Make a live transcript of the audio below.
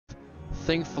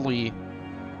thankfully,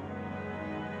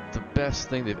 the best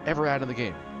thing they've ever had in the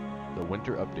game, the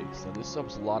winter updates. Now this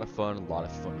stuff's a lot of fun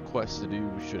quests to do.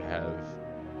 We should have.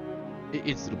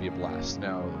 It'll be a blast.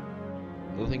 Now,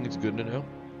 another thing that's good to know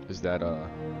is that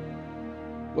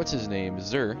what's his name,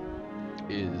 Zur,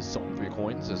 is selling 3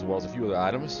 coins as well as a few other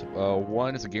items.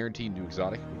 One is a guaranteed new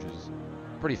exotic, which is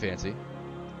pretty fancy.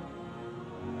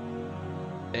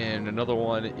 And another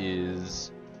one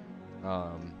is,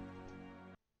 what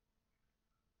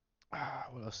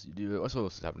else do you do? What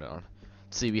else is happening on?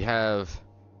 Let's see, we have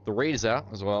the raid is out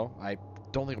as well. I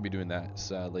don't think I'll be doing that,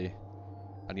 sadly.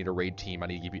 I need a raid team. I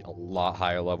need to be a lot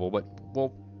higher level, but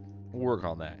we'll work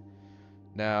on that.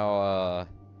 Now,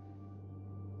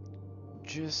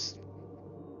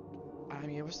 I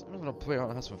mean, I'm gonna play around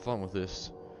and have some fun with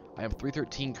this. I am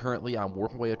 313 currently. I'm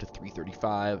working my way up to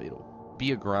 335. It'll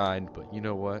be a grind, but you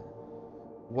know what?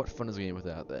 What fun is a game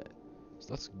without that? So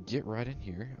let's get right in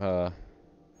here. Yeah,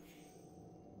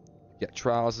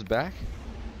 Trials is back.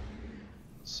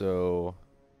 So,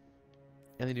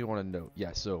 anything you want to know?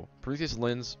 Yeah, so previous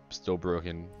lens still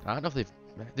broken. I don't know if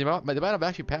they might have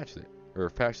actually patched it or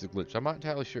patched the glitch. I'm not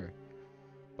entirely sure,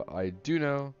 but I do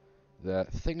know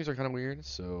that things are kind of weird.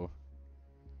 So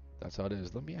that's how it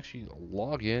is. Let me actually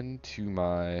log in to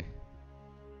my.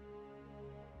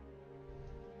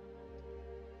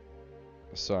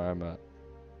 Sorry, I'm not.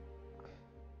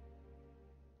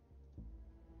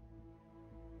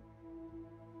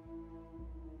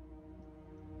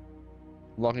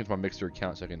 Log into my Mixer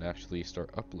account so I can actually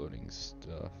start uploading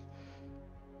stuff.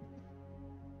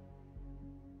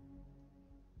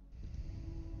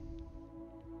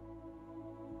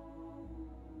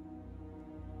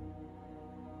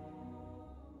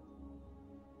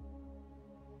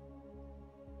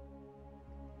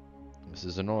 This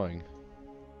is annoying.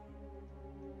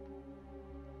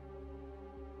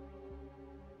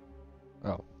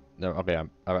 Oh, no, okay,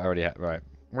 I already have, right.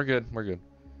 We're good, we're good.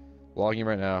 Logging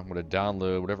right now, I'm gonna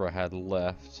download whatever I had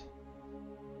left.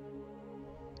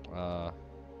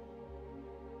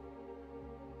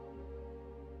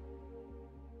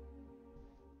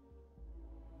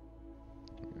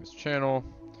 This channel.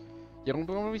 Yeah, I'm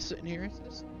gonna be sitting here.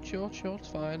 It's chill, it's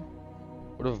fine.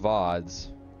 What are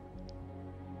VODs?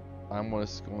 I'm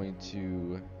just going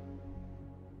to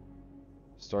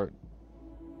start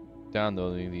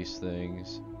downloading these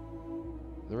things.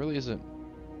 There really isn't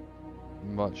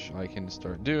much I can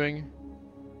start doing,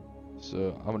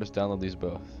 so I'm gonna just download these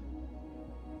both.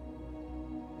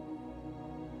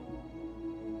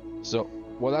 So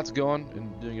while that's going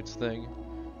and doing its thing,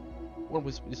 what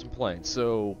was some playing?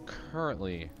 So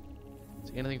currently,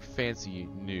 is anything fancy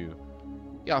new?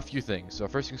 Yeah, a few things. So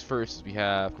first things first is we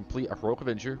have complete a heroic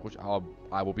adventure, which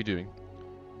I will be doing.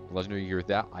 Legendary year with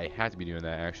that, I had to be doing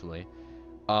that actually.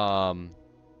 The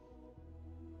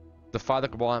Fight the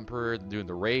Cabal Emperor, doing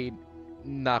the raid,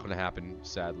 not gonna happen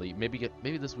sadly. Maybe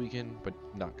this weekend, but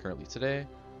not currently today.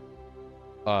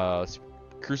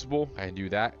 Crucible, I can do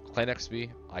that. Clan XP,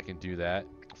 I can do that.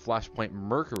 Flashpoint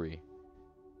Mercury.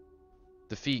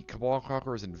 Defeat Cabal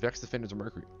Conquerors and Vex Defenders of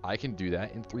Mercury. I can do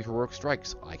that. And 3 Heroic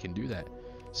Strikes. I can do that.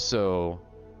 So,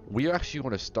 we actually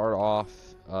want to start off.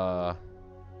 We're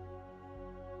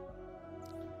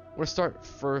going to start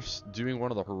first doing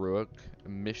one of the heroic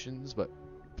missions. But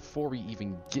before we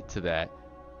even get to that,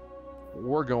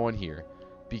 we're going here.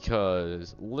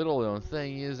 Because little known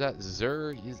thing is that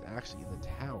Zur is actually in the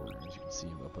tower. As you can see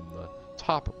him up on the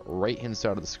top right hand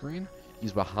side of the screen.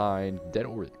 He's behind Dead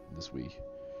Orbit this week.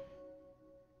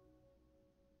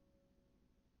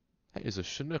 Hey, there's a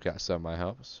Chinook outside my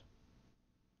house.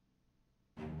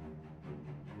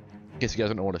 In case you guys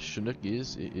don't know what a Chinook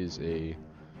is, it is a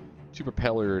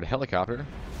 2-propellered helicopter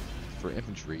for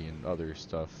infantry and other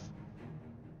stuff.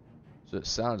 So it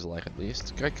sounds like, at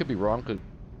least. I could be wrong, could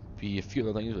be a few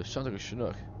other things, but it sounds like a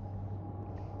Chinook.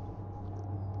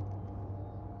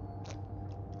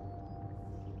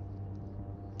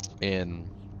 And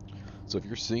so if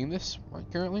you're seeing this right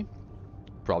currently,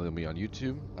 probably gonna be on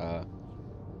YouTube. I'm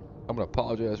gonna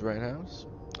apologize right now.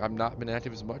 I've not been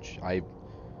active as much.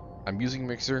 I'm using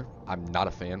Mixer. I'm not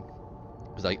a fan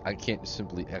because I can't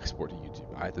simply export to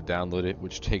YouTube. I have to download it,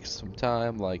 which takes some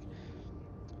time. Like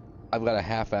I've got a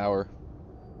half hour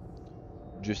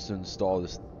just to install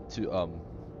this to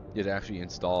actually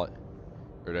install it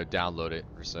or to download it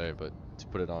per se, but to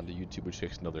put it onto YouTube, which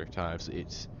takes another time. So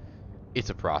it's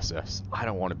a process. I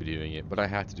don't want to be doing it, but I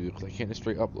have to do it because I can't just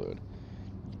straight upload.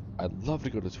 I'd love to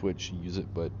go to Twitch and use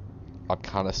it, but I'm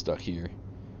kind of stuck here.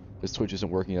 This Twitch isn't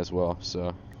working as well,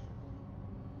 so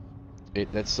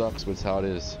that sucks, but it's how it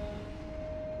is.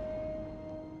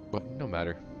 But no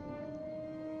matter.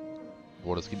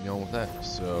 we'll just keep going with that.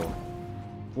 So,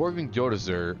 before we even go to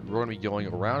Xur, we're going to be going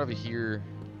around over here.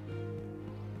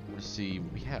 Let's see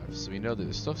what we have. So we know that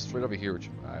there's stuff straight over here, which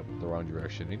I went the wrong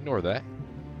direction. Ignore that.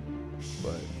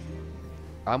 But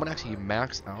I'm going to actually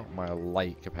max out my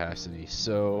light capacity.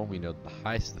 So we know the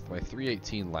highest is my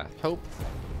 318 Last Hope.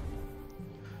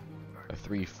 A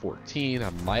 314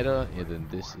 Amida, and then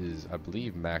this is, I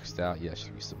believe, maxed out. Yes,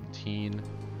 317.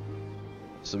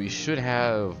 So we should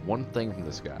have one thing from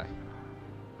this guy.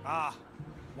 Ah,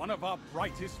 one of our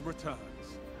brightest returns.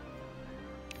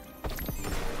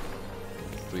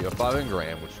 305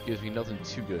 engram, which gives me nothing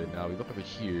too good. Now we look over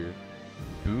here.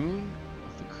 Boon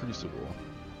of the Crucible.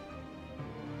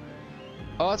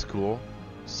 Oh, that's cool.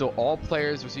 So all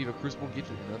players receive a Crucible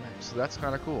gift in their match. So that's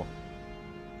kind of cool.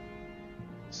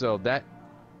 So that,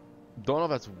 don't know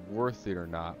if that's worth it or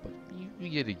not, but you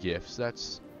get a gift. So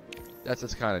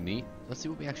that's kind of neat. Let's see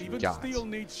what we actually got.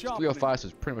 305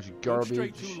 is pretty much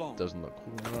garbage. Doesn't look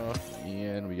cool enough.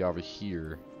 And we got over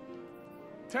here.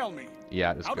 Tell me.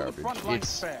 Yeah, it's garbage.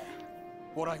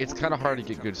 It's kind of hard to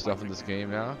get good stuff in this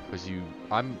game now because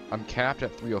I'm capped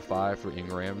at 305 for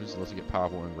engrams unless you get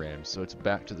powerful engrams. So it's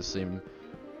back to the same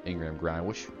engram grind,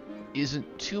 which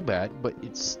isn't too bad, but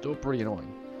it's still pretty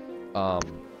annoying.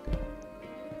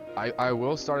 I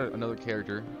will start another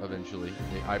character eventually.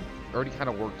 I've already kind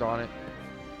of worked on it.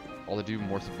 I'll do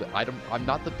more stuff. I'm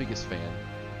not the biggest fan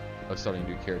of starting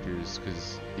new characters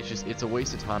because it's a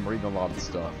waste of time reading a lot of the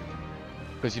stuff.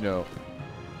 Because you know,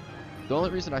 the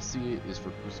only reason I see it is for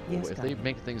Crucible. Yes, if they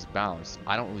make things balanced,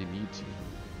 I don't really need to.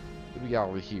 What do we got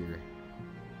over here?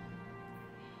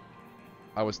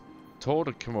 I was told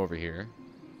to come over here.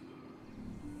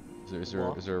 Is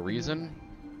there a reason?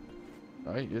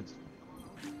 Right, it's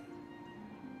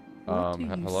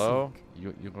hello?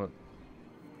 You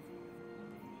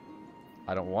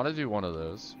I don't want to do one of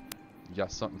those. You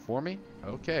got something for me?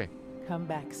 Okay. Come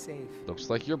back safe.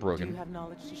 Looks like you're broken. Do you have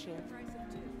knowledge to share?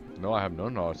 No, I have no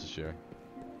knowledge to share.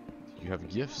 You have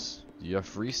gifts. You have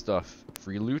free stuff.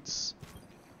 Free loots.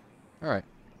 Alright.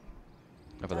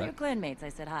 Enough of that. Your clanmates, I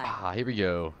said hi. Ah, here we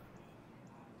go.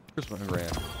 Christmas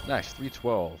engram. Nice,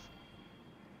 312.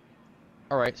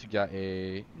 Alright, so you got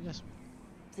a... Yes.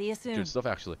 See you soon. Good stuff,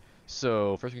 actually.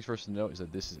 So, first things first to note is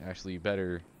that this is actually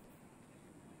better.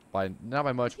 Not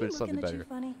by much, but it's slightly better.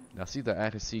 Now, see the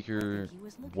Active Seeker,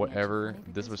 whatever.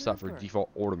 This was set for default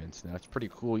ornaments. Now, it's pretty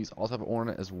cool. These also have an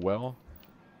ornament as well.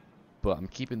 But I'm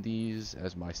keeping these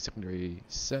as my secondary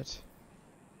set.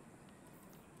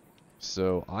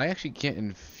 So, I actually can't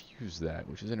infuse that,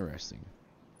 which is interesting.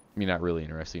 I mean, not really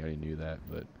interesting. I already knew that,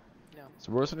 but... No.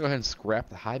 So, we're just going to go ahead and scrap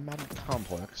the high-mounted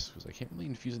complex, because I can't really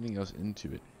infuse anything else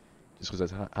into it. Just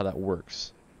because that's how that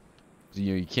works. So,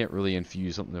 you know, you can't really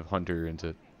infuse something of Hunter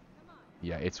into...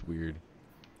 Yeah, it's weird.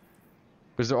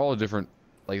 Because they're all different,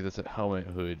 like this helmet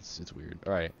hoods. It's weird.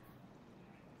 Alright.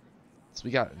 So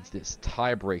we got this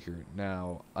tiebreaker.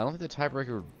 Now, I don't think the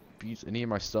tiebreaker beats any of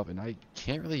my stuff, and I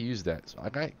can't really use that. So I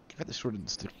got the sword and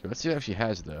stick here. Let's see what it actually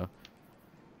has, though.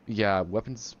 Yeah,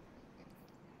 weapons.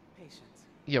 Patience.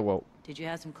 Yeah, well. Did you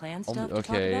have some clan stuff to okay, talk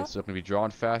about? so it's gonna be drawn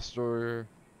faster.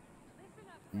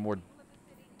 More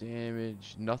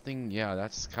damage. Nothing. Yeah,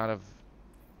 that's kind of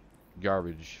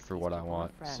garbage for what I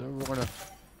want. So we're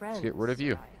gonna get rid of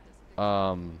you.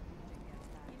 Yeah,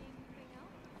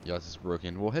 this is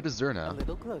broken. We'll head to Xur now. A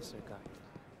little closer, guys.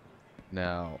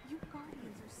 Now,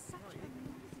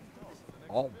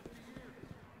 I'll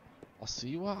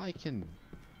see what I can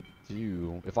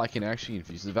do if I can actually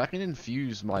infuse. If I can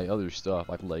infuse my other stuff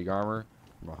like leg armor,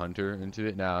 my hunter into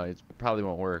it. Now it probably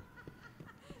won't work,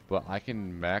 but I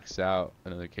can max out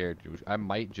another character. Which I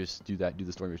might just do that. Do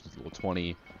the story missions level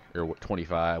 20 or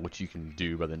 25, which you can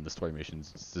do, but then the story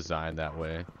missions it's designed that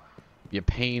way. Be a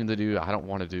pain to do. I don't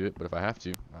want to do it, but if I have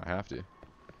to, I have to.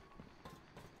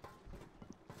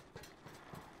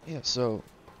 Yeah, so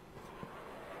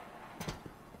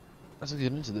let's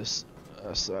get into this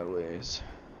sideways.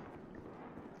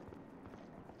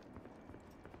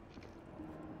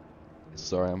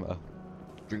 Sorry, I'm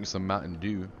drinking some Mountain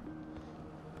Dew.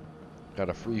 Got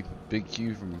a free big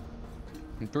Q from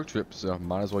Quick Trip, so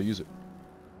might as well use it.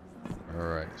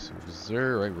 Alright, so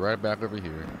Xur right back over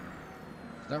here.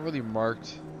 It's not really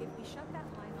marked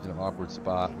in an awkward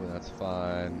spot, but that's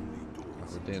fine.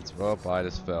 We're dancing. Oh, I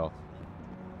just fell.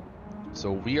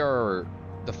 So we are.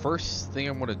 The first thing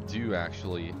I'm gonna do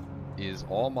actually is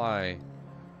all my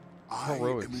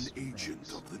heroics. I am an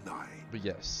agent of the night. But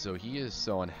yes, so he is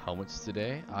selling helmets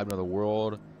today. I'm Another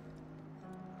World.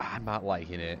 I'm not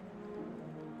liking it.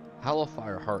 Hollow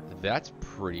Fire Heart. That's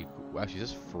pretty cool. Actually,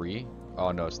 is this free?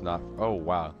 Oh no, it's not. Oh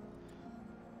wow.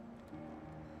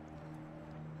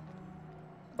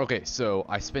 Okay, so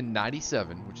I spend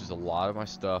 97, which is a lot of my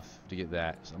stuff to get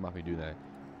that, so I'm not gonna do that.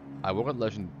 I will get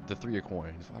legend the 3 a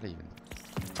coin. Why even?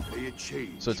 May it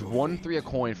change So it's your 1 fate. 3 a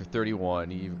coin for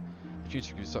 31. You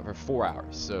can start for 4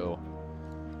 hours. So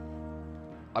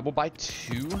I will buy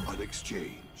 2. On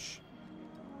exchange.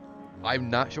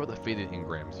 I'm not sure about the faded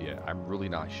engrams yet. I'm really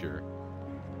not sure.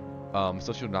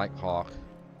 Social Nighthawk.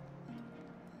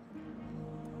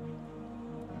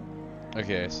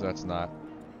 Okay, so that's not.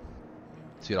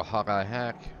 So you get a Hawkeye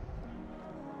hack.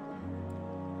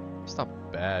 It's not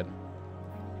bad.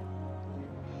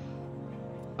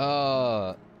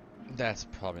 That's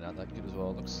probably not that good as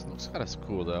well. Looks kind of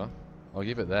cool though. I'll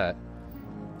give it that.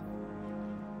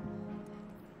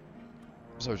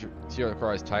 So Tier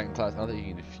requires Titan class. I don't think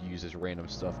you can infuse this random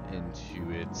stuff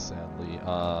into it, sadly.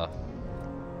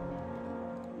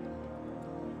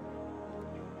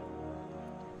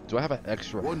 Do I have an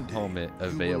extra helmet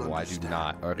available? I do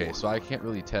not. Okay, so I can't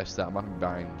really test that. I'm not gonna be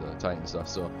buying the Titan stuff,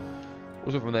 so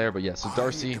we'll go from there. But yeah, so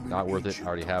Darcy, not worth it. I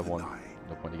already have one.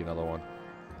 No point to get another one.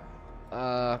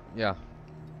 Yeah.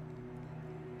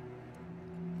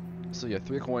 So yeah,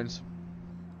 3 coins.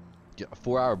 Get a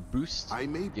 4-hour boost.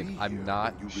 Again, I'm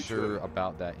not sure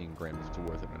about that engram if it's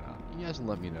worth it or not. You guys can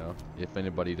let me know if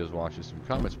anybody does watch this in the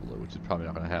comments below, which is probably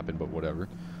not gonna happen, but whatever.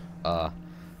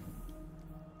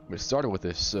 We started with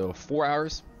this, so 4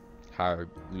 hours, higher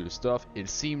looted stuff. It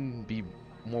seemed to be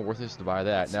more worth it to buy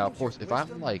that. Now, of course, if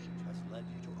I'm like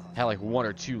had like 1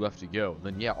 or 2 left to go,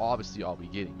 then yeah, obviously I'll be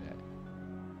getting that.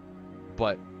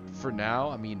 But for now,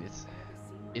 I mean,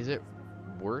 is it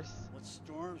worth?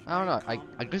 I don't know.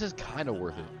 I guess it's kind of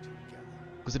worth it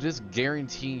because it is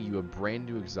guaranteeing you a brand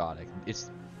new exotic. So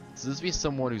this would be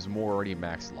someone who's more already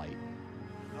max light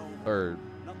or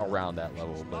around that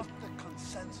level, but.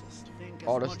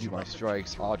 I'll just do my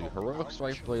strikes, I'll do heroic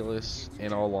strike playlists,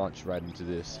 and I'll launch right into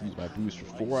this. Use my boost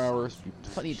for 4 hours, be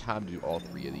plenty of time to do all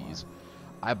 3 of these.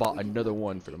 I bought another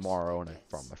one for tomorrow, and I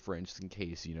brought my friend just in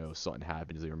case, you know, something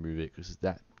happens, they remove it, because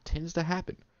that tends to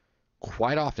happen.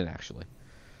 Quite often, actually.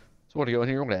 So we're going to go in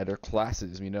here, I'm going to add our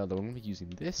classes. You know, that I'm going to be using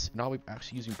this, and I'll be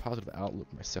actually using Positive Outlook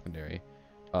for my secondary.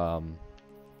 I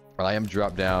am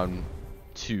dropped down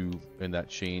 2 in that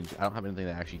change. I don't have anything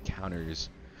that actually counters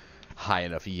high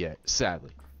enough yet,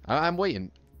 sadly. I'm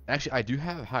waiting. Actually, I do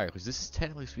have higher because this is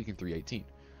technically speaking 318.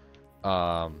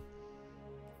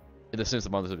 In the sense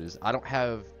of months it is. I don't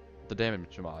have the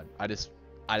damage mod. I just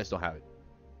don't have it.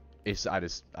 I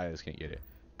just can't get it.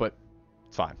 But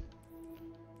it's fine.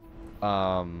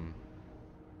 To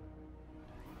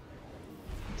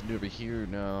do over here,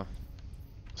 no.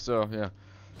 So yeah.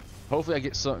 Hopefully I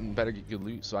get something better, get good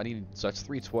loot. So that's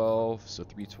 312, so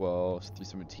 312,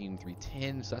 317,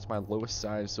 310. So that's my lowest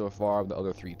side so far. The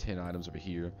other 310 items over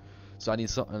here. So I need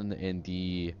something in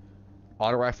the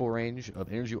auto rifle range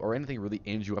of energy or anything really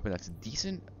energy weapon that's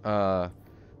decent, or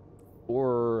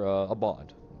a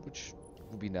bond, which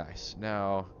would be nice.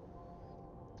 Now,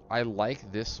 I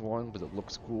like this one because it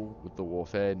looks cool with the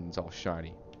wolf head and it's all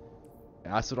shiny.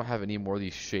 And I still don't have any more of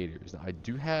these shaders. Now, I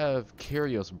do have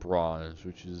Carios Bronze,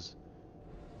 which is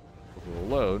a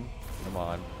load. Come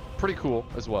on. Pretty cool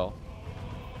as well.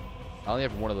 I only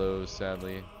have one of those,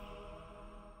 sadly.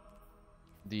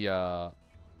 The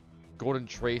Golden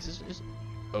Trace is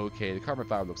okay. The Carbon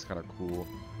Fiber looks kind of cool.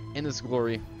 In this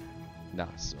Glory,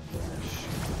 not so much.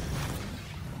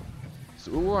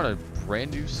 So we're on a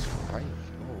brand new strike.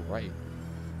 Alright.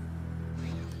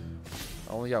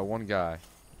 I only got one guy.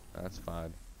 That's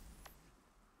fine.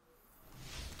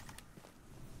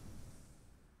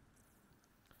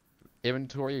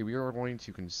 Inventory, we are going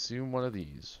to consume one of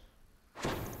these.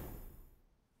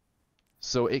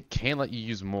 So it can let you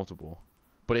use multiple.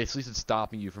 But at least it's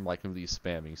stopping you from like completely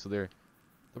spamming. So they're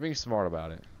being smart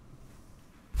about it.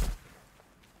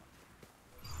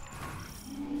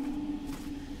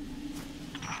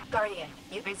 Guardian,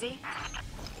 you busy?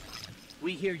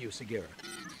 We hear you, Segura.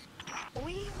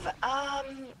 We've,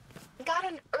 got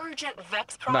an urgent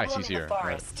Vex problem Nice, he's in here. the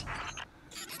forest.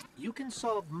 You can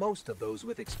solve most of those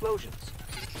with explosions.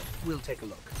 We'll take a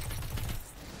look.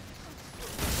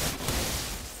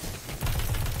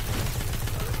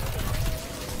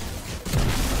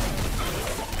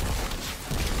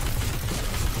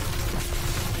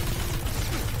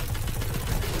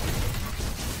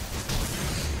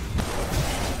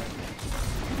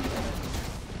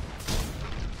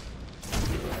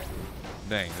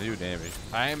 Dang, they do damage.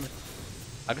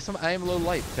 I guess I am low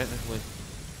light, technically.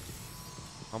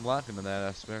 I'm lacking in that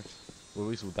aspect. Well, at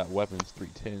least with that weapon, it's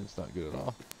 310. It's not good at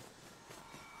all.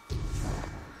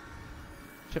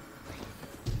 Chip.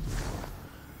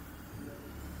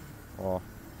 Oh.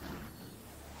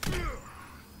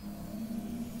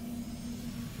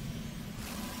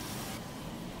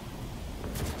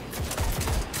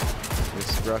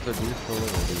 forgot to do for a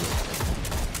little bit.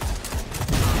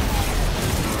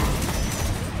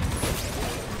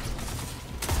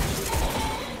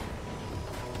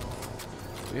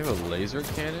 Do we have a laser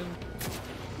cannon?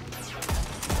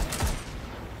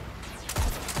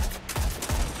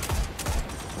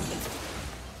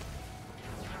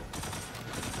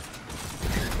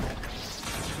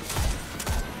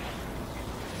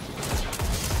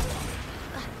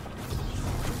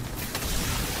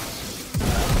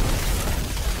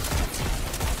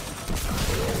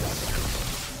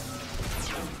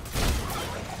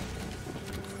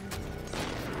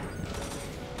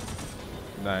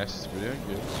 Nice, we're doing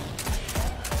good.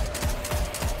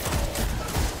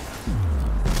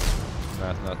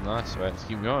 Nice. Right, let's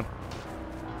keep going.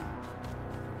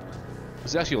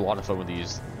 It's actually a lot of fun with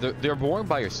these. They're boring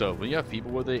by yourself. When you have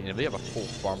people with it, and if they have a whole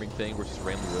farming thing where it's just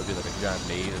randomly rotate like a giant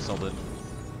maze or something,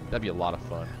 that'd be a lot of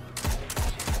fun.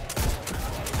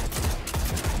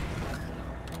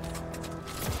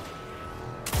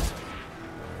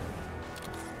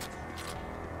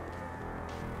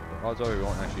 Odds are we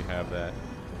won't actually have that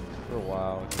for a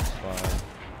while, which is fine.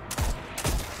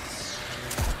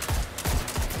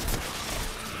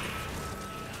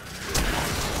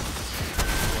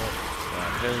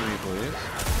 Hit me, please.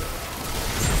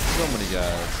 So many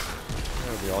guys.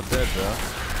 They'll be all dead, though.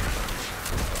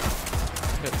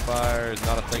 Hip fire is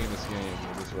not a thing in this game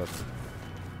with this weapon.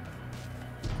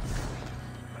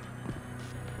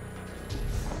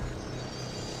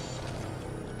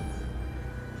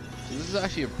 So this is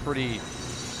actually a pretty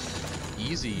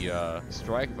easy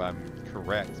strike if I'm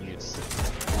correct. You just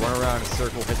run around in a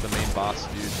circle, hit the main boss,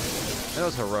 dude. That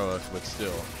was heroic, but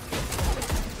still.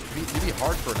 It'd be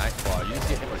hard for a Nightclaw. You just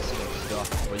get hit by so much stuff,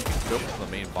 but you can go to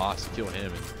the main boss, kill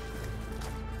him, and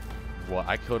well,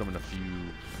 I killed him in a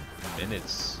few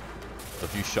minutes. A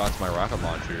few shots with my rocket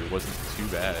launcher. It wasn't too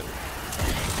bad.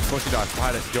 Especially though I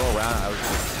tried to go around, I was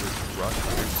just running.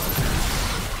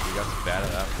 It got bad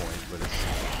at that point, but it's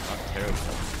not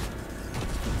terrible.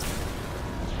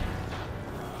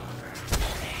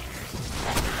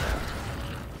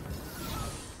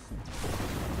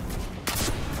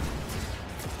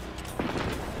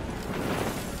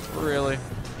 Really?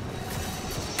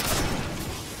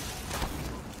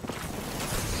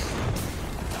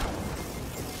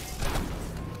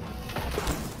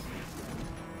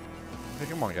 Hey,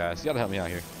 come on, guys. You gotta help me out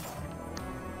here.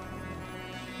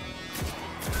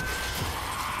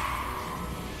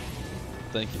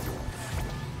 Thank you.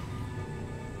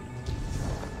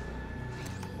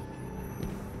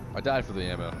 I died for the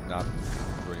ammo, not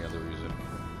for any other reason.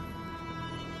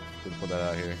 Couldn't put that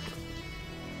out here.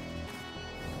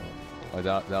 Like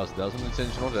that was an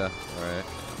intentional death. Alright.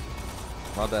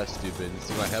 Not that stupid.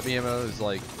 See, my heavy ammo is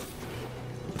like...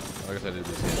 I guess I did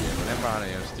this heavy ammo. Never mind, I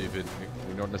am stupid.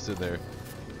 We don't sit there.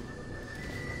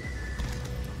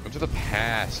 Into the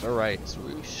past. Alright, so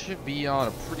we should be on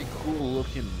a pretty cool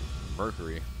looking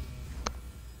Mercury.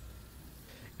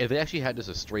 If they actually had just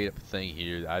a straight up thing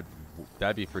here,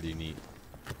 that'd be pretty neat.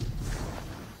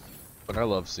 But I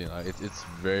love seeing it. It's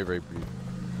very, very pretty.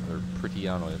 Or pretty,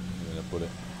 I don't know how to put it.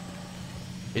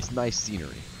 It's nice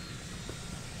scenery.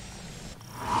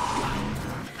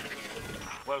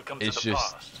 Welcome it's to the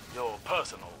just, past, your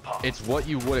personal past. It's what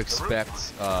you would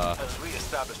expect,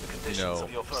 you know,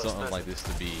 something like this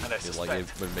to be.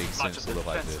 It would make sense to look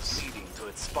like this.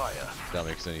 If that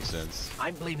makes any sense.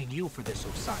 I'm blaming you for this,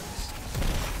 Osiris.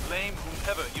 Blame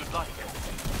whomever you'd like.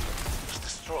 Just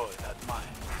destroy that mine.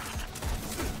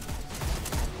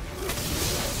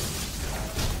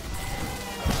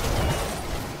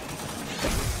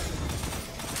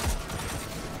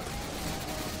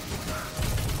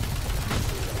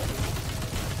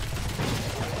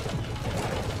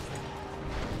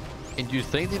 And you'd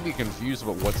think they'd be confused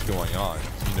about what's going on.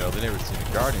 You know, they've never seen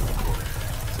a Guardian before.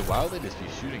 So why would they just be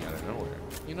shooting out of nowhere?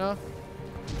 You know?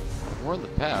 We're in the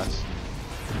past.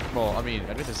 Well, I mean,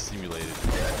 I guess it's simulated.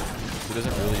 So it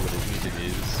doesn't really what it means it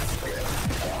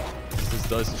is. This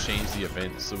does change the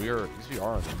event, so we are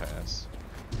in the past.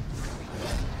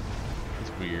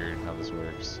 It's weird how this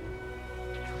works.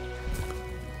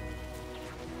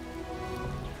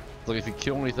 Look, if you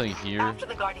kill anything here, after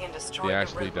the Guardian destroyed they the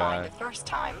actually root line die. the first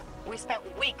time, we spent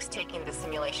weeks taking the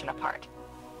simulation apart.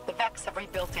 The Vex have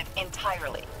rebuilt it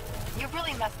entirely. You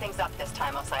really messed things up this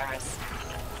time, Osiris.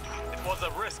 It was a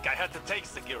risk I had to take,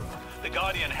 Segura. The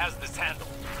Guardian has this handle.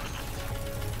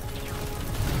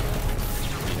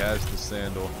 He has the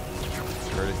sandal.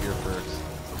 Heard it here first.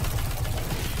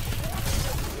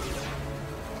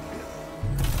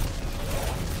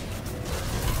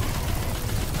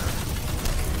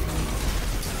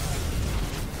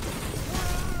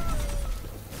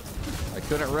 I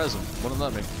couldn't res him. Wouldn't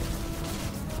let me.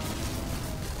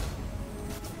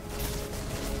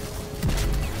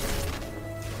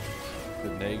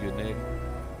 Good nade, good nade.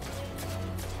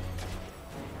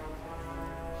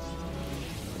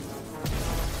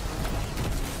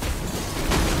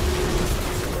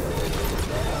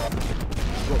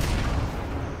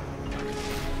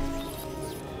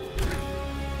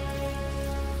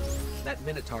 That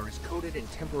Minotaur is coated in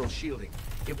temporal shielding.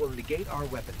 It will negate our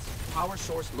weapons. Power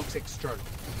source looks external.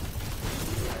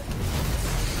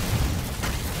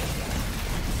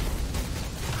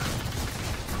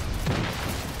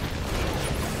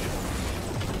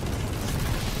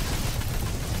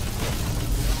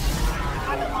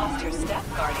 Haven't lost your step,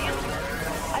 Guardian.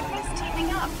 I miss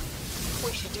teaming up.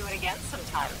 We should do it again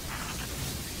sometime.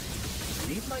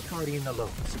 Leave my Guardian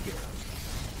alone, Segura.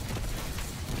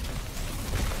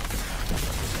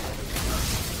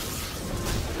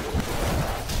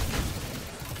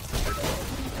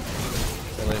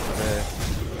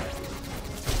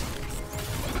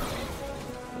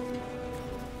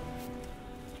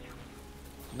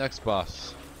 Next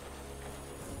boss.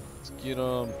 Let's get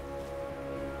him.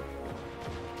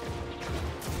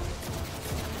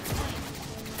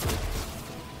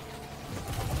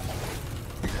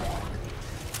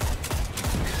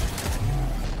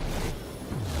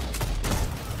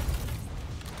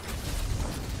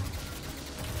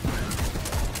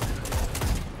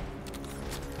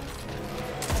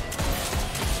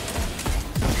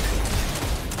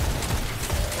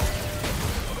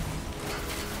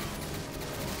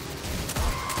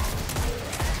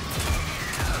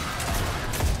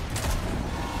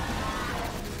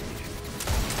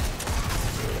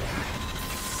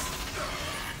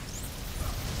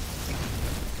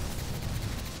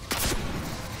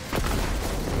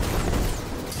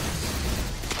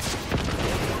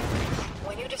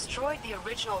 The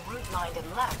original root line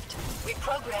and left. We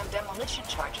programmed demolition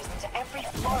charges into every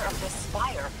floor of this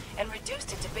spire and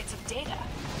reduced it to bits of data.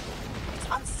 It's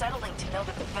unsettling to know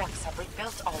that the Vex have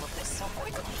rebuilt all of this so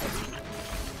quickly.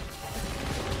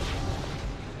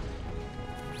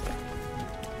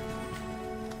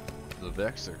 The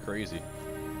Vex are crazy.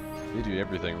 They do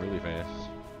everything really fast.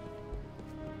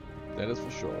 That is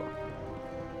for sure.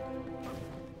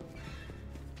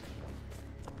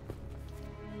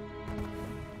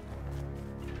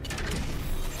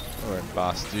 Alright,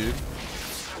 boss dude.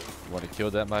 Want to kill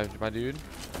that, my dude?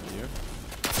 You?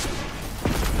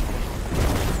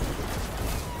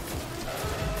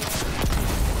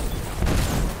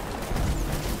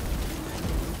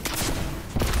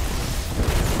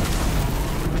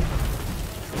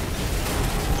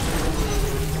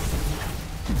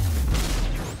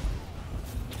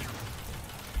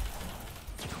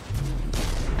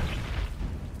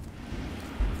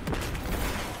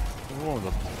 Oh,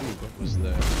 what was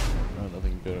that? Oh,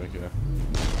 nothing good, okay.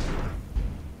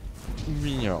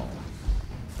 Meow.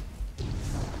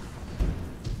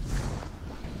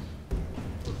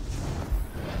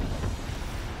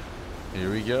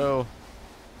 Here we go.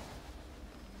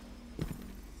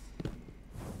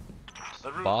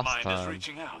 The root Boss mind is time.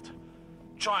 reaching out,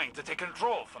 trying to take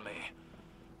control for me.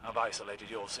 I've isolated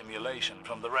your simulation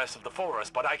from the rest of the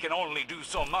forest, but I can only do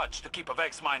so much to keep a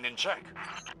Vex mind in check.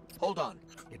 Hold on.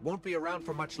 It won't be around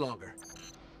for much longer.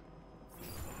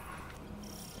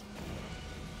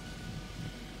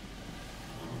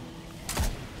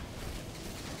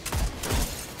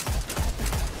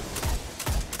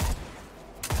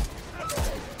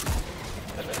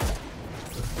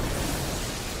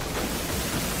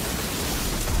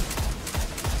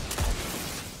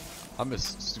 I'm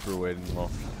just super waiting.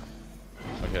 Well,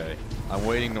 okay, I'm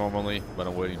waiting normally, but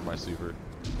I'm waiting for my super.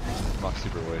 I'm not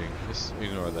super waiting. Just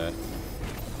ignore that.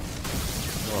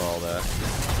 Ignore all that.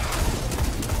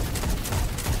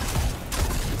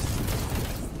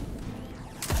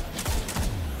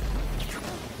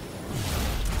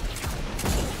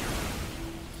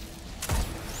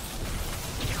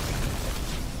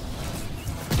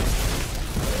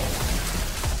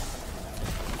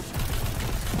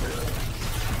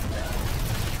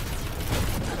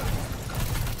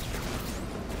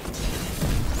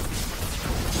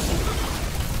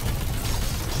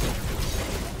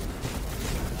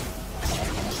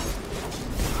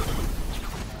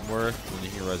 When you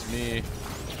can res me.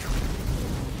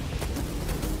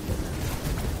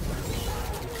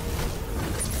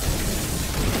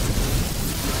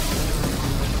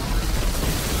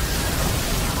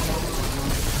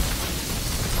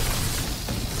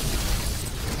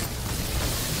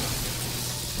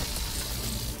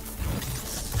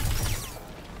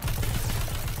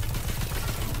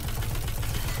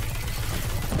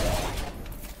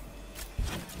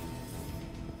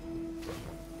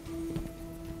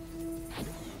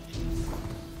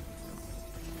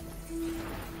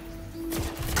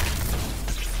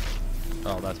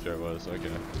 Oh, that's where it was. Okay.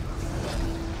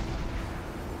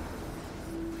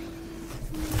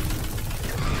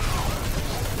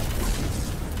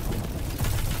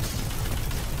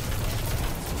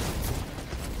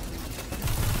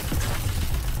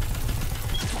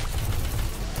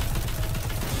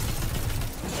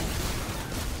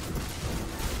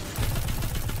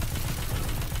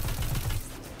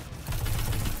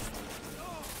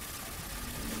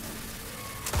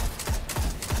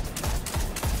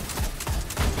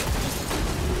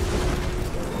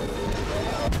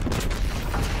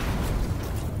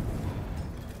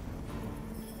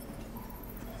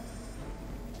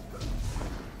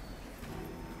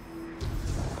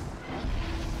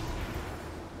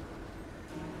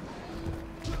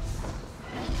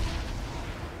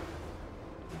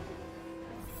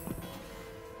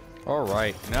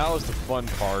 Alright, now is the fun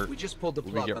part. We just pulled the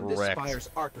We plug get on this wrecked. spire's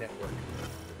arc network.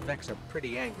 The Vex are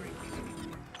pretty angry.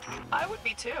 I would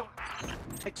be too.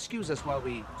 Excuse us while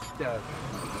we,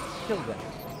 kill them.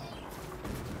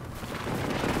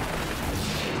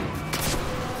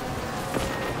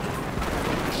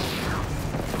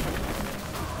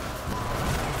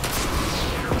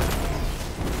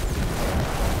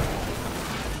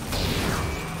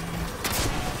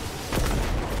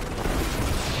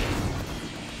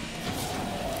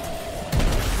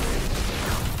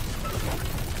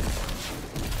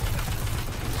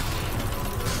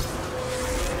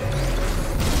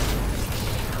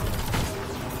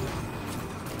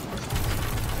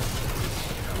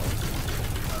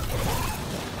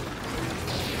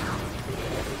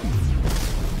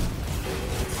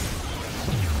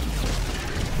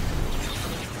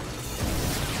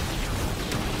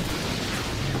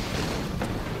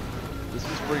 This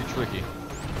is pretty tricky.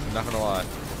 I'm not gonna lie. Not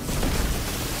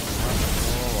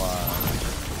gonna lie.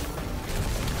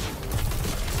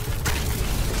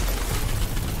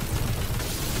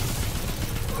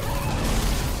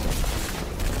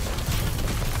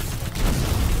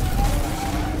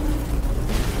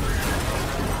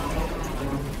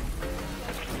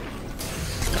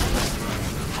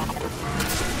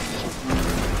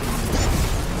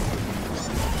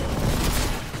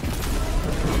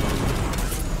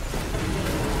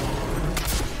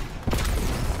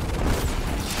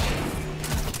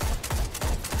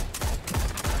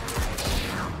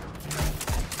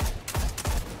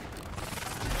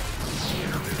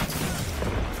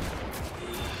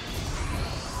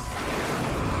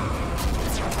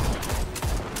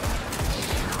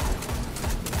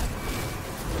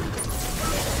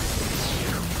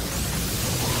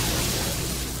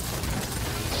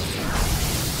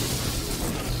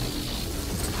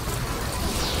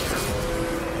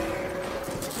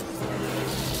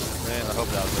 Man, I hope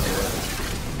that was it.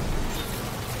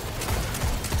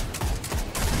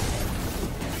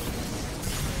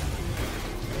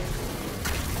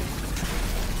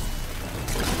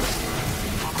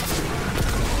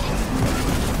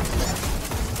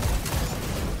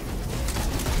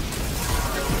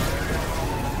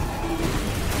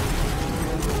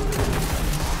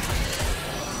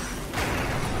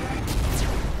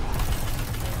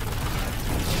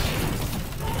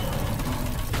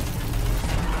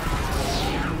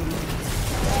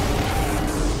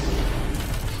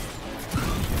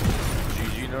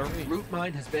 GG, Nervi. Root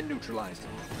mine has been neutralized.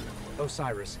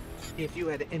 Osiris, if you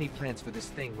had any plans for this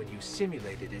thing when you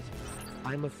simulated it,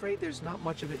 I'm afraid there's not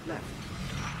much of it left.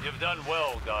 You've done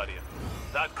well, Guardian.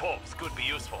 That corpse could be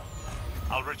useful.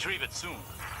 I'll retrieve it soon.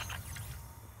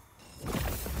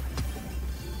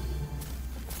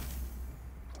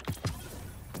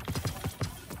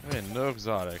 Man, no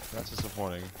exotic. That's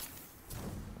disappointing. I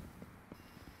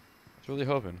was really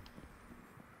hoping.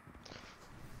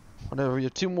 Whatever, we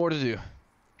have 2 more to do.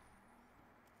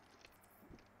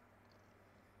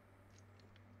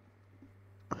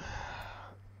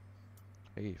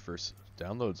 Hey, first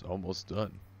download's almost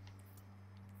done.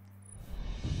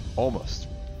 Almost.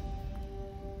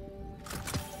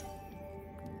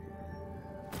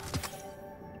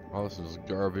 Oh, this is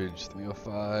garbage.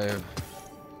 305.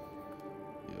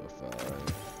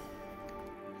 305.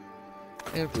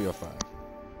 And 305.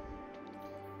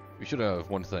 We should have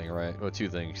one thing, right? Well, 2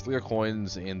 things. 3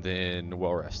 coins and then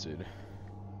well rested.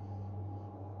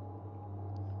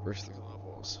 First 3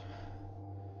 levels.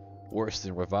 Worse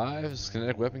than revives,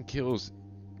 kinetic weapon kills,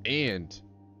 and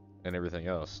everything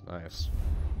else. Nice.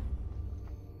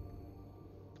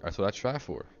 That's what I try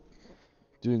for.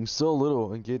 Doing so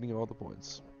little and getting all the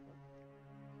points.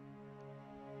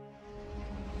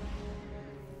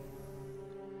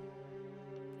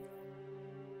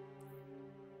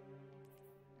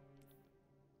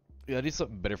 Yeah, I need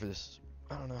something better for this.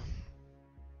 I don't know.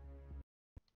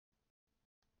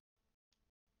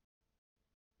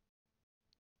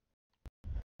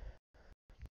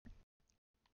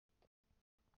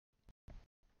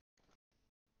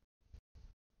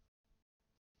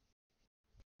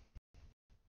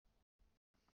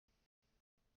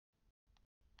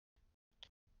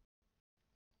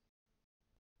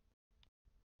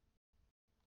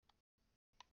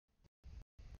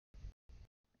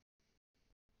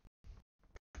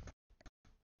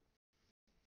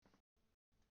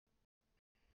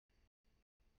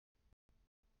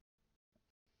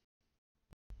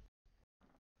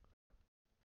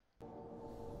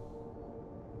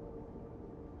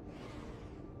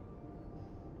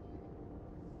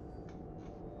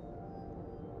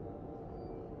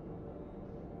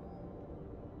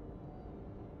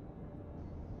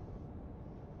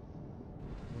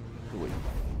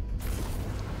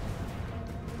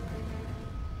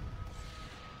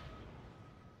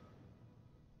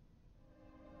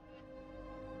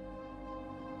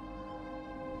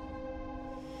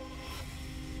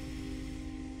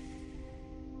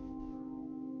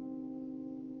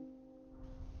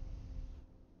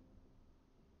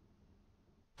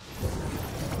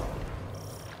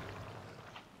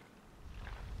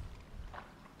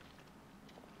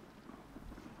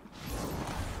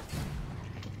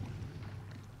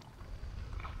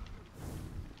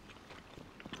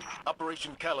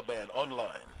 Operation Caliban online.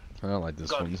 I don't like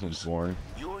this one. This one's boring.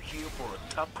 You're here for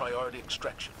a top priority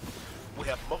extraction. We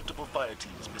have multiple fire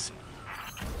teams missing.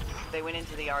 They went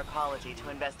into the arcology to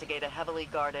investigate a heavily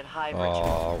guarded hive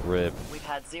Aw, ritual. rip. We've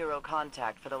had zero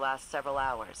contact for the last several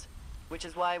hours, which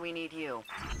is why we need you.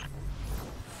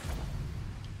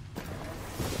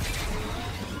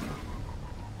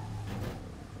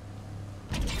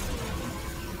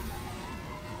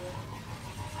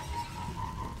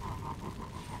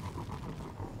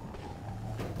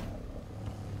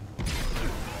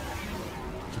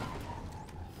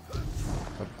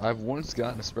 I've once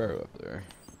gotten a sparrow up there.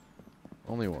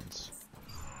 Only once.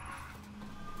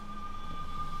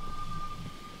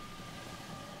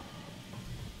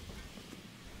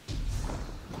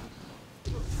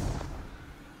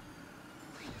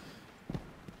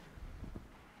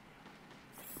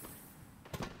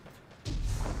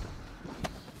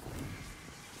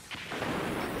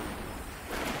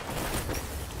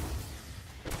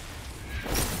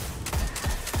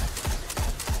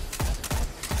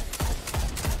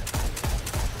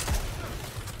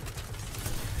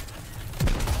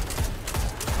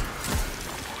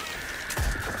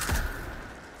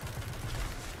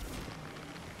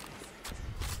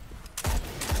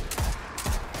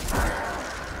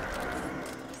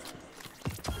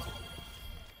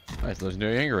 Nice,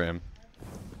 legendary engram.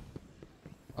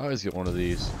 I always get one of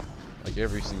these, like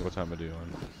every single time I do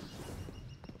one.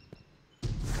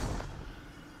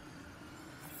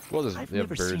 Well, I've they have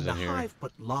never birds seen the in here. hive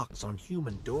put locks on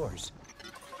human doors.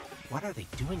 What are they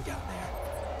doing down there?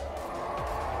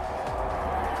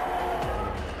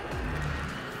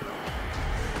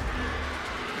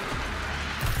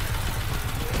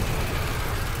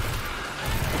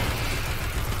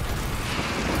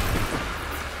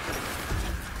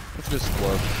 Let's just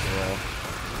explode. Well,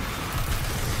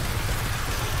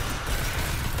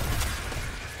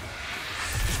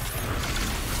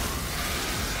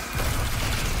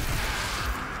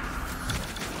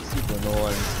 super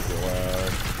annoying, super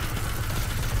loud.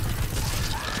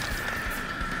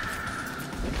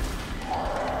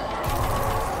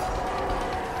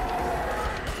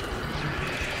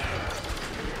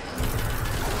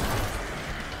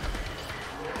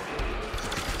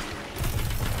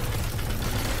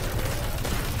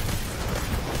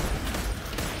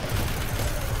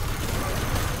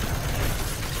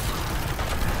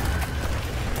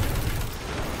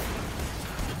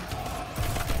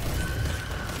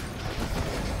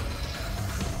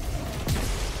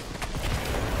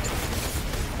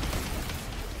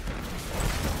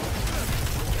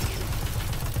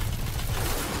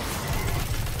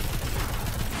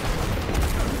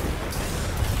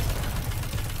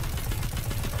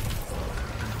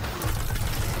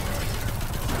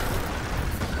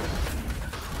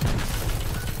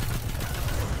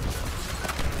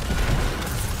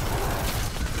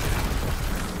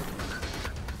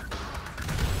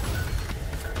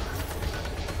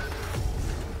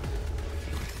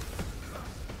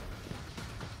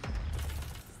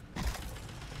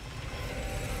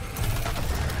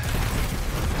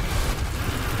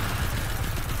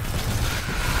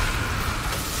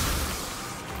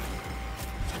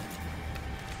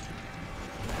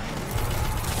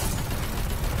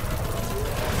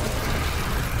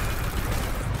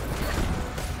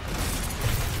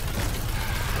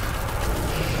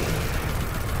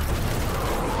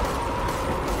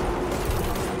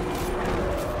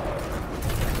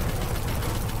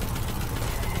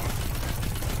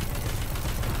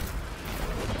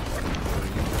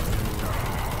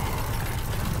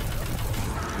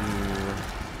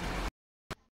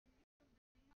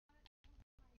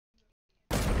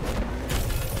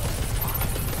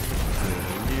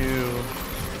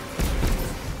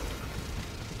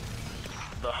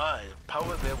 The hive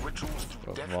power their rituals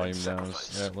through death and Volume down sacrifice.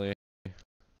 slightly.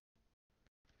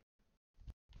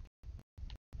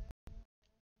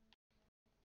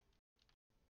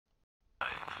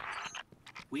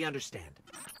 We understand,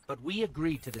 but we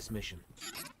agreed to this mission.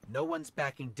 No one's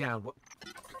backing down. What?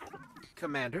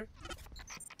 Commander?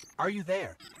 Are you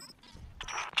there?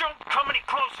 Don't come any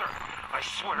closer! I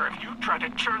swear if you try to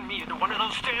turn me into one of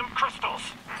those damn crystals!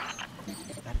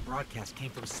 That broadcast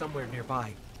came from somewhere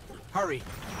nearby. Hurry!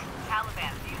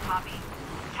 Caliban, do you copy?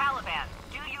 Caliban,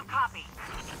 do you copy?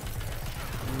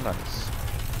 Nice.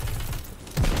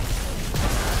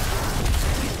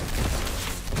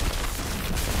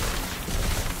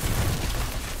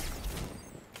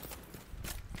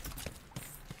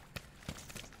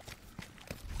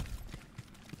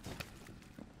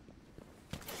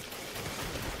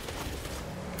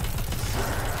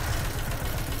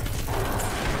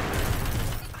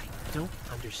 I don't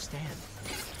understand.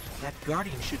 That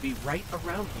guardian should be right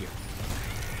around here.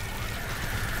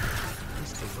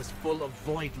 This thing was full of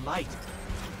void light.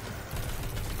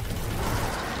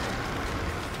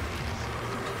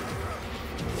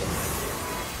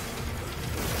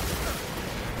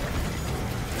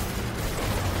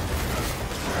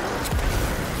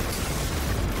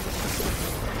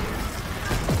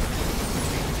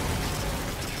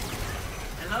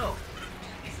 Hello.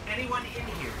 Is anyone in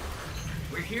here?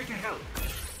 We're here to help.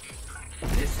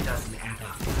 This doesn't add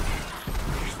up.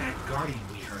 There's that guardian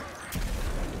we heard.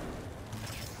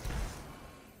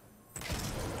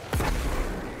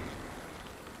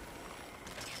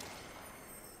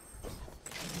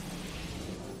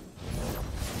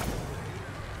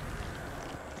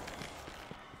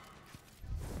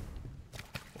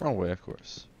 Wrong way, of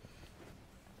course.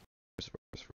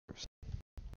 First.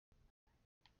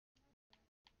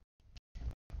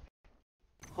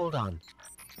 Hold on.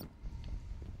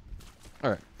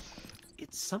 Alright.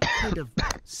 It's some kind of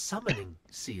summoning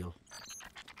seal.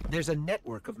 There's a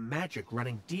network of magic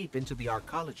running deep into the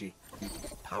arcology,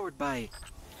 powered by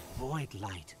void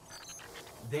light.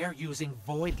 They're using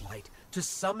void light to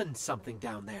summon something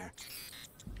down there.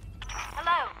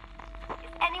 Hello?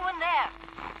 Is anyone there?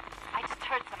 I just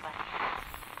heard somebody.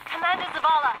 Commander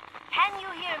Zavala, can you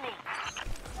hear me?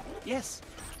 Yes,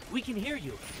 we can hear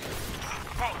you.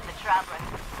 Thanks, the Traveler.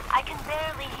 I can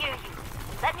barely hear you.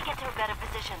 Let me get to a better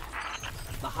position.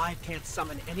 The Hive can't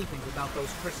summon anything without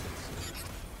those crystals.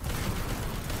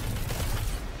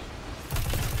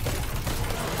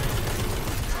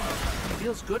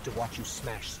 Feels good to watch you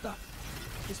smash stuff.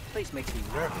 This place makes me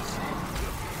nervous.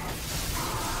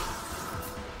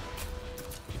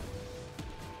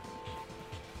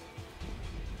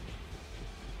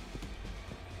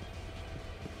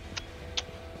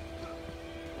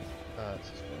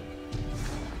 This is fun.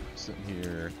 Sitting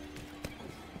here.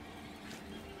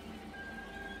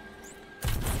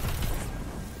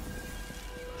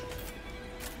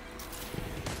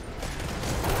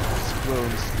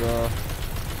 Exploding stuff.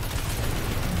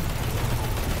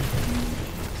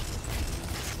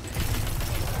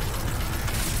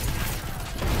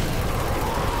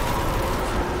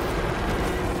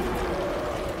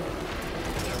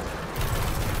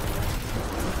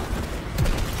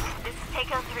 This is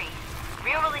Takeo 3.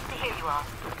 Real relief to hear you all.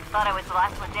 Thought I was the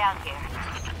last one down here.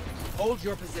 Hold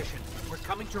your position. We're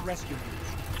coming to rescue you.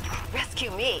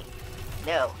 Rescue me?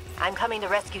 No, I'm coming to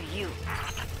rescue you.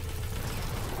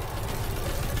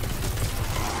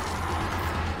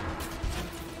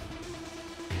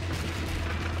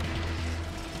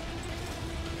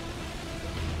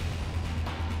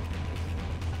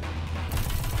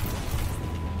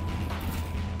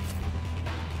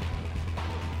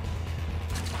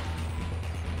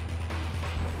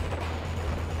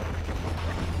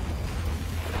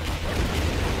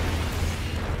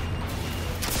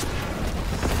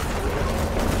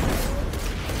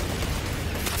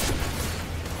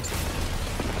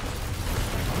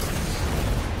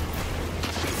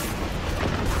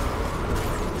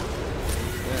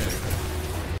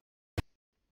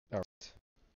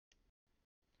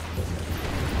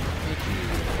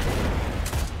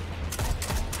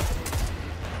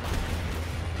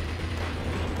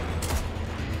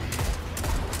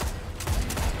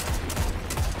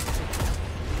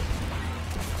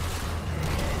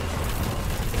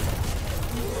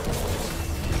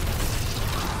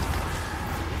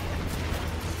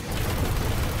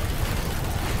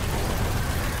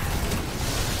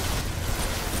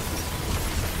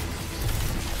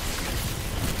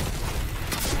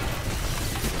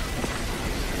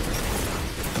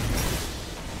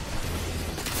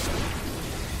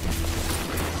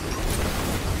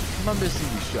 I'm missing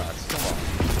these shots. Come on.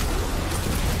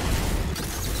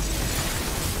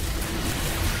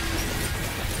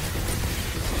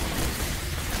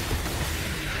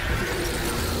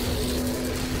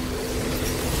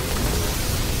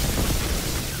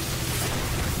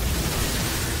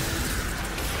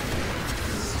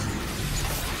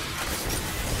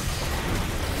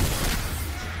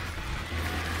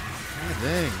 God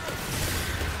dang.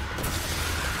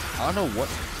 I don't know what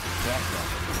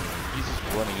he's just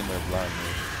running in there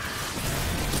blindly.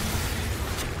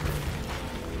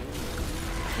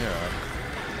 Yeah.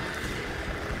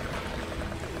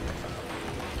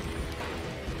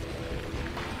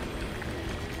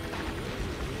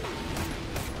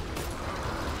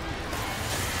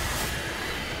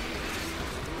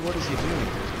 What is he doing?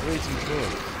 He's raising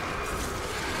toys.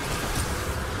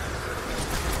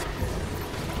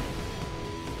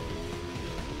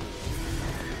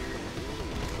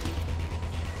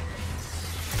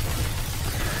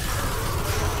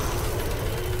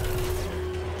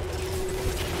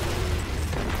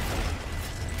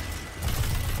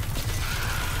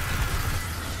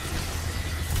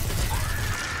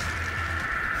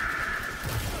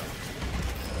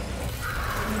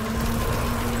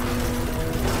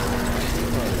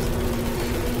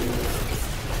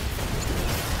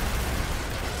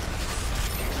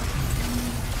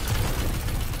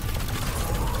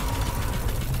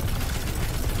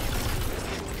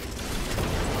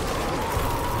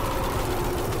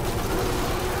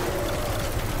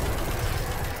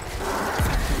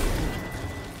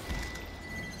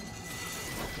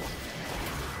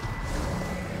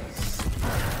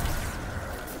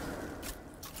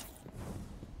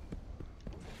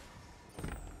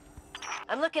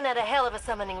 looking at a hell of a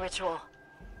summoning ritual.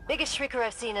 Biggest shrieker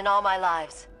I've seen in all my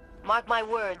lives. Mark my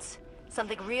words,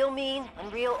 something real mean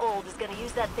and real old is gonna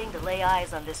use that thing to lay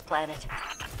eyes on this planet.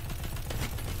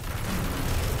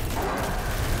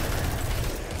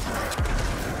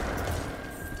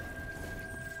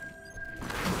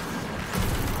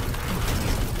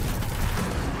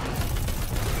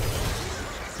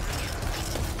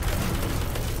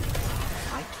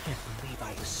 I can't believe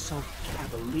I was so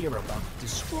cavalier about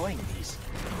destroying these.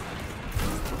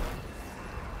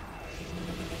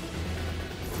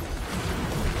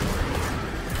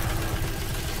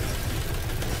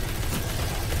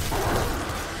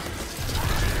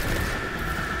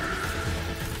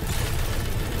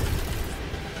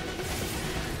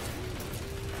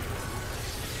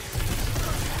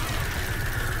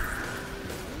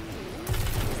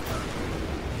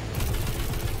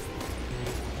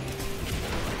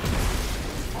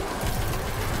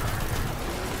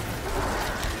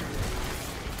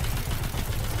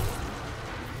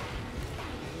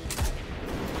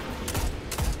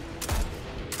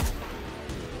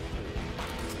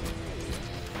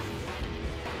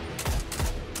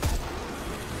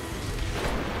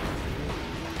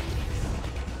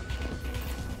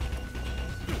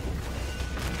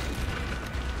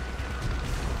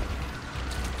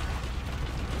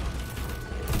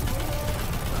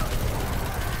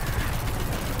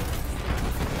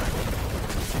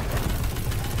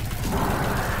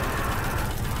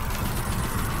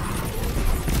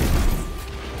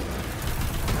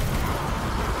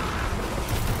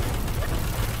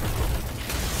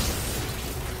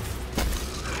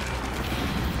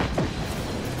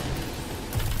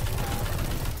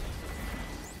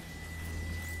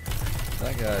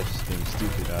 That guy's just being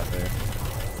stupid out there.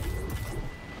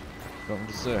 Nothing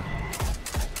to say.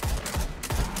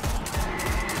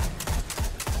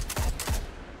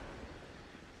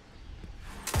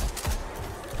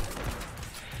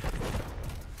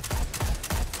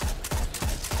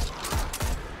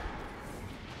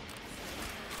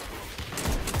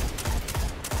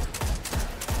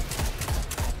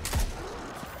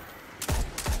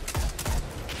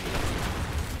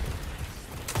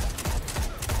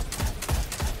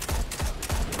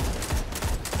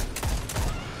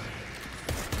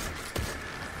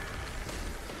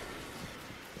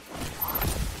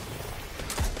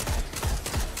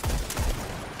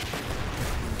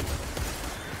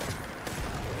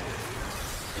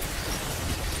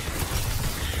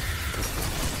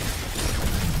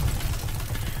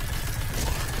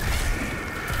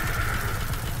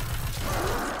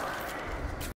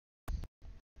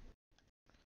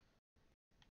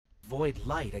 Void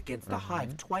light against the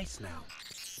hive twice now.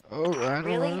 Alright,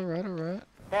 Really? alright.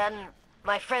 Then,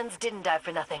 my friends didn't die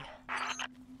for nothing.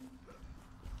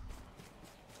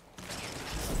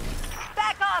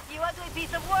 Back off, you ugly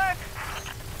piece of work!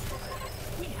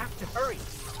 We have to hurry.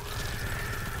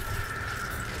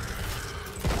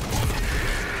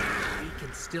 We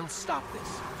can still stop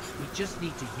this. We just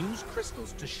need to use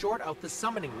crystals to short out the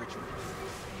summoning ritual.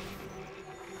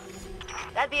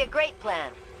 That'd be a great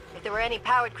plan, if there were any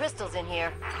powered crystals in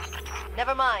here.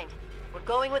 Never mind. We're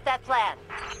going with that plan.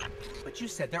 But you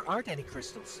said there aren't any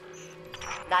crystals.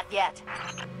 Not yet.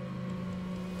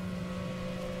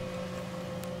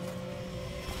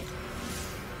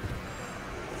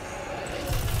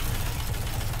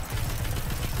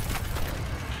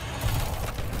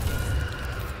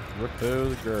 Rippo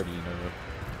the Guardian.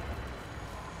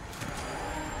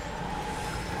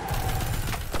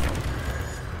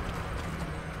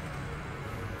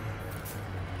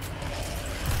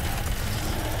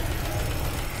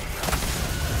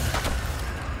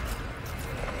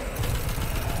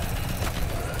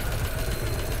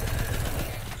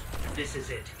 This is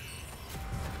it.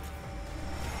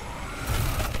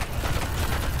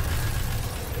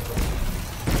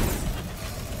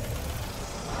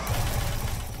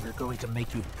 We're going to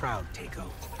make you proud, Takeo.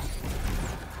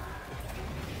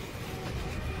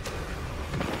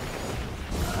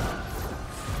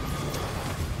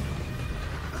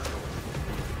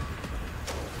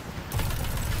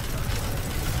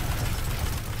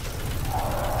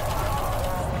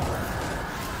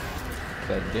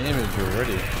 That damage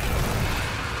already.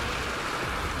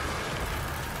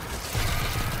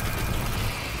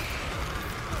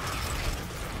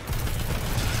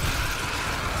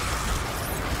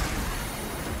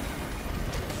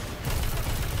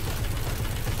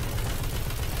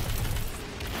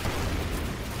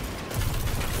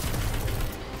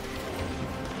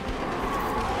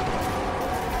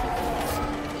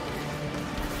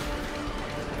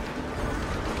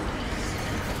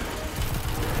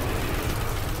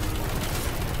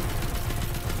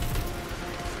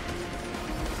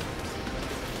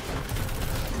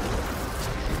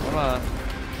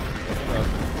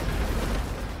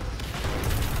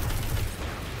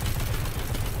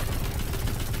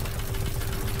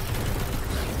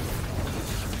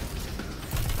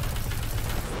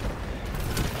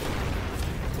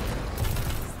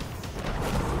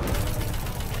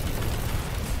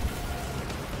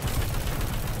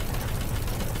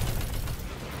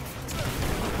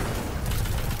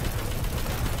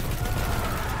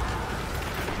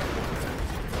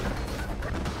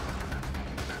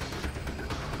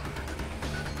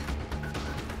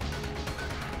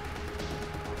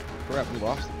 crap, we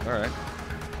lost. Alright.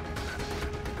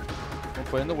 We're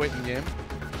playing the waiting game.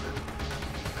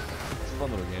 It's a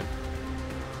fun little game.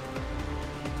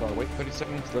 So wait 30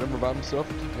 seconds, let him revive himself,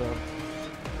 and keep going.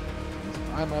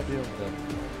 I might be able to.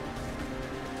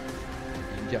 You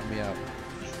can get me out.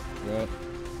 Right.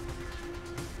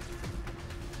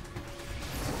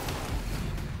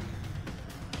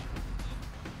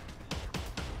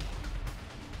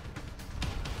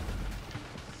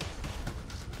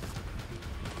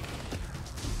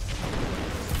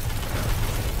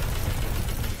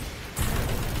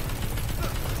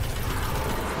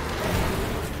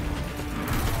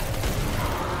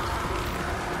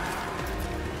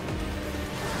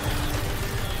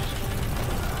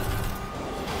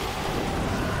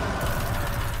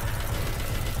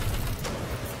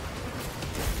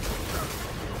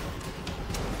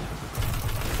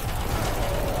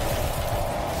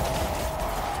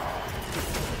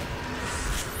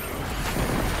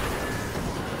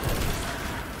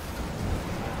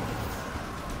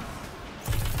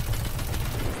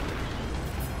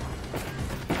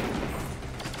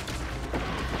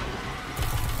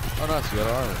 Oh, nice, you got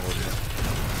armor holding it.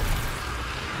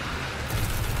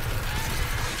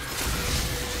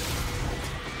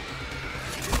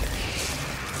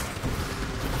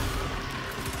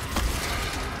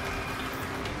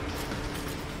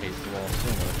 Hate the wall so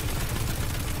much.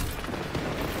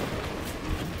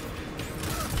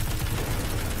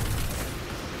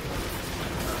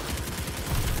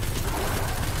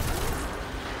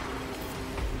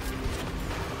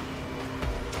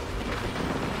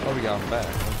 Oh, we got him back.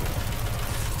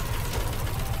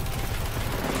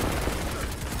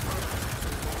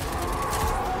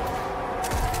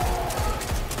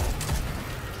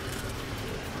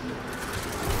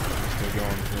 Okay.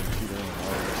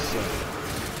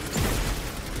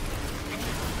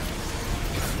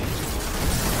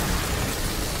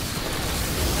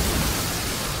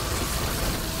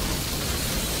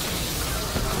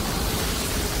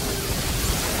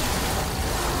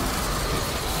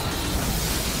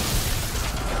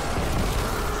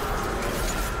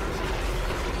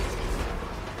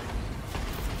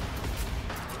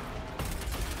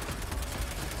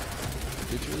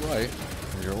 Get your light,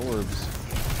 or your orbs.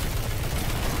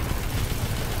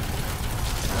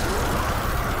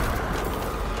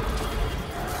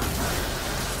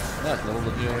 Nice, little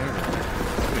legit angle.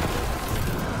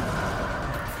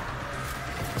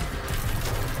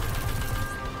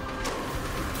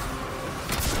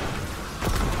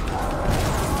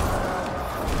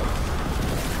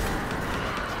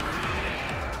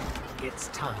 It's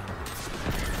time.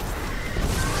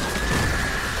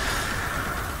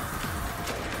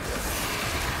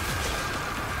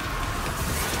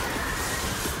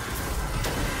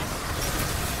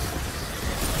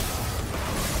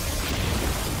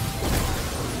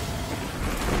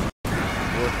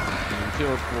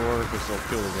 Kill for because they'll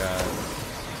kill the guy.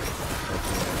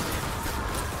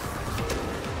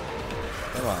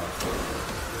 Come on.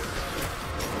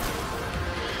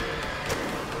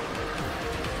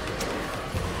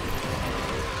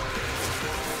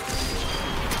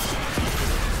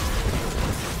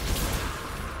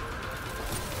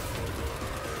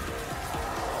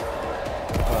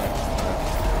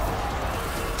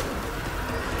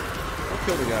 I'll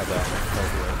kill the guy down.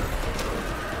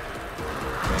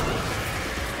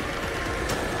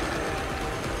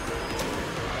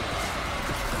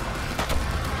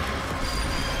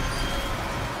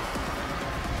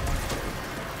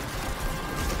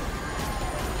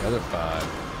 The other 5.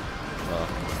 Well.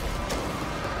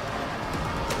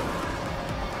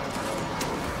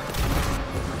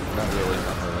 Not really,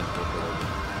 not really.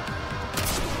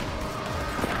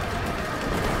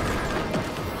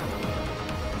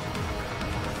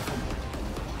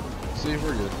 See,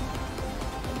 we're good.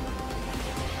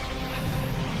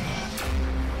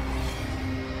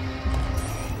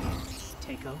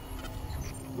 Takeo,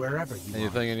 wherever you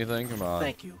Anything? Come on.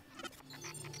 Thank you.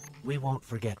 We won't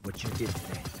forget what you did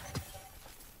today.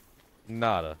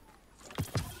 Nada.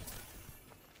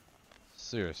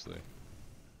 Seriously.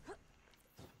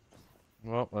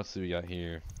 Well, let's see what we got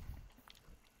here.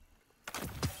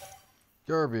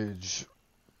 Garbage.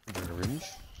 Garbage.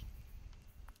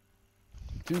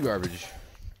 2 garbage.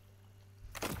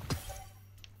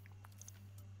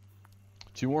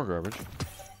 2 more garbage.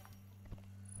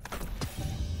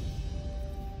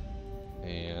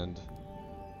 And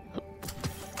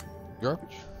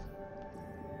garbage.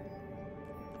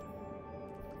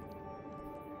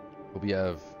 But we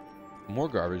have more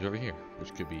garbage over here,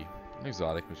 which could be an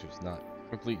exotic, which is not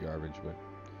complete garbage, but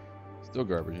still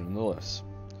garbage nonetheless.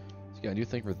 So yeah, I do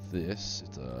think for this,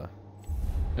 it's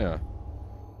yeah.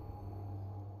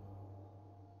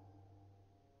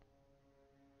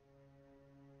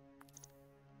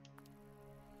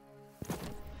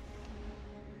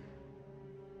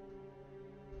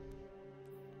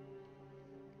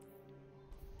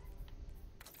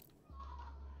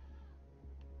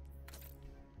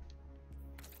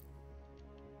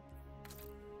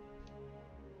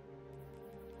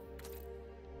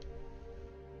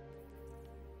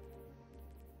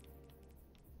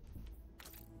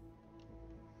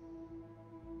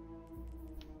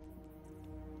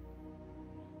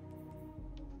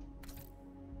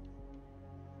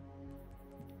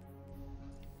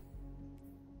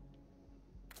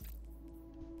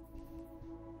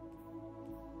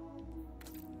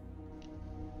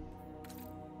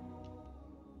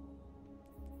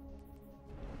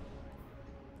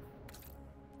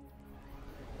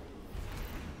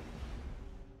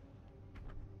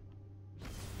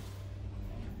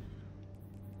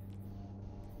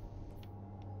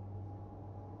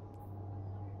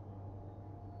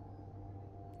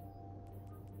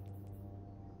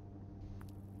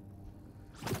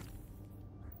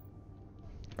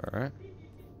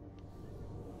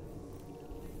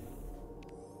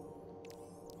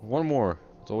 One more.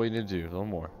 That's all we need to do. One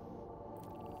more.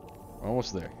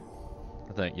 Almost there.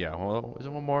 I think. Yeah. Well, is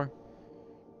it one more?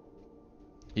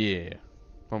 Yeah.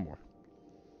 One more.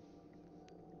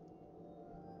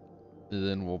 And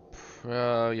then we'll,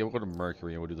 yeah, we'll go to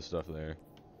Mercury and we'll do the stuff there.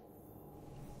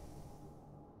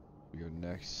 We go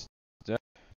next step.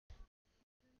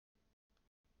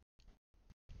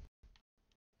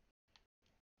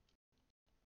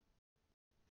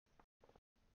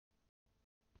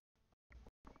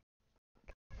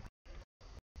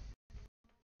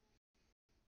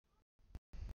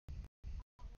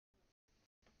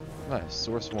 Nice,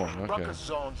 source one, okay.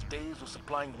 Rakazan's days of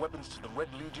supplying weapons to the Red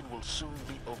Legion will soon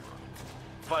be over.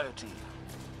 Fire team,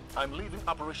 I'm leaving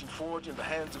Operation Forge in the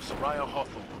hands of Soraya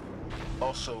Hawthorne.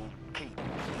 Also, Kate.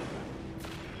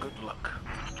 Good luck.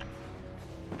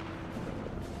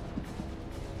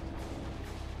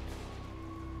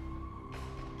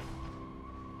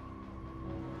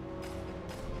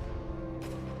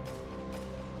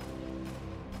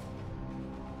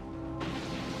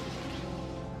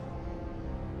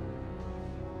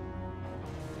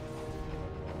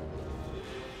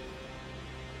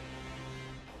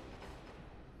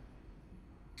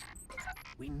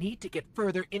 We need to get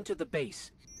further into the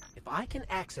base. If I can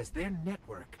access their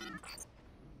network...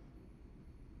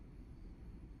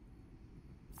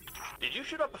 Did you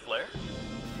shoot up a flare?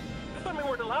 I thought we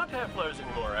weren't allowed to have flares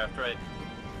anymore after it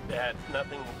had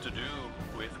nothing to do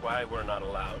with why we're not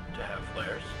allowed to have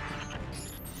flares.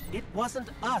 It wasn't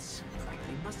us.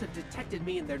 They must have detected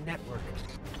me in their network.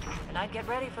 And I'd get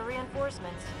ready for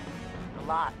reinforcements. A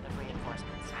lot of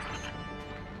reinforcements.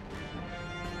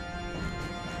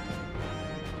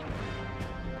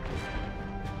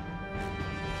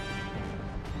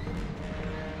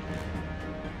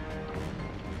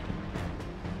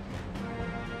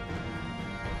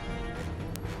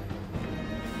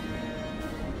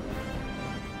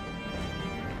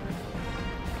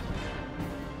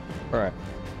 Alright.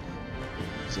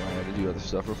 So I had to do other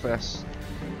stuff real fast.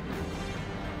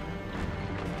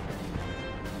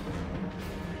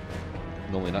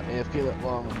 Normally not AFK that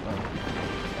long,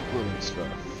 I'm uploading stuff.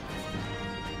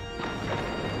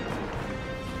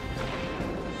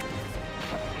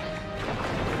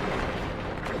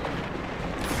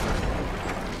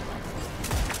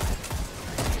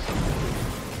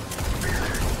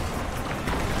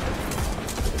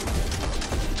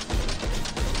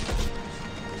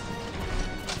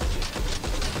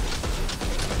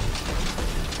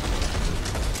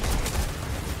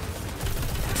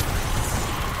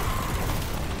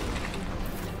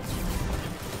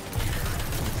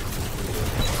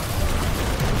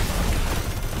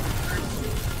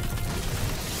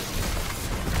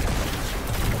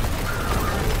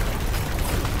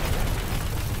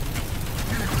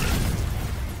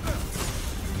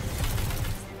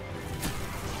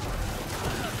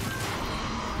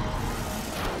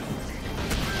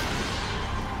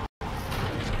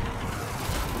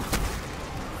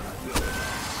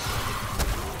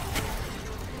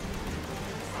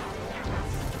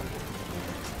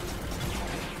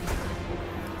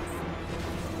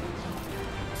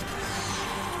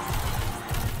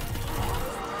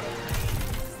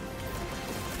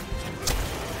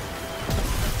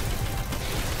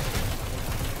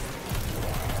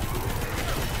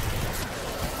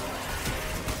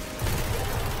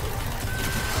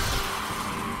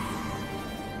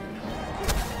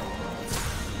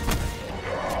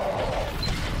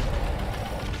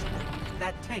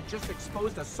 Tank just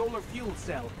exposed a solar fuel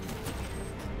cell.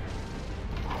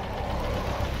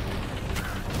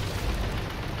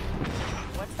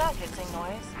 What's that hissing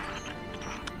noise?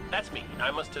 That's me.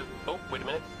 I must have... Oh, wait a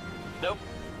minute. Nope,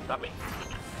 not me.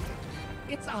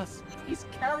 It's us. He's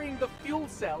carrying the fuel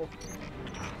cell.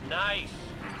 Nice.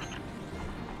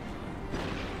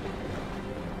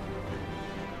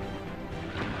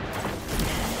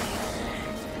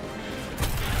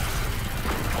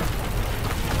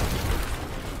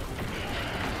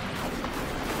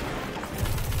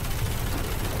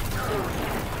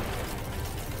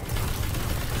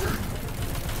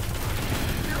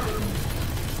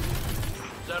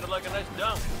 Sounded like a nice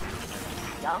dunk.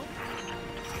 Dunk?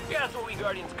 Yeah, that's what we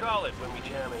Guardians call it when we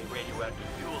jam a radioactive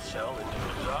fuel cell into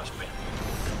an exhaust bin.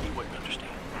 You wouldn't understand.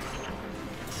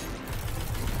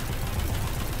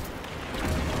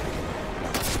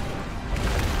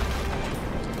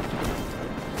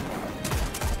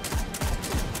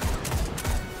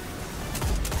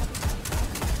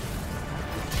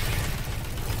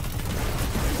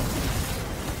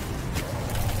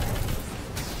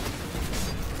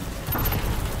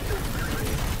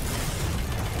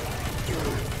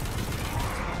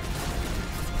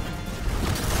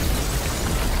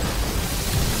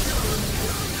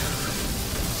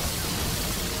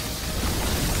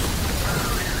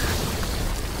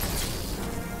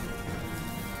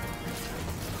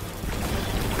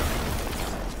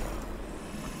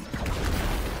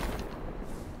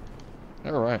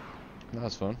 That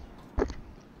was fun.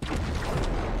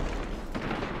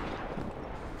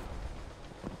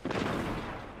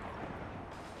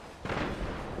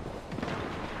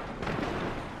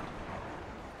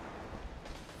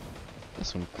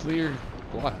 That's some clear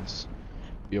glass.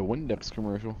 Be a Windex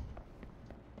commercial.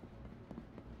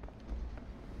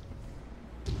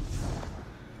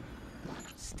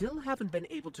 Still haven't been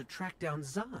able to track down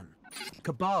Zahn.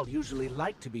 Cabal usually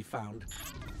like to be found.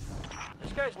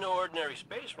 This guy's no ordinary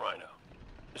space rhino.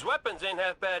 His weapons ain't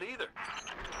half bad either.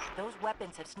 Those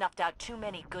weapons have snuffed out too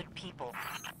many good people.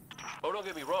 Oh, don't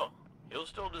get me wrong. He'll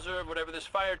still deserve whatever this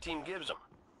fire team gives him.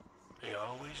 They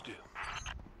always do.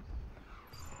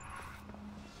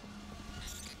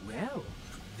 Well,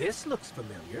 this looks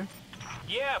familiar.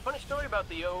 Yeah, funny story about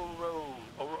the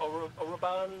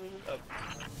Oroban.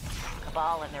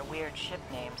 Cabal and their weird ship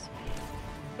names.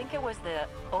 I think it was the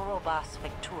Orobas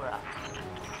Victura.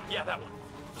 Yeah, that one.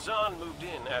 Zahn moved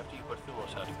in after you put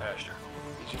Thumos out to pasture.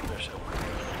 He's in there somewhere.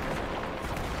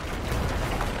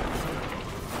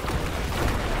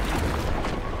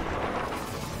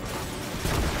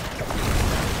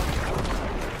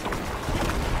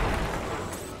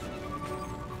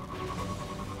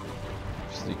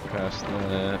 Sneak past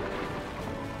that.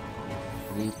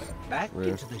 Loop. Back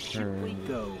into the ship we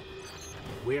go.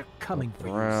 We're coming for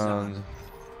you, Around. Zahn.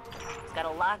 He's got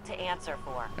a lot to answer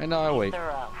for. And now I Be wait.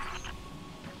 thorough.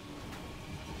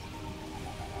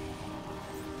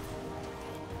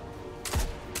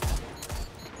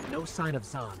 No sign of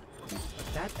Zahn.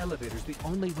 That elevator's the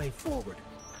only way forward.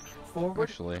 Forward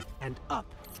Actually, and up.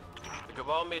 The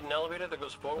Cabal made an elevator that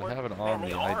goes forward? I have it Man, on they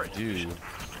me. are I do. inefficient.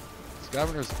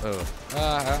 Scavenger's. Oh.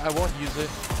 I won't use it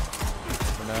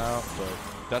for now,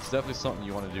 but that's definitely something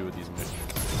you want to do with these missions.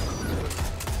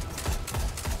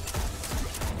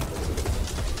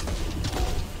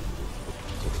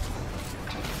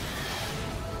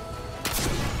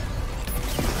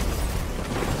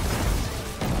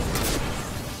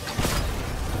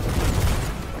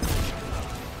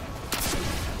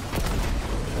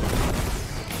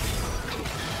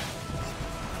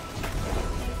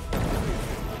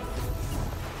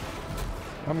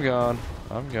 I'm gone.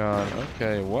 I'm gone.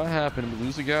 Okay, what happened? Did we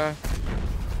lose a guy?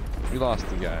 We lost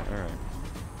the guy. Alright.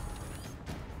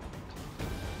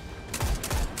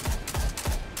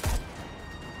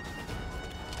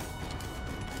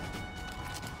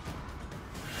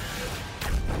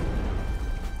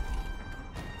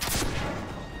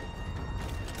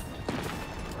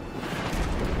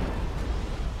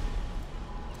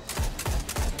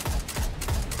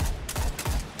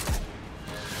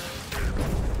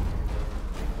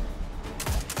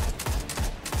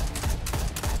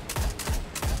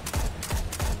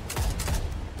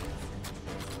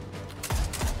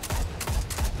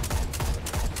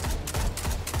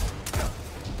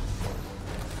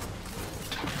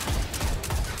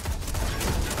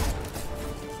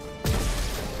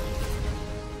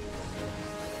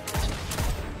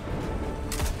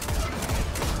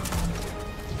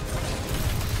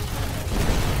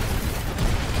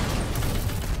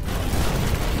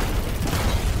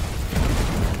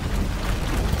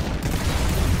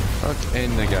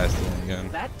 And the guy's doing again.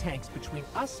 That tank's between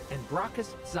us and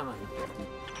Bracchus Zahn.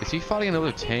 Is he fighting another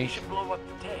You tank? should blow up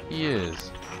the tank. He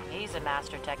is. He's a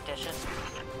master tactician.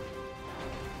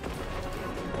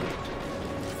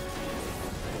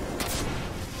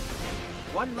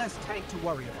 One less tank to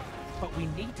worry about, but we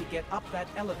need to get up that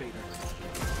elevator.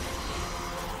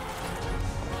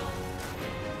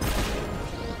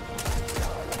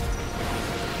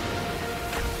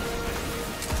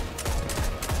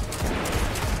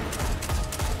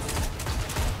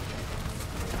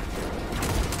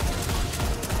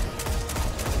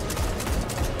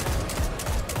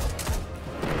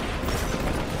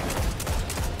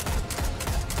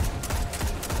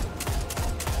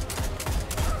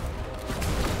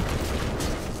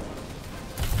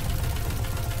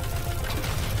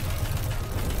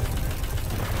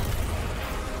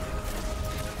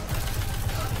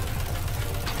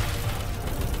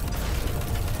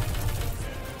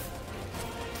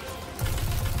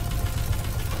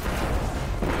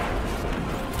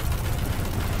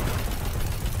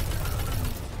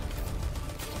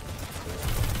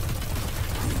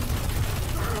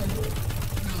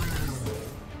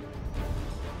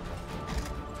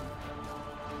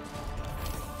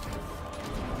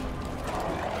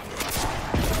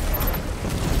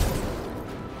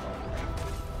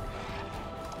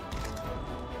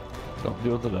 Don't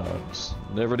deal with the dogs.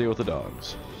 Never deal with the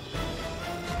dogs.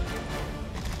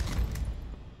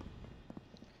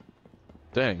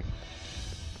 Dang.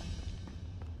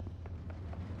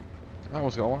 I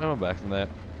almost got one ammo back from that.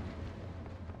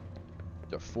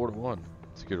 Yeah, 4 to 1.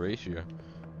 It's a good ratio.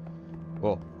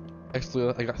 Well,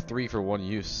 actually, I got 3 for 1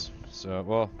 use. So,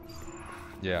 well,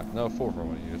 yeah, no, 4 for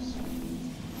 1 use.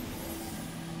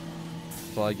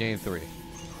 So I gained 3.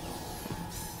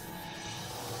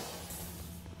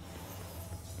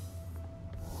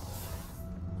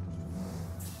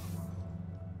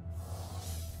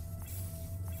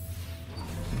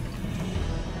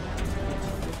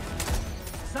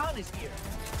 Zahn is here.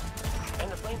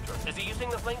 And the flame turret. Is he using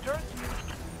the flame turret?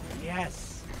 Yes.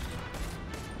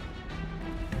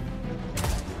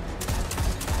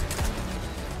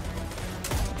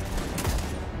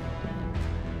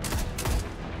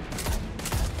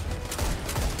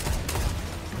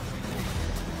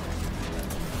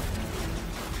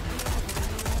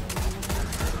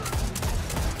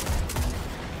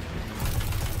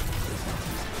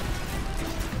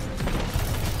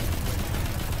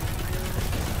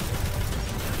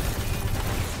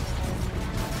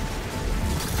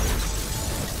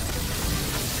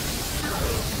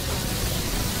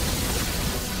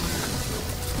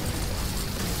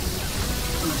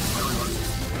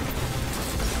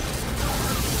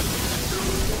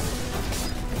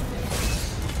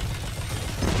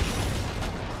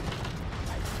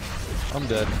 I'm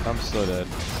dead. I'm so dead.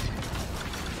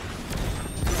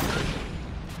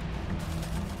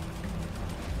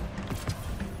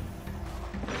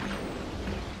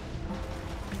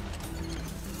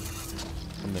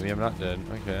 Maybe I'm not dead.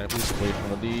 Okay, at least wait for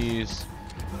one of these.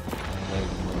 And then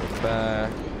go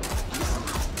back.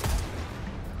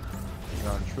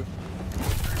 Non-trip.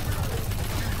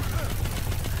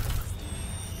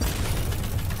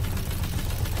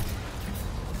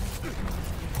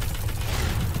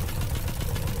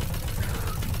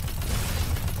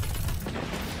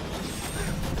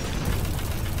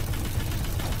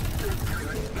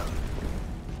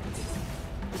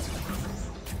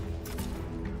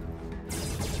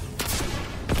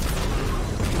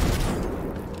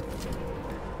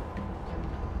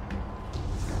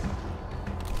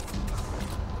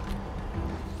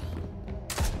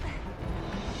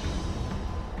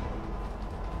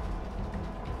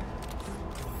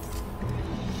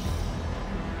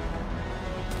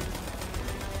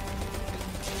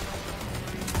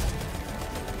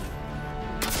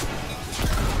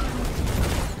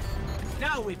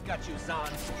 Now we've got you, Zahn,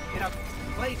 in a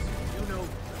place you know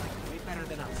way better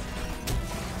than us.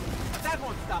 But that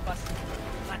won't stop us.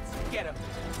 Let's get him.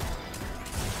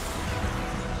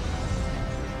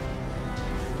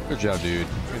 Good job, dude.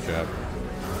 Good job.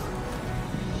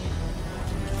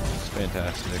 It's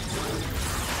fantastic.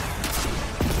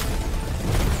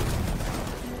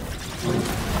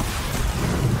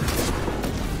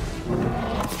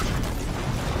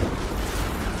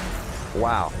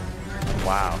 Wow.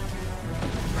 Wow.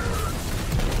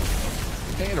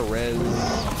 Can I get a res? No.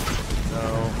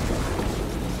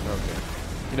 Okay.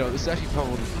 You know, this is actually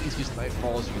probably one of the easiest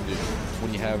nightfalls you can do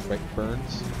when you have like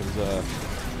burns. Because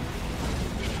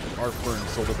arc burn,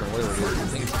 solar burn, whatever it is. I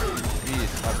think it's me.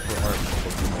 I prefer arc,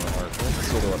 but more arc. I think it's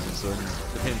solar weapon, so it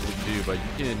depends what you do. But you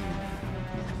can.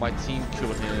 My team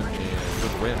killed him, and it was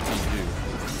a random team too.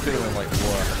 Killed him in like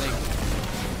what? I think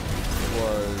it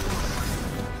was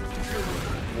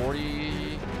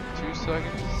 42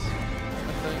 seconds.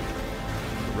 I think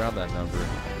around that number.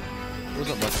 It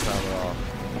wasn't much time at all.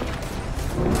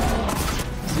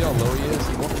 See how low he is?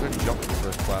 He won't even jump to the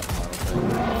first platform, I don't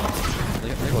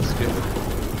think. I think we'll skip it.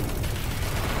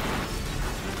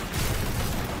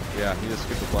 Yeah, he just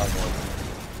skipped the platform.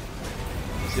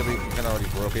 See how we kind of already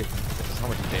broke it? This is how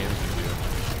much damage we do.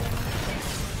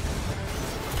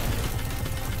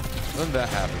 Then that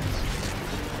happens.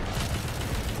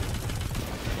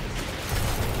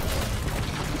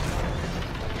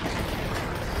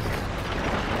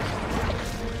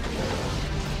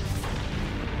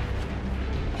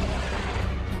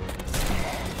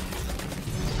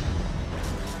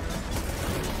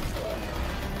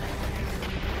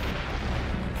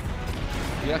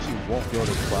 He actually won't go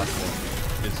to the platform.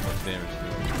 It's so much damage to him.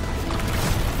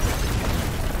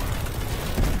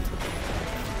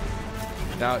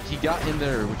 Now he got in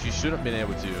there, which he shouldn't have been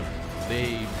able to.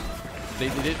 They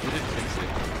didn't fix it.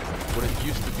 What it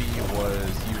used to be was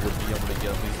he would be able to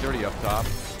get. He's already up top.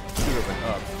 He would have been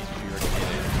up. Easier to get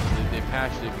in. They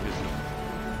patched it because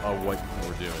of what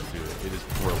people were doing to it. It is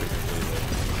broken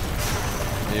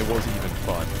completely. It wasn't even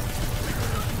fun.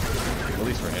 At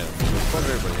least for him. It was fun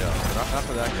for everybody else. But not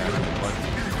for that guy. It was fun.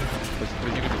 But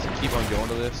you can just keep on going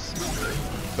to this.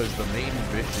 Because the main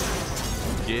mission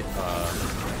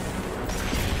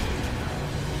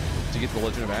to get the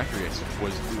Legend of Acreus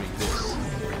was doing this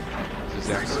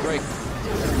exact strike.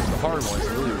 The hard one is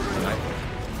really nice.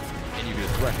 And you even a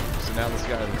threat. So now this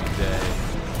guy will be dead.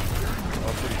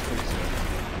 Oh, pretty soon.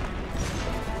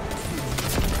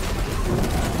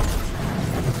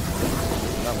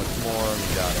 Not much more, we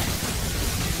got him.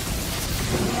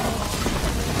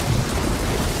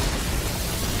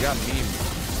 You got me.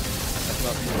 That's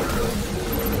not too good.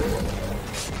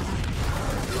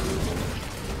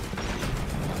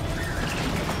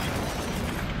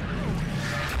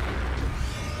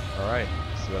 Alright,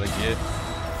 so what I get.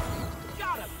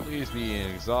 Please be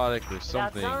an exotic or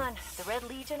something. That's on. The Red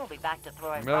Legion will be back to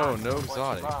throwing No, bombs no before too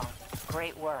exotic. long.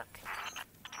 Great work.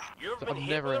 You ever I've been hit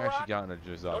never with a actually rock? gotten an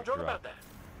exotic Don't joke drop. about that.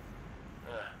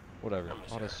 Whatever. I'm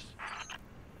I'll just...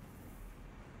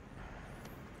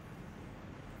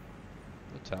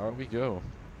 The tower we go.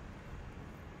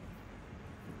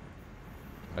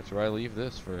 That's where I leave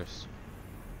this first.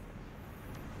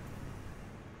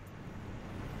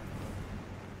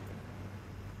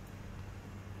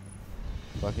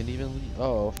 If I can even leave.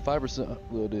 Oh, 5%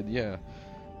 uploaded, yeah.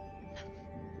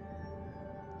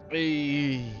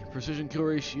 Hey, precision kill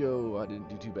ratio. I didn't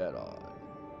do too bad on.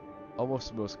 Almost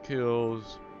the most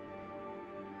kills.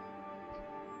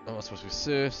 Almost supposed to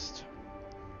assist.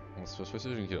 Almost supposed to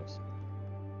precision kills.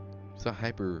 It's a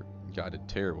hyper guided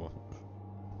terrible.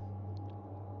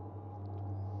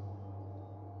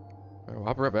 Alright,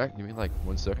 I'll be right back. Give me like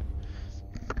 1 second.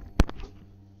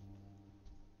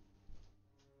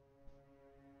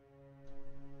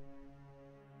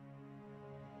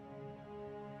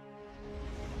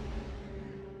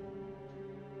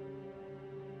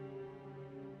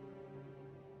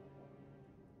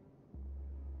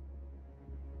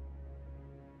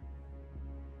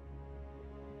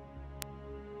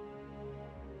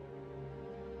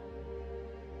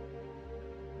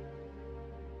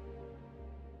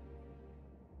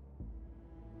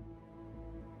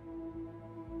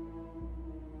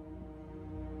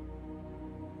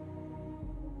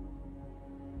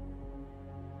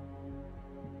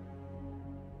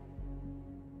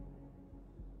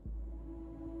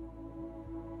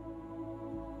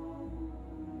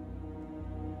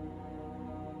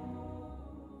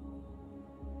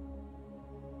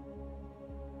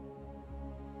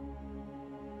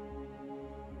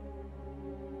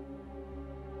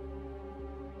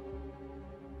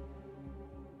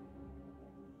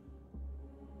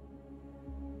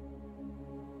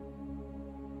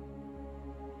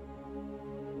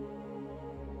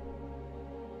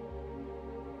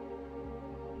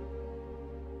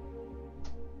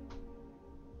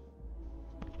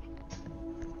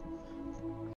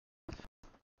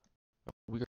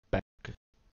 We're back.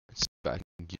 Let's see if I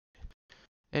can get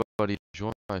anybody to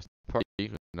join my party.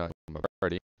 Who's not in my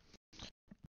party.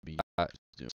 Be guys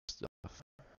doing stuff.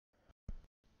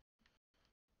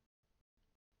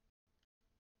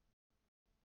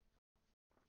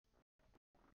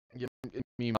 Get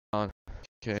me on.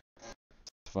 Okay.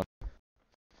 It's fun.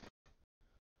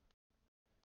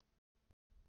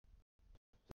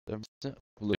 7%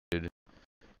 uploaded.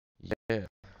 Yeah.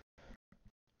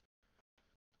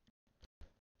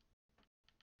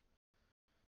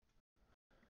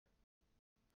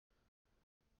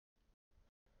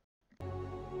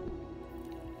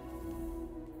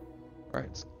 Alright,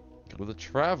 let's go to the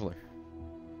Traveler.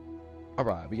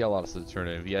 Alright, we got a lot of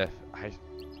alternative. Yeah, I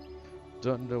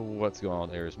don't know what's going on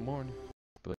there this morning,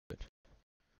 but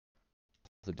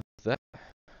to do that.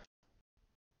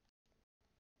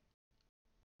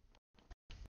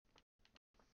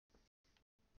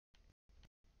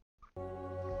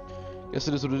 Guess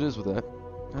it is what it is with that.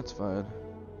 That's fine.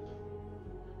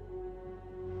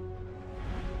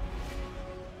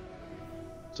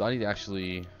 So I need to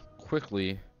actually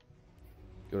quickly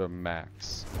go to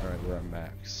max. Alright, we're at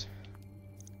max.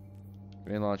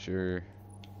 Main launcher.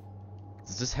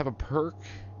 Does this have a perk?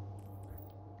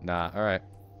 Nah, alright.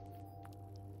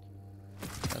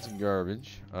 That's some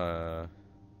garbage. Whatever.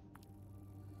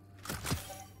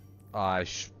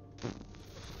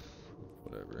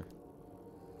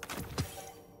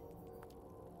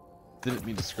 Didn't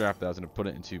mean to scrap that. I was gonna put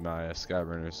it into my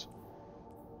skyburners.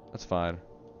 That's fine.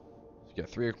 You got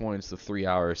 3 coins to 3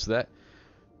 hours.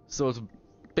 So it's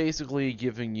basically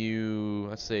giving you,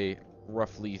 let's say,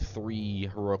 roughly 3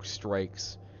 heroic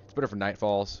strikes. It's better for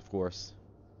nightfalls, of course.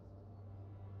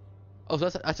 Oh, so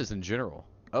that's just in general.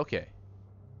 Okay.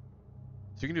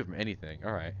 So you can do it from anything.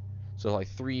 All right. So like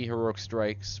 3 heroic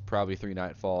strikes, probably 3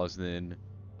 nightfalls, then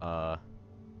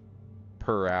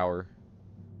per hour.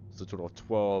 So a total of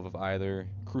 12 of either.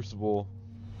 Crucible.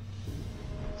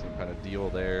 Same kind of deal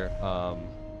there.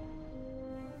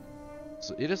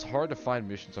 So it is hard to find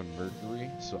missions on Mercury,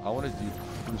 so I want to do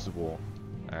Crucible,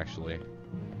 actually.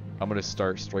 I'm going to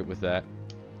start straight with that.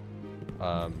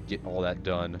 get all that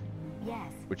done. Yes.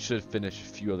 Which should finish a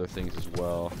few other things as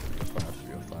well.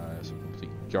 5305, so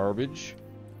complete garbage.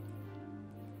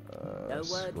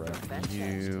 Scrap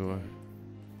you.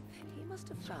 He must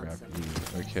have found Scrap something.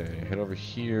 you. Okay, head over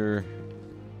here.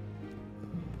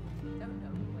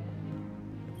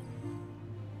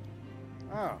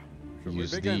 Ah,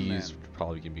 Use these.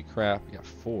 Probably gonna be crap. We got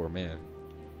 4, man.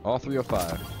 All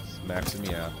 305. It's maxing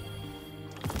me out.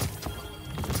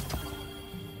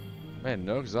 Man,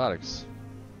 no exotics.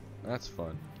 That's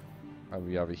fun. I'll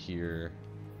be over here.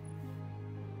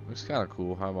 Looks kind of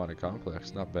cool. Harmonic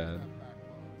complex, not bad.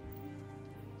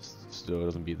 Still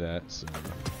doesn't beat that. So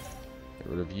get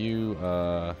rid of you.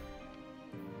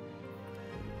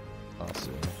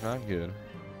 Also, not good.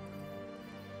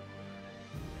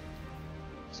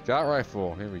 Scout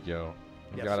rifle. Here we go.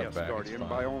 Yes, Got it yes, back. Guardian,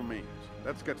 by all means.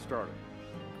 Let's get started.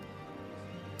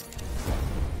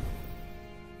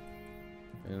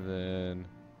 And then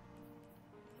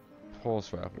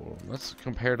pulse rifle. Let's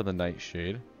compare to the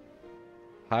Nightshade.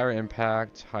 Higher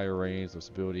impact, higher range, less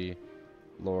ability,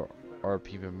 lower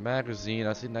RP per magazine.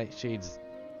 I say Nightshade's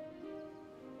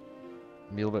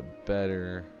a little bit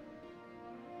better.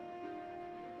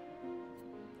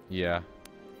 Yeah.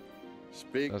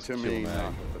 Speak Let's to kill me that. not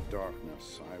of the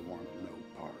darkness. I want no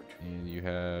part. And you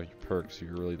have your perks,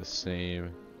 you're really the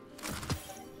same.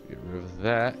 Get rid of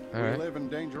that. We Alright. live in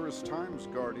dangerous times,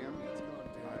 Guardian.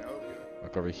 I owe you.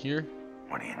 Look over here.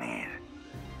 What do you need?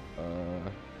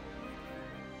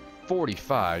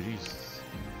 45. Jesus.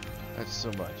 That's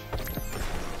so much.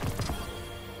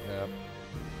 Yep.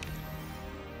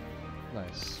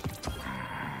 Nice.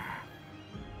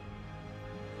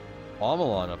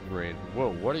 Amalon upgrade.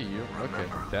 Whoa, what are you? Okay,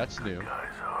 that's new.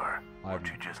 I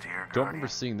don't remember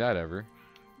seeing that ever.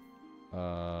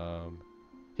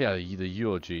 Yeah, the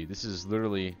eulogy. This is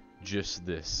literally just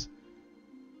this.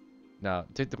 Now,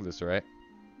 take a look at this, alright?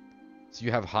 So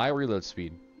you have high reload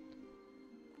speed.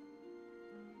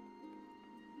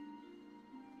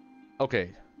 Okay.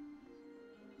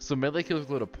 So melee kills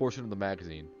load a portion of the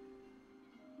magazine.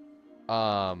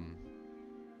 Does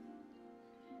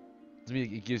it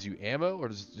mean it gives you ammo, or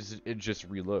does it just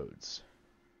reloads?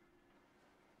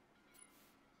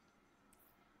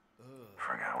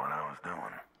 Forgot what I was doing.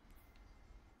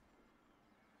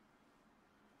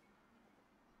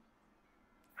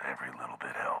 Every little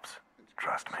bit helps.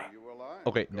 Trust me.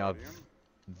 Okay, now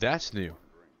that's new.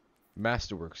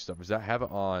 Masterwork stuff. Does that have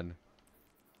it on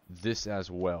this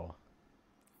as well?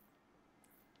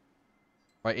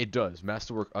 Right, it does.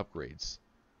 Masterwork upgrades.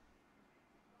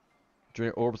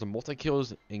 During orbs of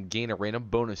multi-kills and gain a random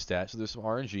bonus stat, so there's some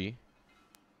RNG.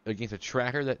 Against a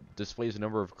tracker that displays the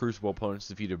number of Crucible opponents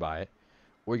defeated by it.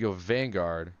 Or you go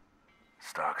Vanguard.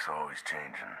 Stock's always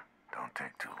changing. Don't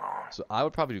take too long. So I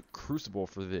would probably do Crucible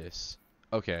for this.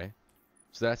 Okay.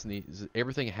 So that's neat. Does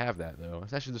everything have that, though?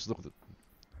 Let's actually just look at the...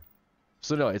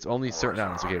 So no, it's only certain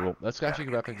items. Okay, well, let's actually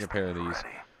go back and compare these.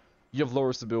 You have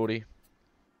lower stability.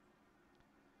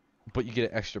 But you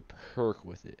get an extra perk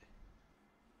with it.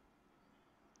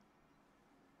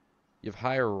 You have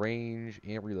higher range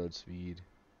and reload speed.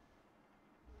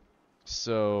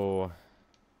 So...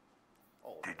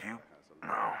 Did you?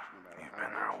 No. You've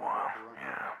been there a while.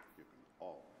 Yeah.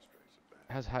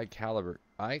 It has high caliber.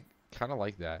 I kind of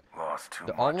like that. Lost too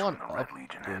The much all-on when the Red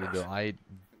Legion hit upgrade, though, I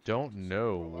don't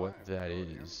know what that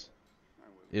is.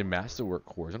 In Masterwork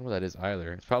cores, I don't know what that is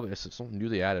either. It's probably something new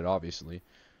they added, obviously.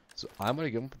 So I'm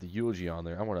gonna put the eulogy on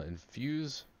there. I want to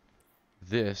infuse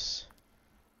this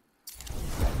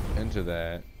into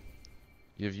that.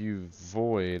 Give you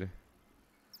void.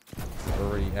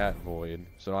 Already at void,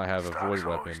 so I have a void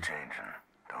weapon.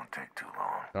 Don't take too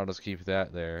long. I'll just keep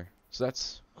that there. So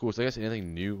that's cool. So I guess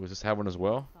anything new, does this have one as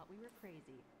well?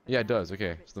 Yeah, it does.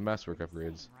 Okay, so the Masterwork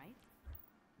upgrades.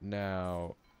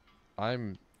 Now,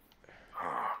 I'm...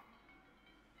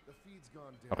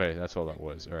 Okay, that's all that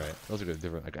was. Alright, those are good.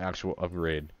 Different, like, actual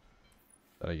upgrade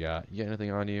that I got. You got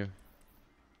anything on you?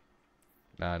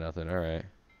 Nah, nothing. Alright.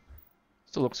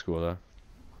 Still looks cool, though.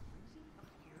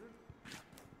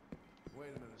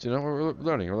 So, you know, we're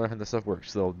learning. We're learning how this stuff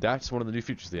works. So, that's one of the new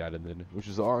features they added, then, which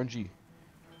is the RNG.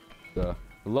 The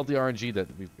lovely RNG that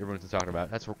everyone's been talking about.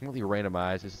 That's completely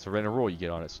randomized. It's a random roll you get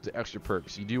on it. So, it's extra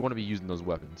perks. You do want to be using those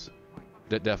weapons.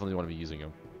 Definitely want to be using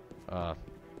them.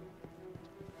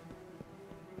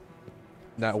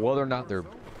 Now, whether or not they're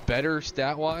better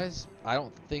stat-wise, I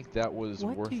don't think that was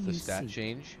worth the stat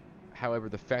change. However,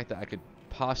 the fact that I could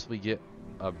possibly get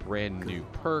a brand new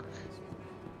perk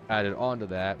added onto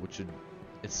that, which would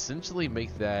essentially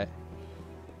make that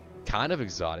kind of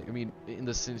exotic. I mean, in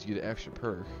the sense you get an extra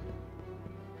perk.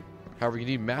 However, you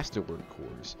need Masterwork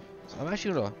cores. So I'm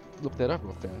actually gonna look that up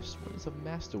real fast. What is a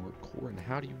masterwork core and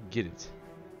how do you get it?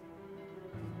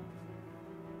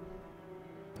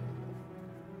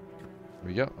 Here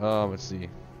we go. Let's see.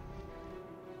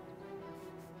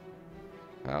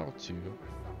 How to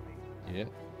get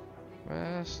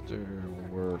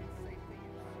masterwork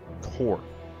core.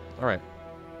 All right.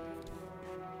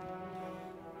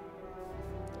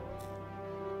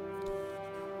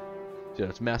 So yeah,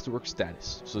 it's masterwork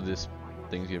status. So this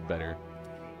things get better.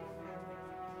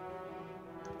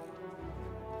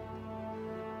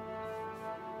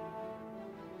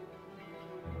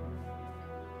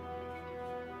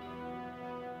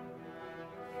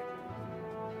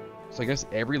 So I guess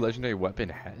every legendary weapon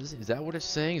has? Is that what it's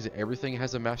saying? Is that everything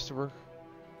has a masterwork?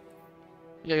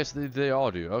 Yeah, I guess they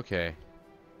all do. Okay.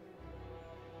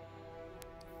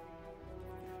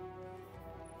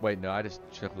 Wait, no, I just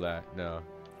checked that. No.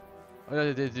 Oh,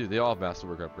 no, they do. They all have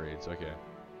masterwork upgrades. Okay.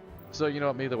 So, you know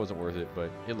what? Maybe that wasn't worth it,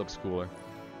 but it looks cooler.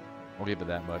 I'll give it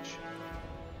that much.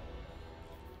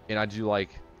 And I do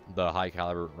like the high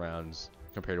caliber rounds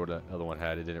compared to what the other one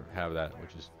had. It didn't have that,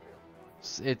 which is...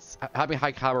 It's having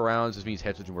high caliber rounds just means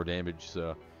heads do more damage.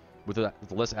 So with the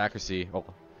less accuracy, oh,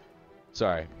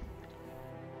 sorry.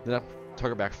 Then I'll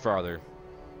target back farther.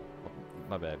 Oh,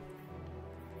 my bad.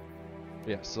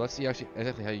 Yeah. So let's see actually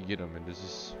exactly how you get them. And this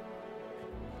is.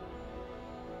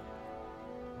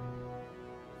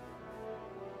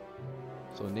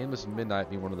 So Nameless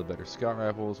Midnight being one of the better scout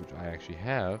rifles, which I actually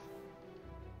have.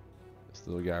 This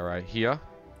little guy right here.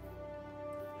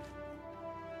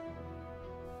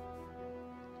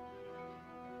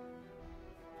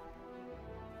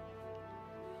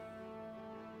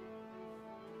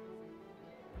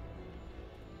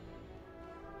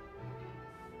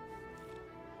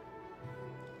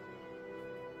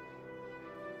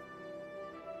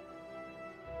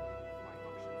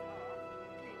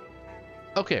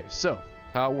 Okay, so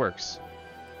how it works.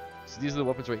 So these are the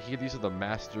weapons right here. These are the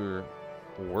master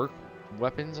work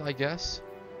weapons, I guess.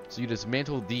 So you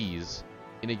dismantle these,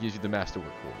 and it gives you the master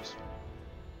work cores.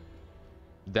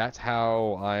 That's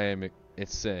how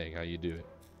it's saying how you do it.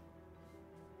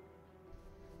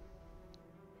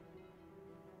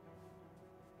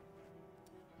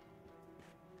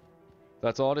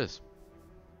 That's all it is.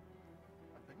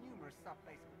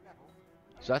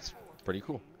 So that's pretty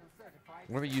cool.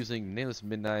 I'm going to be using Nameless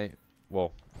Midnight.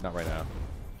 Well, not right now.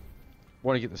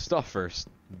 Want to get the stuff first.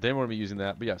 Then we're going to be using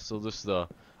that. But yeah, so this the...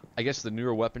 I guess the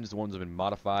newer weapons, the ones that have been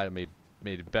modified and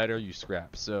made better, you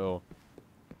scrap. So...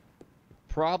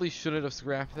 Probably shouldn't have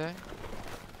scrapped that.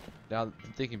 Now,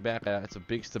 thinking back, it's a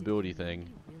big stability thing.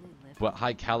 But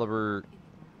high caliber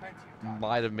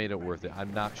might have made it worth it.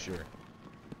 I'm not sure.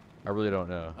 I really don't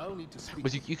know.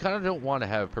 But you kind of don't want to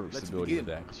have perfect stability with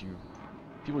that. Because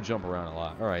people jump around a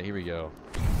lot. Alright, here we go.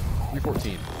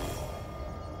 314.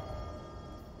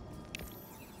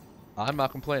 I'm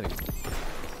not complaining.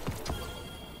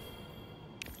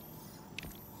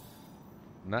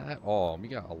 Not at all. We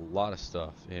got a lot of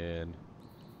stuff and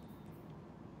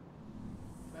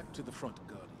back to the front,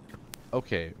 Guardian.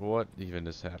 Okay, what even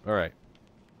just happened? Alright.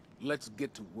 Let's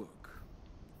get to work.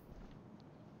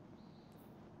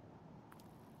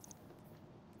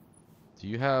 Do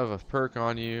you have a perk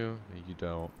on you? You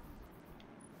don't.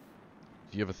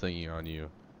 Do you have a thingy on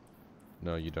you?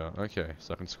 No, you don't. Okay,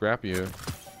 so I can scrap you.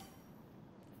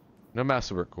 No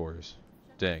masterwork cores.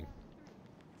 Dang.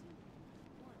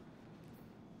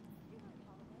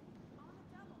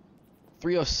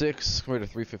 $306 compared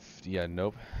to $350. Yeah,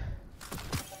 nope.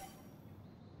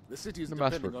 The city is no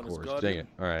depending masterwork on its cores. guardian. Dang it.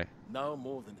 All right. Now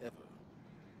more than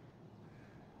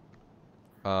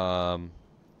ever.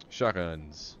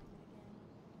 Shotguns.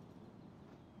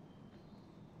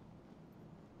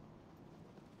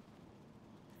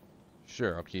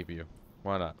 Sure, I'll keep you.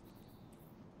 Why not?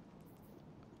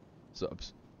 So,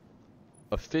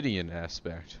 Ophidian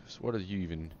aspect. So what do you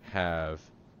even have?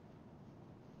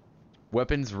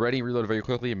 Weapons ready, reload very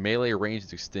quickly. Melee range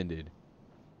is extended.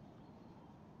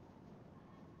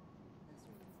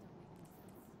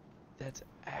 That's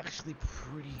actually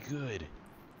pretty good.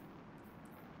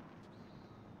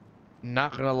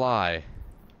 Not gonna lie.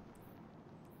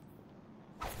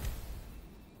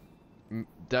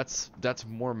 That's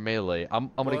more melee. I'm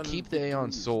gonna keep the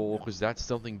Aeon Soul because that's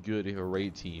something good in a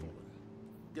raid team.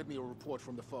 Get me a report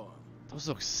from the farm. Those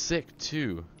look sick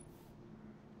too.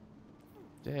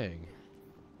 Dang.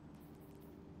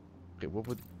 Okay, what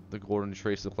would the golden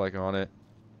trace look like on it?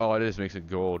 Oh, it just makes it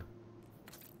gold.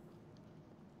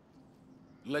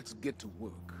 Let's get to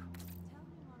work.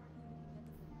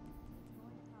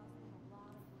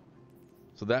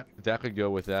 So that could go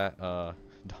with that.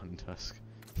 Dawn Dusk.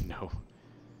 No.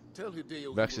 Tell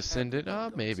Hideo Vex he will Ascendant,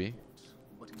 have the maybe.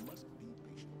 but he must be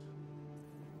patient.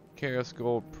 Chaos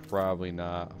Gold, probably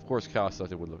not. Of course, Chaos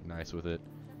Celtic would look nice with it.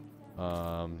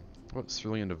 What's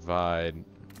Cerulean Divide?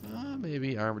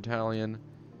 Maybe Iron Battalion.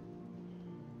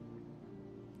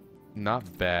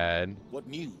 Not bad. What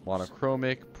news?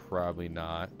 Monochromic, probably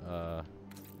not.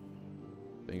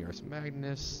 Vanguard's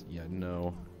Magnus, yeah,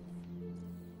 no.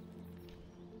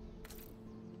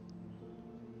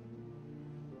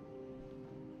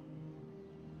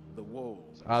 The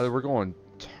walls. Either we're going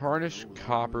Tarnished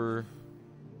Copper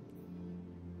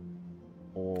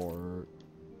or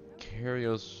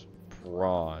Carios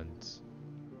Bronze.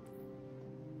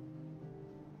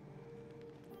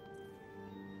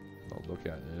 I'll look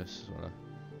at this.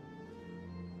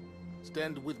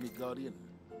 Stand with me, Guardian.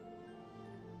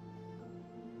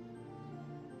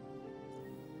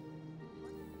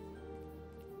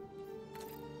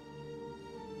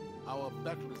 Our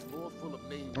battle is more full of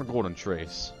names. Or Golden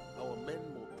Trace. Our men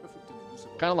more perfect in the use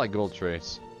of Kind of like Gold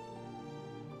Trace.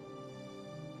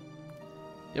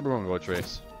 Yeah, we're going Gold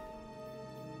Trace.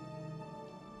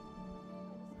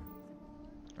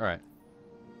 Alright.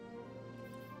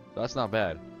 So that's not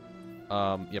bad.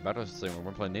 Yeah, but I was saying, when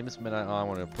we're playing Nameless Midnight, I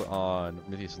want to put on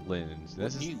Prometheus Lens.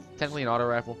 This is technically an auto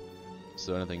rifle,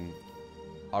 so anything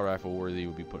auto rifle worthy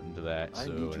would be put into that.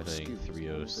 So anything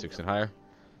 306 and higher.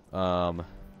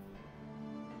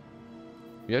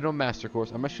 We have no master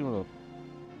course. I'm actually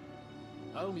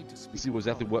gonna see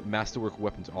exactly what masterwork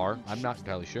weapons are. I'm not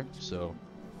entirely sure. So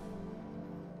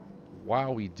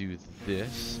while we do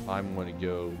this, I'm gonna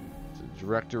go to the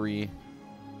directory.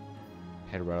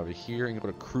 Head right over here and go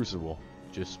to Crucible,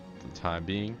 just for the time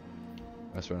being.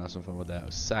 Let's run out some fun with that.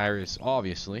 Osiris,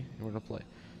 obviously, we're gonna play.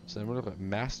 So then we're gonna look at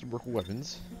Masterwork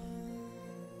weapons.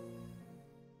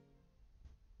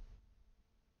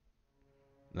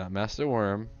 Not Master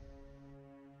Worm.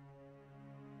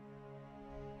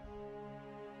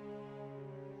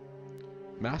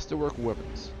 Masterwork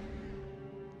weapons.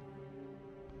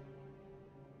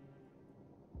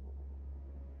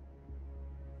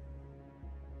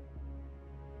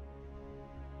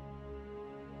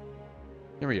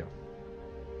 Here we go.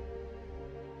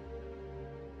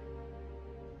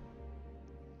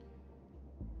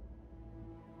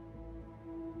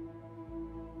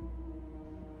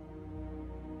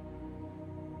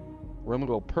 Realm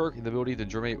will perk the ability to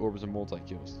germinate orbs and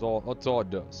multi-kills. That's all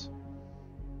it does.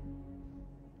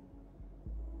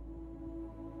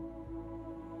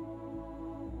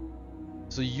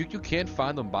 So you can't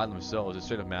find them by themselves. It's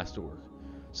straight up masterwork.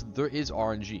 So there is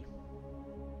RNG.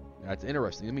 That's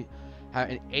interesting. I mean,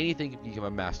 anything can become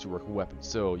a masterwork weapon.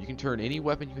 So you can turn any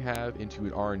weapon you have into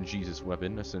an RNG's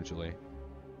weapon, essentially.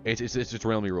 It's just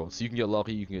randomly rolled. So you can get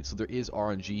lucky. You can get. So there is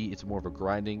RNG. It's more of a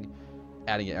grinding,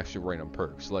 adding an extra random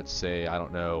perk. So let's say, I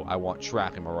don't know, I want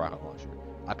tracking in my rocket launcher.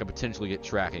 I could potentially get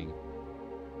tracking,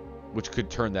 which could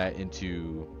turn that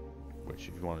into, which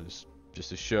if you want to just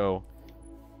to show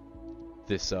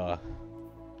this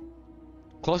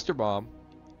cluster bomb.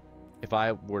 If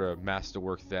I were to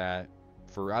masterwork that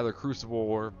for either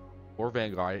Crucible or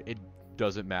Vanguard, it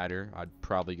doesn't matter. I'd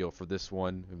probably go for this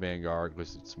one, Vanguard,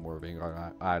 because it's more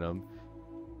Vanguard item.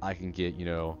 I can get, you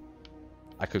know,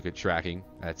 I could get tracking.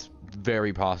 That's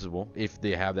very possible. If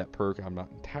they have that perk, I'm not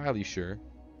entirely sure.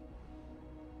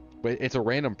 But it's a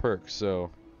random perk,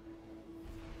 so.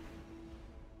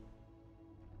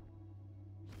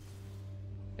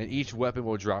 And each weapon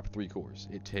will drop 3 cores.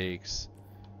 It takes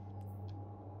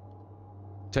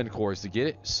 10 cores to get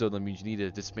it, so that means you need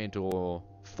to dismantle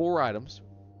 4 items,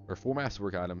 or 4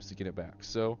 masterwork items to get it back.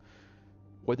 So,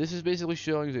 what this is basically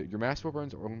showing is that your masterwork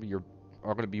weapons are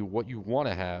going to be what you want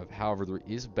to have. However, there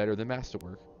is better than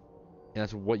masterwork, and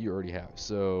that's what you already have.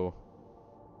 So,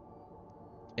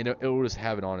 and it will just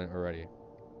have it on it already.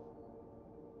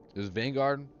 There's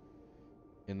Vanguard,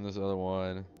 and this other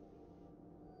one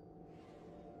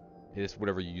is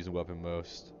whatever you use a weapon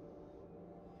most.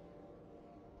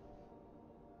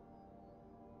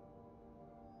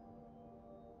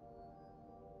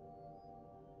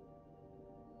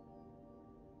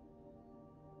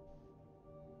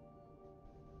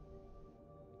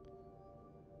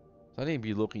 So I need to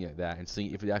be looking at that and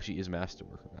seeing if it actually is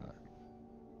masterwork or not.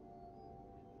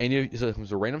 And so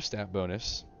there's a random stat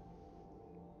bonus.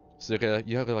 So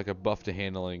you have like a buff to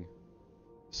handling.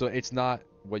 So it's not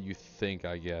what you think,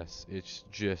 I guess. It's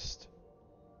just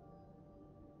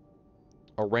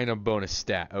a random bonus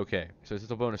stat. Okay, so it's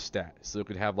just a bonus stat. So it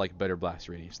could have like better blast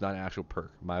radius, not an actual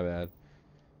perk. My bad.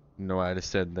 No, I just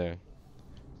said there.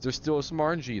 There's still some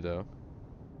RNG though.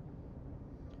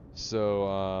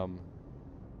 So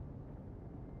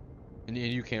and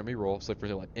you can't reroll. So like for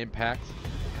example, like impact,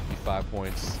 be 5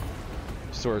 points.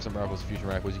 Swords and rifles, fusion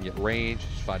rifles, you can get range,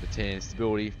 5 to 10.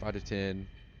 Stability, 5 to 10.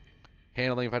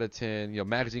 Handling, 5 to 10. You know,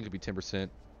 magazine could be 10%.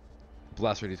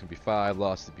 Blast radius could be 5.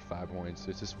 Loss could be 5 points.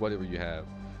 It's just whatever you have.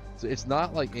 So it's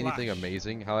not like anything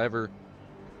amazing. However,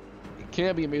 it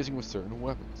can be amazing with certain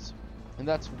weapons, and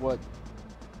that's what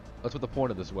the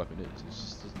point of this weapon is.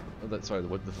 It's just, sorry,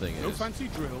 what the thing is. No fancy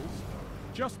drills.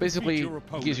 Just basically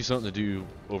it gives you something to do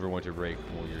over winter break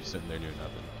while you're sitting there doing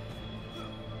nothing.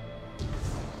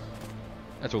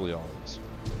 That's really all it is.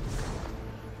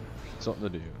 Something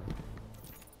to do.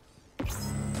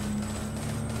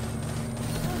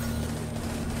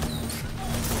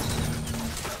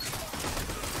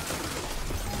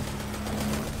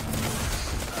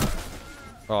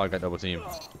 Oh, I got double team.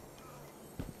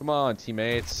 Come on,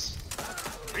 teammates.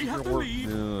 We have the lead,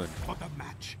 but the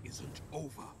match isn't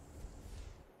over.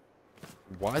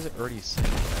 Why is it already saying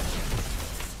that?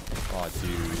 Oh,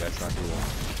 dude, that's not cool.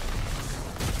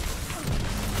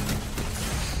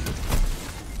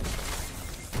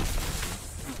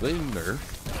 They nerf?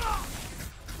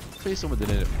 Say someone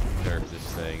didn't nerf this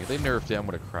thing. If they nerfed it, I'm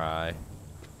gonna cry.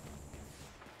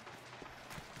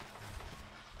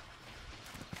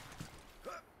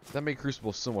 That made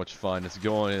Crucible so much fun. It's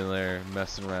going in there,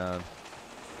 messing around.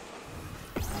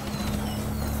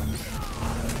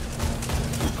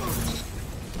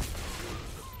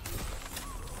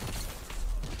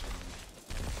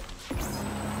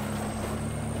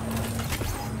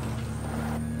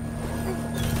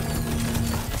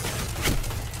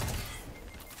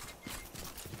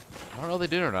 I don't know if they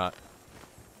did or not.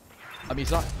 I mean,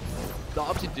 it's not. The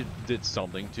obviously did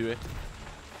something to it.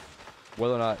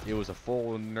 Whether or not it was a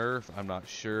full nerf, I'm not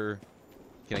sure.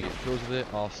 Can I get kills with it?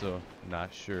 Also,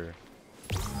 not sure.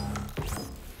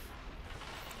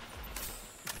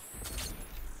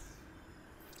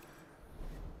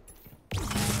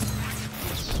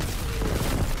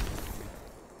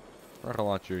 Rocket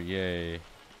launcher, yay. I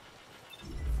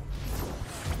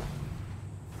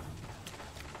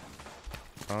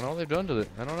don't know what they've done to it.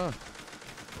 I don't know.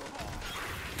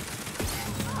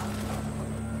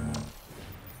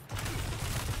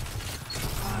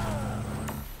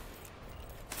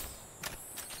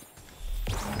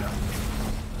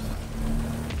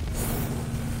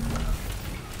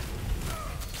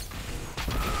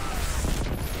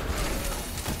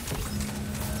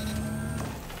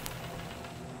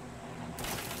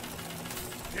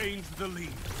 Gained the lead.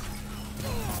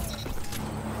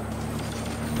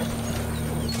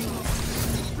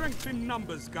 Strength in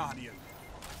numbers, Guardian.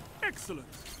 Excellent.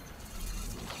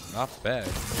 Not bad.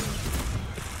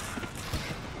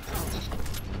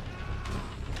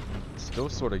 Still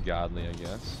sort of godly, I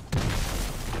guess.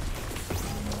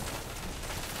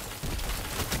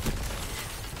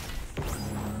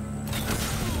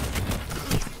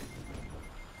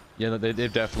 Yeah,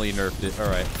 they've definitely nerfed it.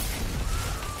 Alright.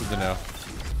 Good to know.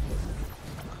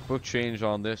 Quick change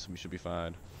on this, we should be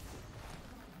fine.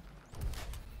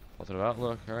 Positive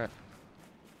outlook, alright.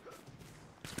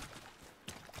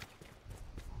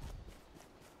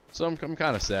 So I'm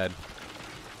kind of sad.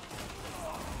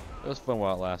 It was fun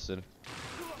while it lasted.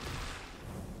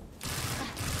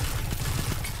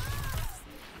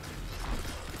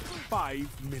 Five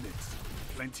minutes.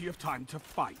 Plenty of time to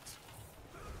fight.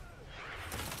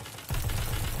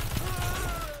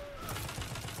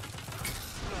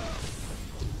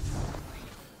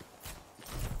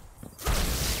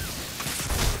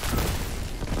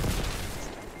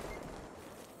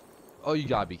 Oh, you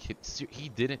gotta be kidding. He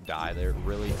didn't die there,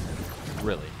 really?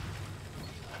 Really?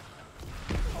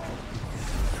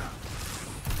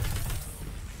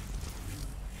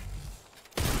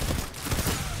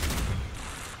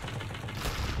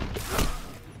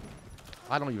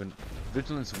 I don't even...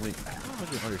 Vigilance Link. I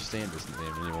don't even understand this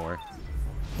name anymore.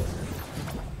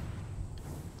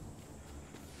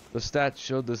 The stats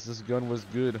showed this gun was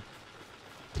good.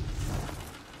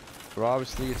 But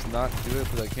obviously it's not good,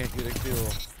 but I can't get a kill.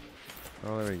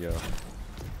 Oh, there we go.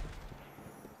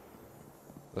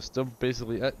 That's still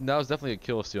basically... that was definitely a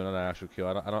kill steal, not an actual kill.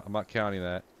 I'm not counting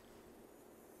that.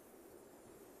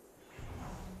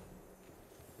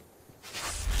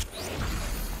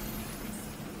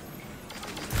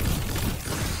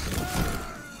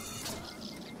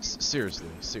 Seriously.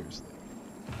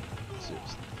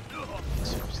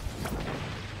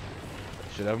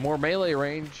 Should have more melee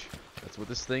range. That's what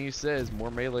this thing says,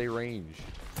 more melee range.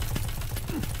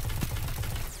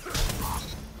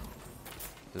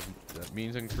 That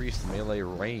means increased melee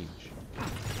range.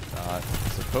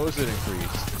 Supposed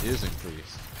increased is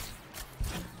increased.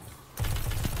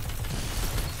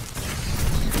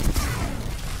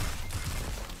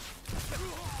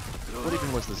 What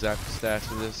even What's the stats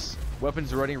for this?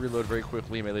 Weapons ready and reload very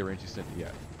quickly. Melee range extended.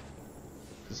 Yeah.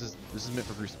 This is meant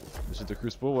for Crucible. This is the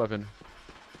Crucible weapon.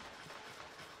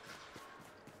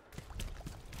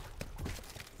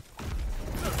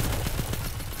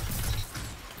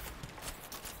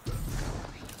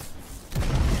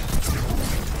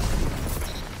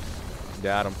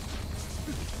 Got him.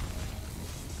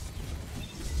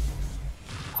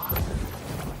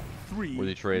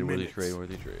 Worthy trade, worthy trade,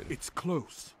 worthy trade. It's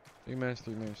close. 3 minutes,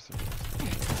 3 minutes, 3 minutes.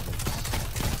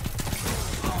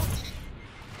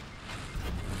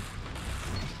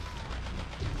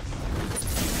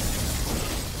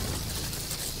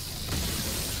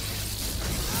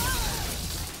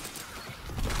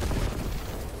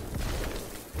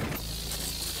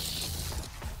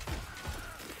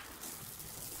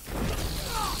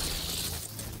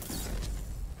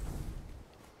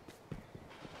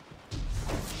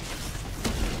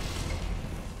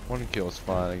 One kill is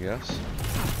fine, I guess.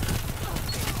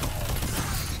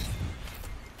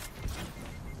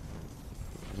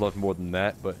 Love more than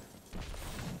that, but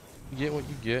you get what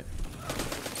you get.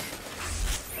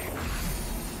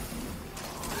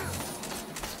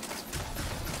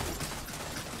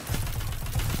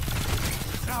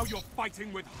 Now you're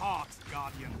fighting with heart,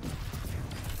 Guardian.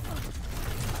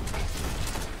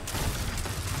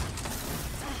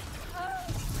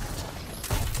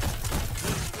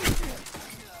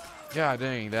 God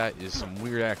dang, that is some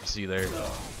weird accuracy there.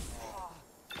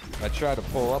 I tried to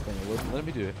pull up and it wouldn't let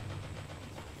me do it.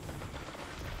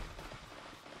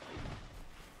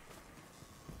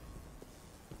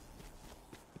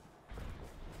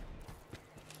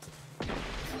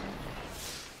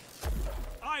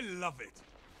 I love it.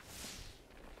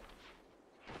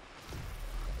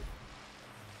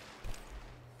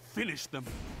 Finish them.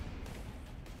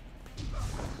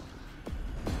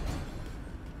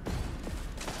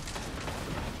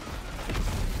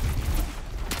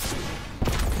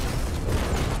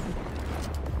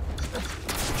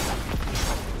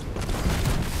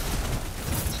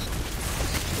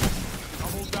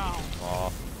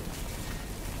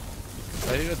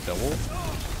 Did I get a double?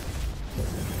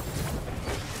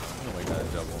 Oh my god, a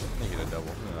double. I get a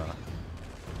double. Yeah.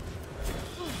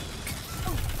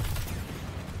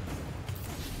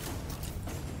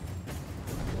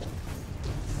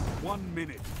 One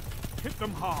minute. Hit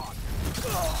them hard.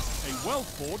 A well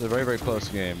fought. It's a very, very close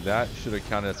game. That should have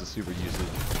counted as a super usage.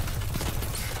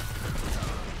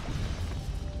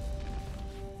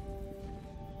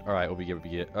 Alright, what we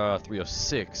get?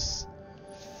 306.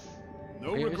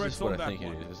 No okay, regrets what on I that think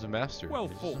one. it is. It's a master. Well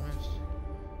it's fought.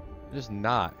 It's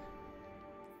not.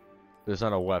 There's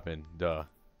not a weapon. Duh.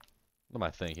 What am I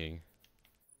thinking?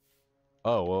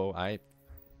 Oh, well,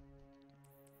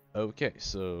 okay,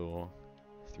 so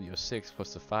 306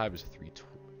 plus the 5 is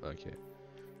 320. Okay.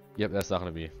 Yep, that's not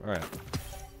gonna be. Alright.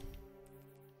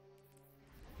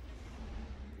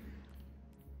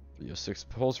 306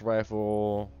 pulse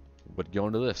rifle would go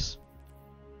into this.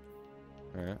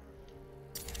 Alright.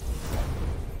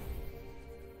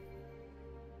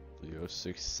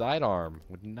 306 sidearm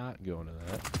would not go into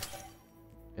that.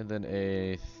 And then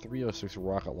a 306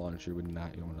 rocket launcher would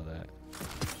not go into that.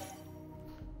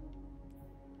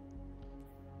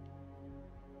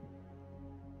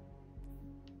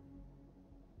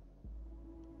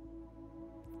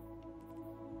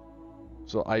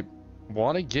 So I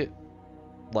want to get,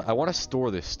 like, I want to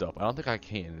store this stuff. I don't think I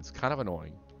can. It's kind of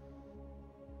annoying.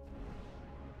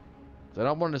 I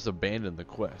don't want to just abandon the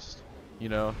quest, you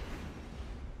know?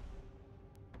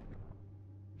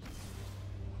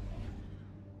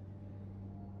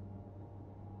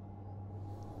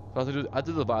 So I have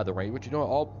to divide the range, but you know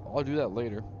what? I'll do that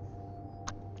later.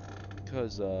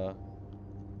 Because I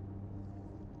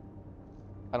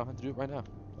don't have to do it right now.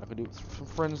 I can do it with some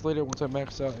friends later once I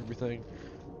max out everything.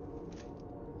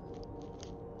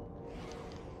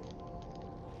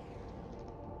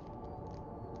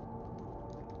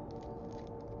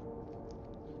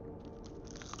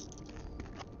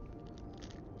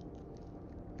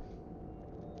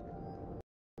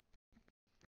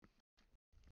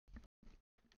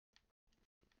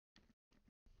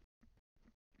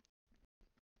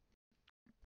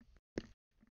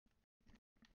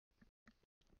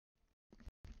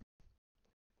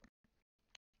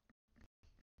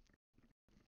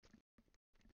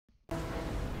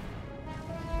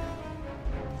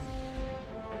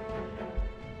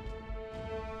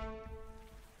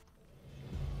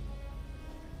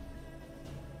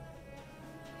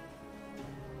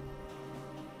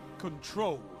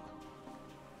 Control.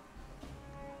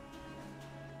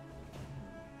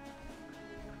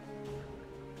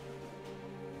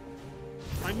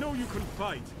 I know you can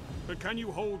fight, But can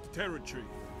you hold territory?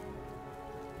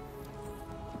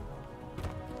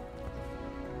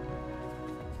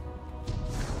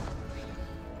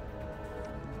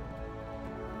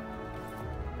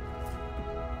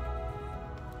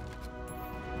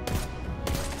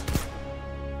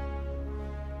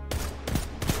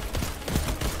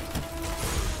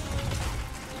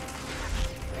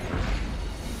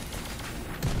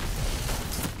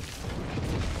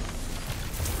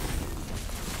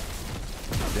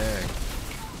 Dang.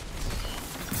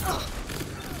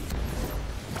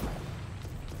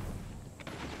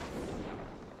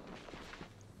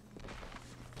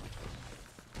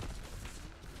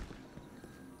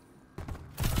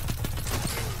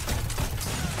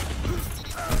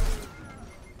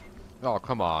 Oh,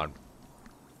 come on.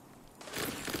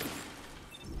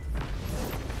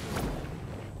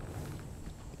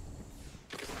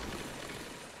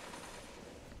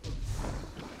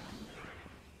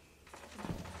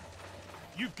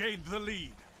 You've gained the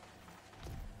lead.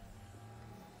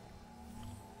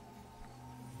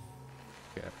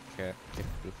 Cap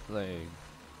the flag.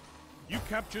 You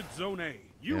captured Zone A.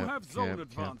 You have zone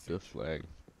advantage. The flag.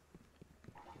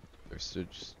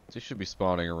 They should be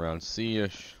spawning around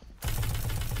C-ish.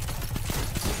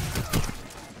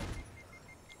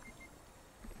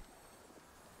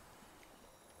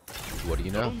 What do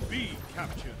you know? Zone B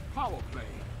captured. Power play.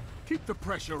 Keep the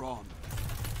pressure on.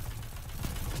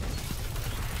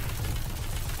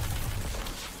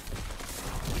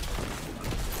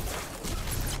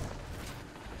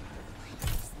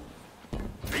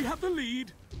 They have the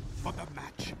lead, but the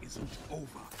match isn't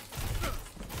over.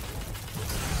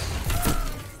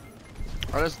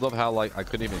 I just love how, like, I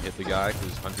couldn't even hit the guy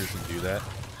because hunters can do that.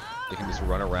 They can just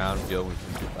run around and go,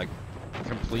 like,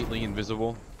 completely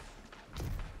invisible.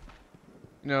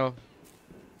 You know,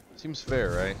 seems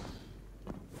fair, right?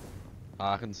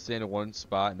 I can stand in one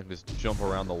spot and just jump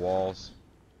around the walls.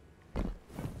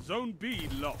 Zone B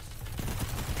lost.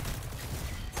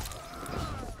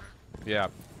 Yeah,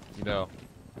 you know,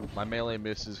 my melee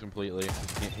misses completely. You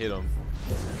can't hit him.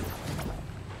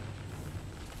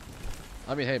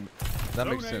 I mean, hey, that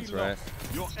makes sense, right?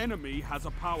 Your enemy has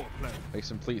a power play. Makes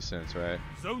complete sense, right?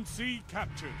 Zone C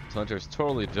captured. Hunters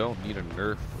totally don't need a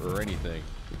nerf or anything.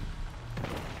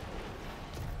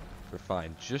 They're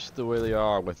fine just the way they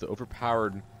are with the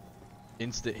overpowered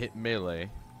instant hit melee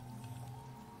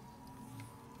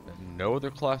that no other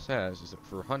class has except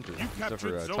for hunters, except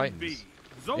for titans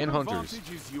and hunters.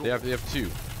 They have two.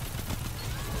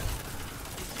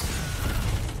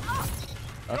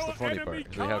 That's the funny part.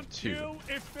 They have two.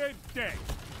 If they're dead.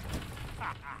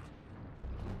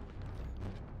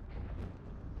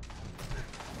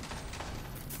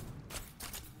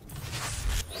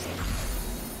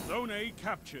 Zone A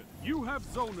captured. You have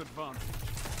zone advantage.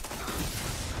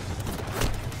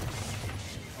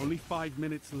 Only 5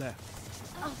 minutes left.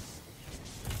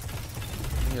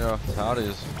 You know, that's how it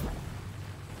is.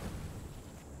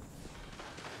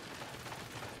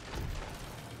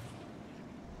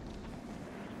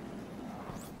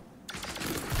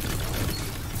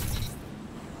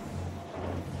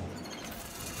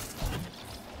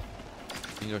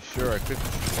 You know, sure, I could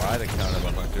try to counter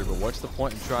the hunter, but what's the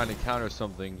point in trying to counter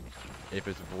something if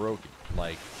it's broken?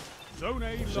 Like, Zone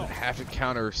A you shouldn't have to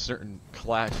counter certain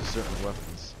classes, certain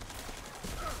weapons.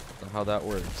 That's not how that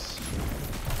works.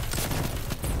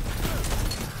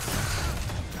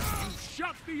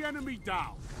 Shut the enemy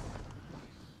down.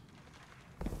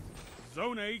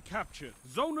 Zone A captured.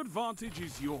 Zone advantage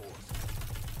is yours.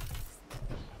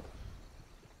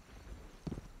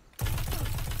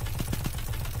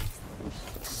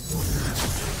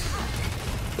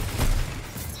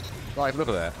 Like, look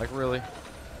at that. Like, really?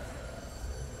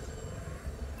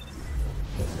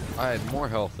 I had more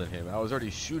health than him. I was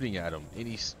already shooting at him, and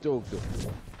he still killed me.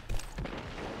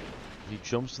 He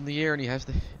jumps in the air, and he has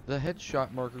the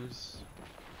headshot markers.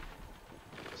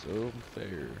 So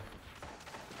unfair.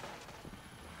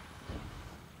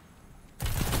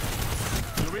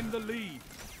 You're in the lead.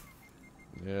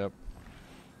 Yep.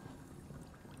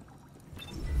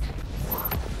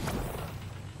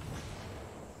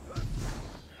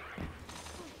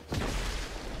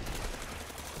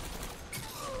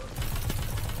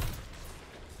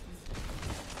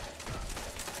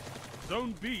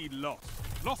 Zone B lost.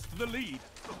 Lost the lead.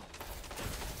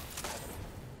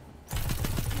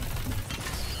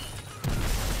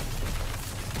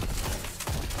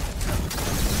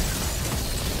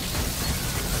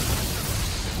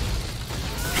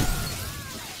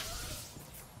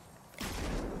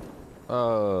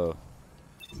 Oh.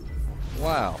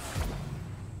 Wow.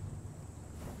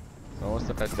 Almost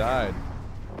like I died.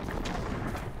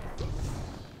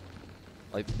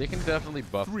 Like, they can definitely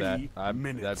buff 3 that.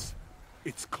 minutes.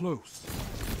 It's close.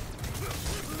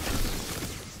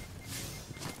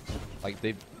 Like,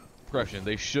 they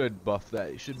should buff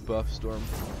that. They should buff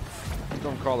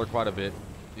Stormcaller quite a bit,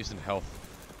 at least in health.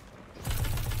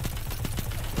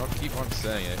 I'll keep on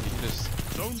saying it. You can just.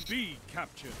 Zone B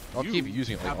captured. I'll keep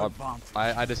using it. Like,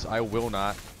 I will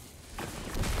not,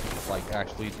 like,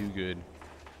 actually do good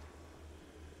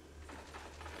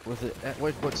with it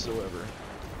whatsoever.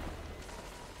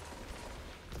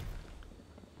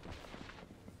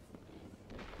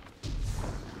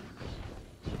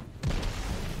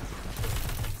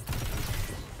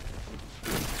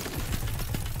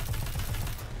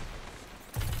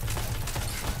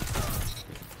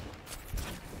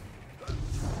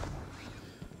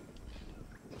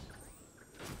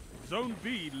 Zone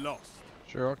B lost.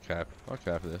 Sure, I'll cap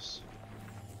this.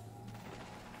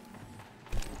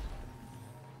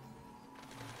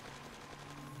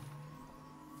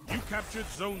 You captured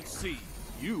Zone C.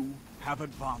 You have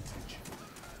advantage.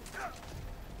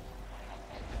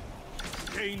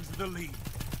 Gains the lead.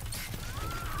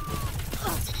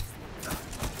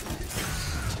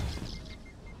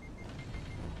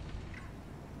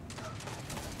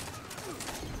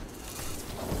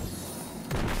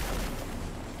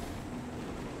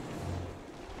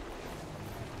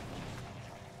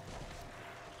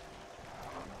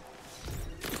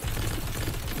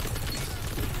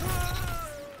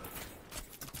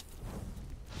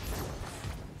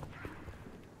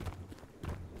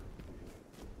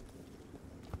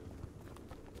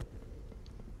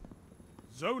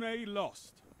 Zone A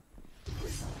lost.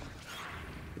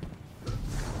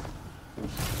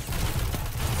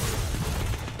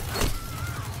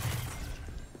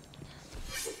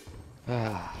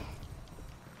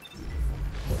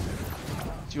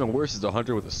 It's even worse is the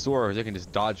hunter with a sword. They can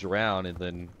just dodge around, and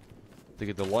then they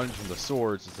get the lunge from the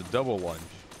swords. It's a double lunge.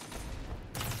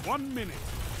 1 minute.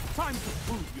 Time to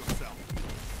prove yourself.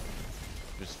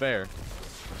 Which is fair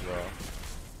as well.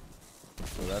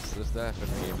 So that's this aspect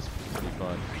of the game is pretty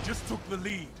fun. They just took the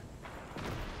lead.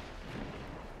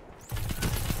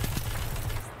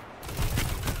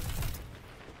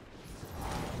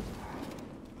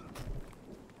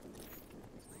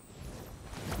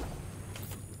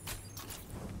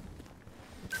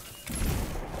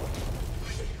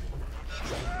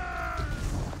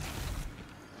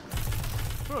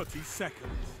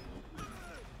 Seconds.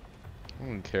 I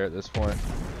don't care at this point.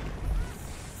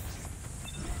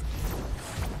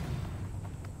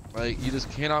 Like, you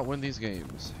just cannot win these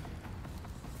games.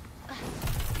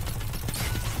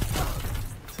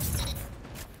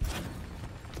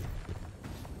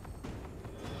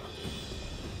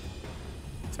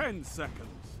 Ten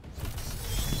seconds.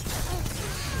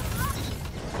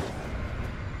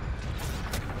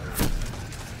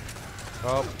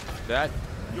 Oh, that.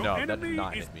 Your No, enemy that did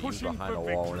not is hit me. He was pushing behind for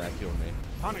a wall when that victory. killed me.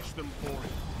 Punish them for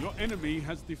it. Your enemy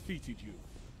has defeated you.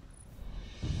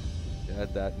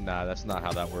 Nah, that's not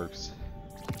how that works.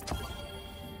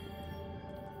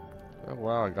 Oh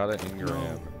wow, I got it in your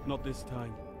No, not this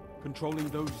time. Controlling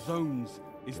those zones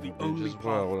is the only as path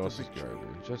well. What to else is victory.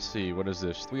 garbage? Let's see. What is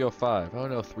this? 305. Oh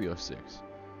no, 306.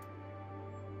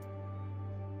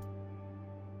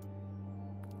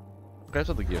 Okay, that's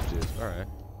what the gift is. All right.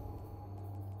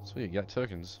 Sweet, got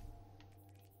tokens.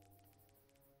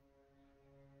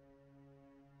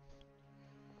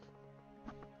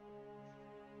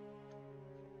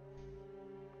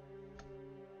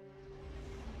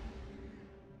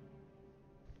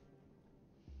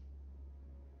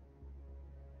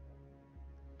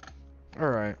 All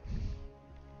right.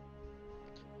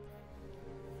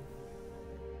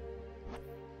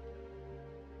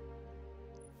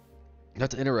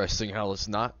 That's interesting how it's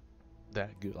not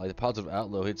that good. Like the positive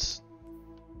outlaw, it's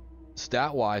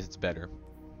stat wise it's better.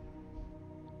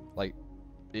 Like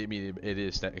I mean it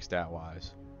is stat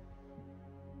wise.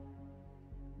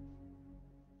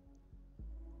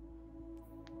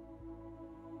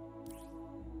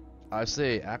 I'd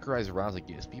say accurized rounds like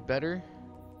this be better.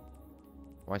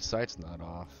 My sight's not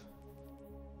off.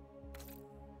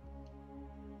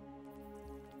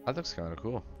 That looks kind of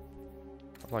cool.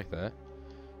 I like that.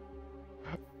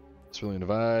 Cerulean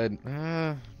Divide.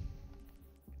 Not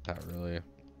really.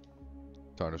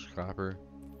 Tarnish Copper.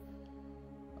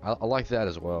 I like that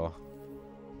as well.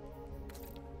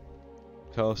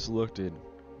 Color selected.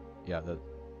 Yeah, that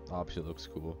obviously looks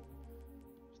cool.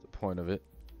 That's the point of it.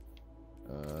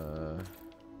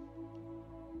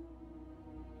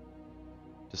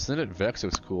 Descendant Vex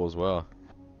looks cool as well.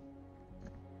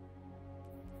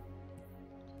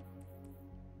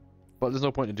 But there's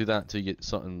no point to do that until you get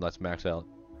something that's maxed out,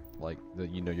 like that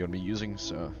you know you're gonna be using.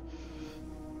 So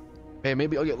Hey,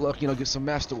 maybe I'll get lucky and I'll get some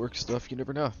masterwork stuff. You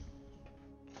never know.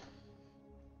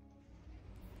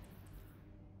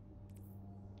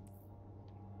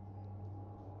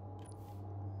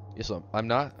 Yes, I'm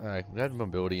not. I have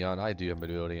mobility on. I do have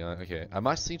mobility on. Okay, I'm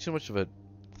not seeing too much of a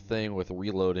thing with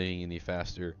reloading any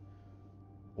faster,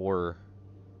 or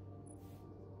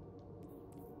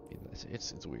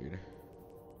it's weird.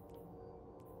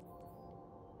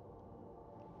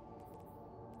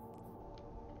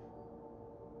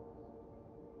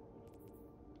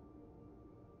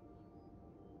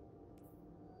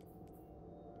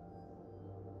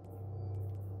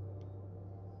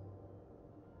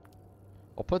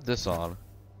 I'll put this on.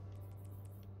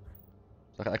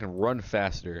 So I can run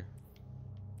faster.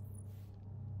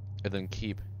 And then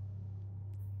keep.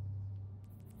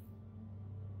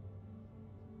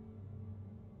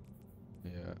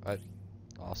 Yeah, I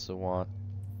also want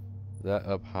that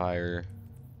up higher.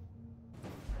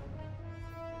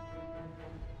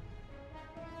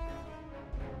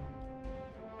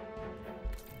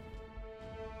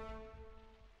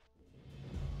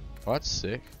 Oh, that's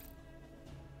sick.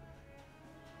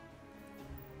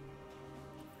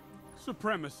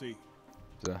 Supremacy.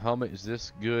 The helmet is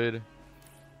this good?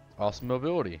 Awesome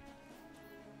mobility.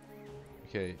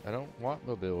 Okay, I don't want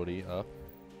mobility up.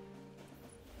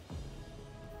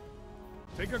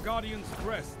 Take a Guardian's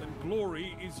crest and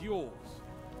glory is yours.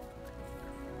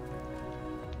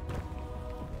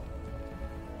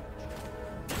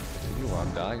 Ooh,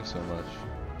 I'm dying so much.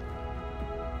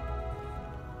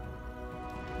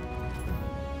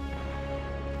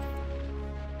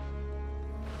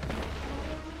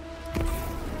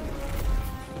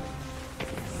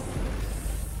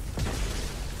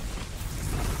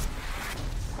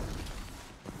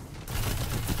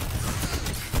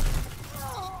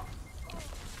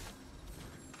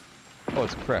 Oh,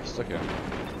 it's crest, okay.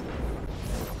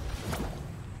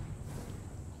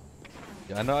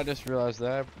 Yeah, I know I just realized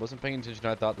that. I wasn't paying attention.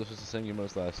 I thought this was the same game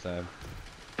as last time.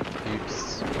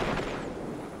 Oops.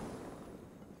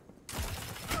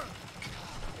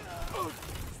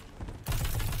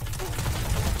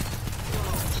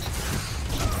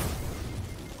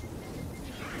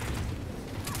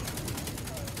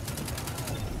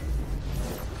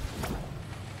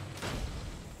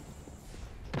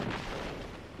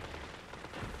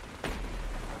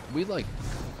 We like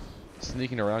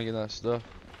sneaking around getting that stuff.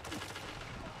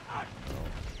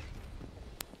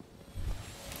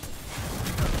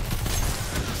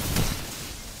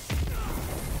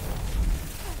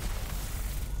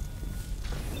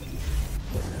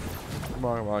 Come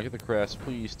on, get the crest,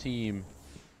 please, team.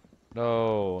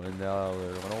 No, and now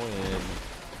they're gonna win.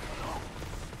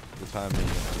 The time being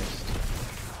honest.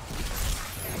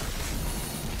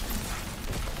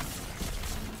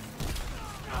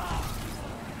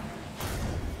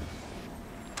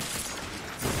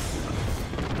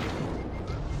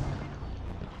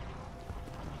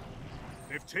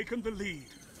 They've taken the lead.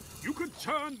 You can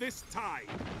turn this tide.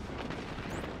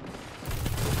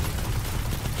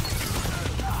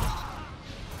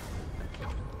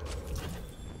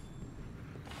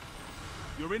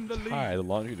 You're in the lead. Hi, the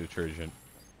laundry detergent.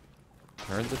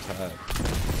 Turn the tide.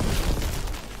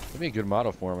 That'd be a good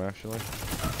motto for him, actually.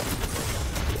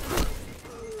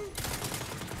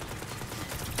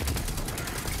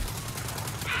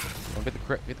 Oh, get the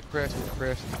crest, get the crest, get the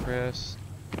crest, get the crest.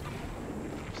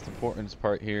 It's the important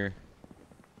part here.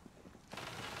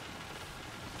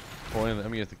 Well, I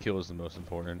mean, if the kill is the most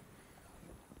important.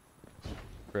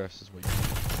 Crest is what you need.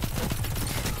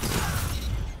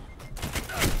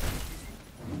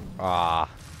 Ah.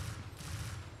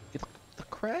 Get the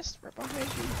crest right behind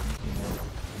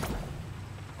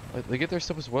you. They get their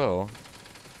stuff as well.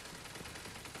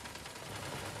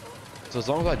 So as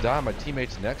long as I die, my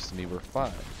teammates next to me, we're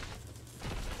fine.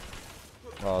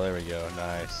 Oh, there we go.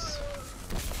 Nice.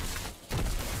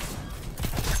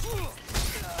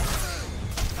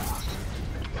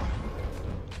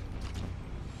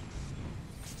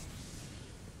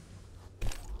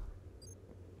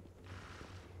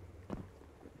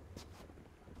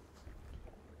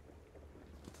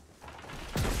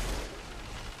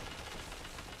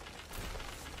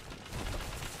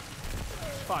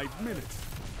 "5 minutes.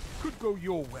 Could go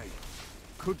your way.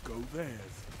 Could go theirs."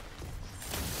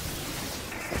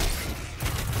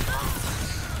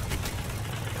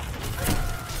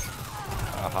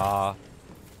 Aha.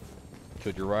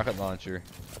 Killed your rocket launcher.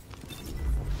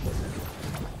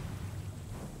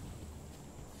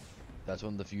 That's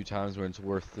one of the few times when it's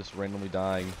worth just randomly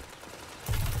dying.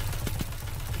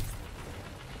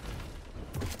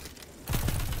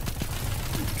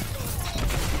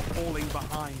 Falling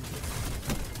behind.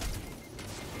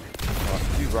 Oh,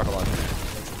 use rocket launcher.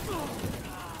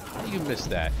 How do you miss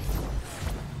that?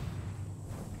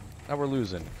 Now we're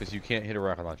losing because you can't hit a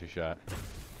rocket launcher shot.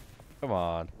 Come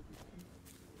on.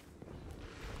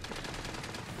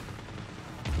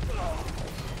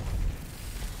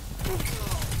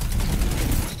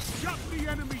 Shut the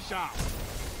enemy down.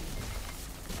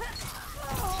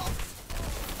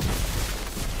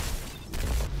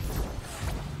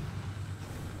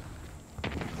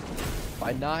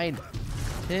 By 9,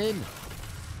 10.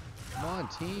 Come on,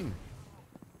 team.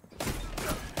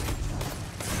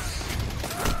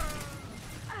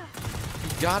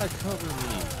 You gotta cover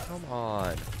me. Come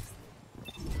on.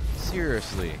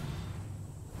 Seriously.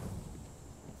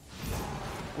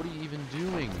 What are you even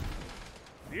doing?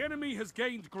 The enemy has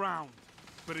gained ground,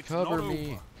 but it's Cover not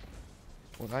me. over.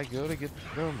 When I go to get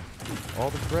them, all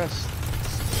the crest.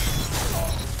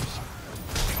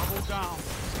 Double down.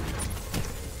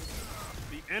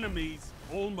 The enemy's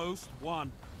almost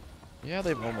won. Yeah,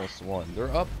 they've almost won. They're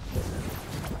up.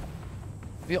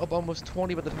 They're up almost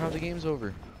 20 by the time the game's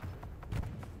over.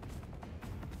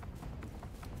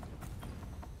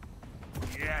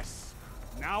 Yes.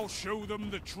 Now show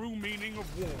them the true meaning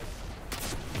of war.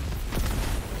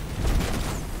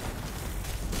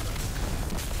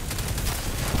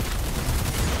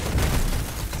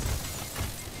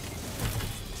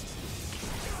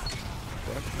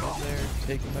 There,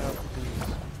 take him out,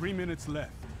 please. 3 minutes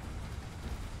left.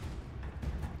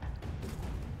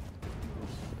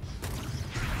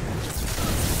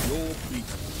 You're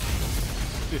beaten.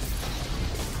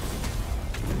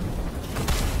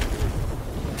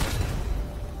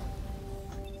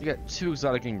 You got 2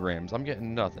 exotic engrams. I'm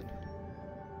getting nothing.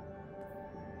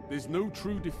 There's no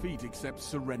true defeat except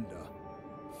surrender.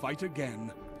 Fight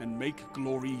again and make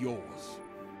glory yours.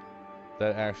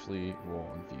 That actually will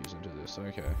infuse into this.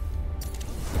 Okay.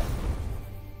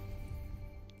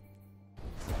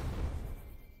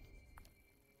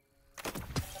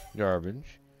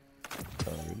 Garbage.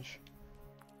 Garbage.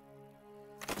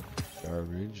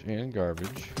 Garbage and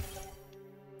garbage.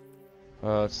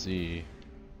 Let's see.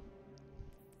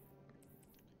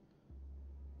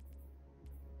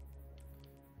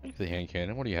 The hand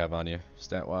cannon. What do you have on you,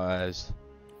 stat wise?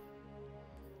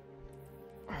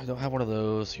 I don't have one of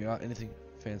those. You're not anything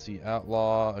fancy.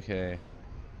 Outlaw. Okay.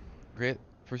 Great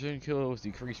precision kill with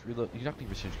decreased reload. You're not going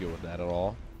to precision kill with that at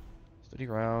all. Steady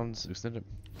rounds. Extended.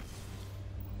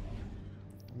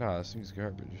 Nah, this thing's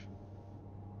garbage.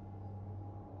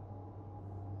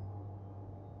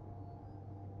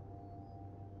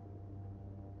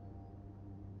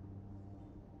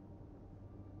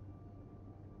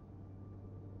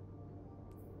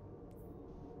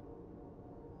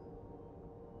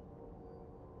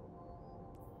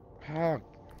 How?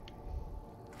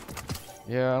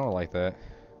 Yeah, I don't like that.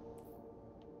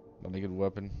 Not a good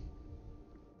weapon.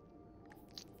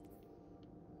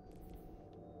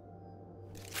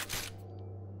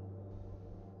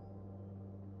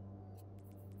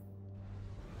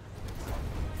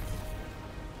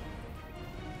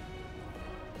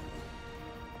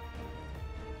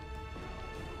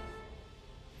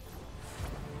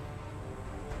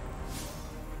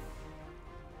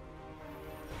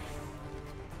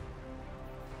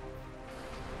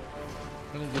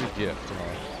 I'm gonna get a gift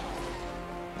tomorrow.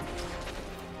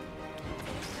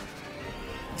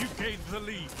 You gained the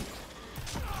lead.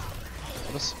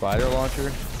 What a spider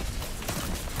launcher?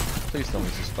 Please tell me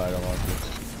it's a spider launcher.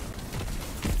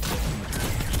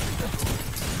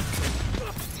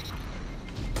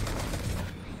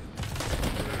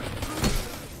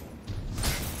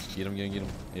 Get him, get him, get him.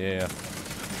 Yeah.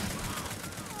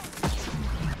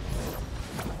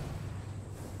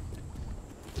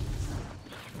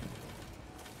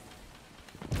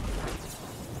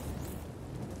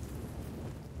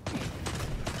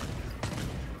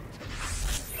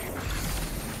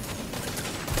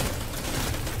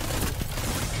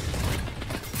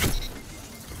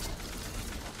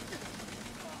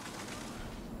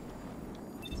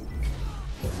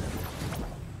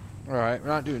 Alright, we're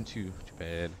not doing too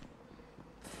bad.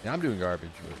 Yeah, I'm doing garbage,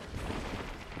 but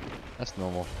that's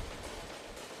normal.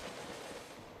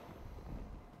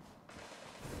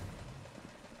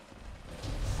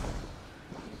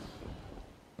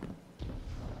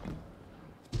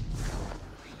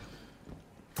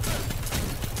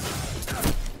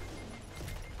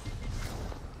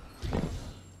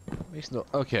 Makes no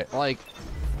okay, like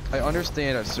I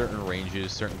understand at certain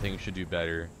ranges certain things should do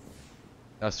better.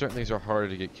 Now certain things are harder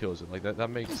to get kills in, like that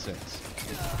makes sense.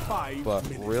 5 but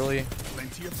minutes. really?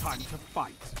 Plenty of time to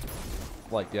fight.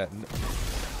 Like that.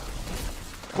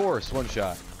 Of course, one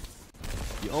shot.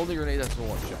 The only grenade that's a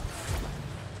one shot.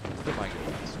 Oh my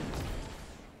goodness.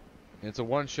 And it's a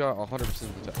one shot 100%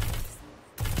 of the time.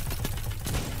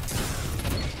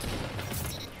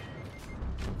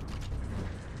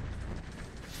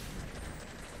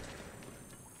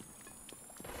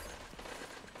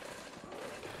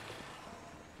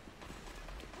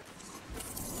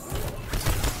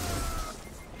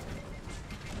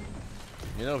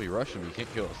 You know, if you rush him, he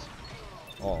can't kill us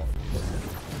all.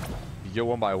 If you go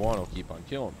one by one, he'll keep on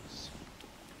killing us.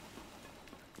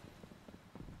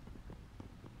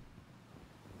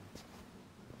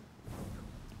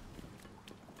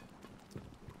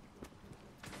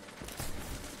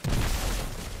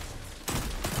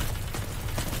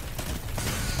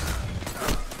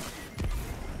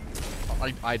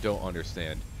 I don't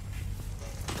understand.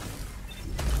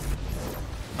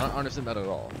 I don't understand that at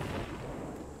all.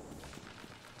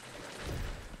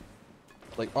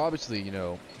 Like, obviously, you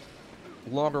know,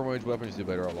 longer range weapons do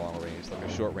better at long range. Like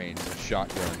a short range, a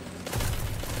shotgun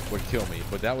would kill me.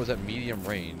 But that was at medium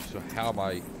range, so how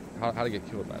to get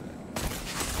killed by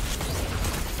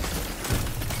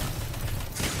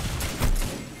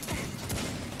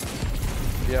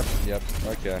that? Yep,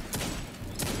 okay.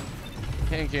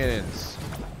 Hand cannons.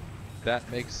 That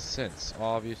makes sense.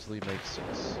 Obviously makes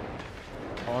sense.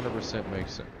 100%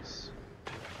 makes sense.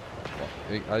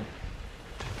 I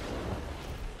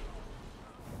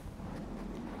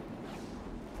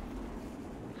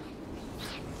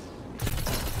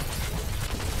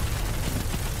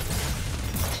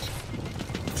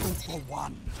 2 for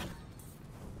 1.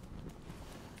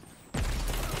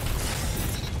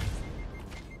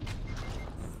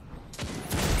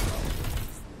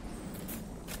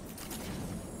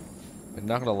 I'm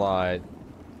not gonna lie.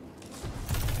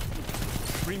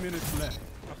 3 minutes left.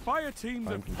 A fire team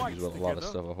I'm that fights confused with a together lot of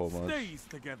stuff a whole bunch. stays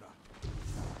together.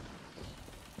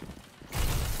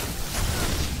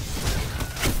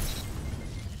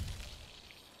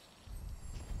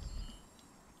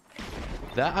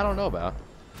 That I don't know about.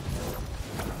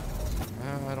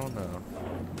 I don't know.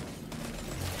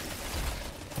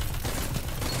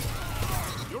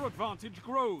 Your advantage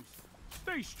grows.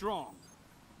 Stay strong.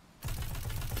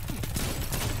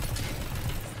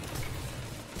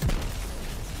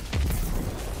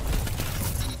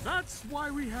 That's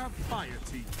why we have fire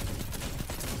teams.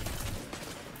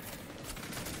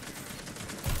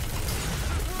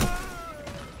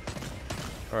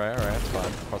 Alright, that's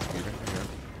fine. Prosecutor, here.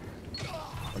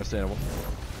 Understandable.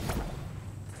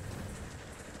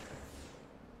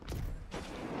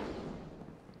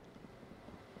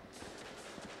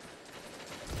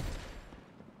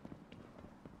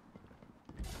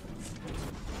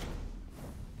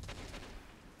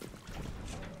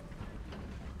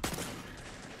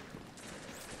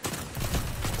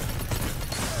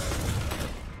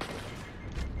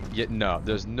 Yet no,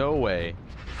 there's no way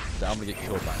that I'm gonna get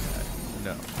killed by that.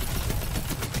 No.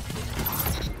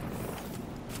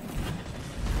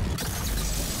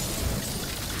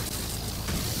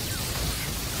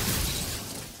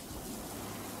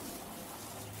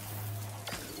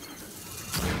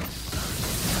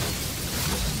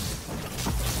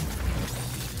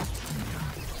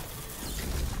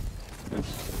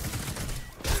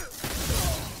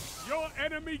 Your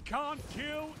enemy can't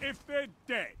kill if they're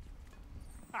dead.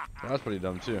 That's pretty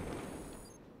dumb too.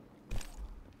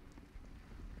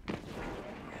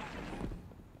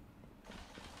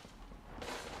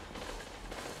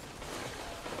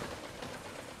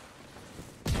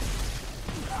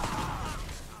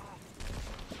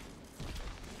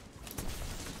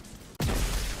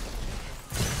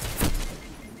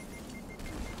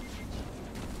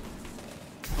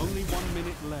 Only 1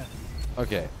 minute left.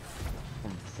 Okay.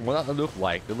 From what that looked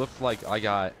like I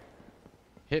got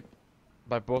hit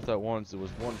by both at once. It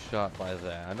was one shot by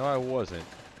that. I know I wasn't.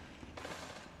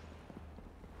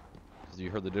 Because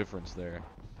you heard the difference there.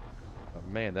 But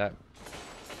man, that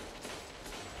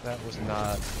was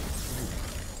not...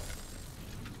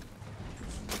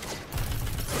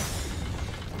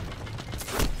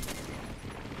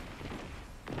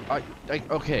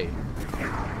 Okay.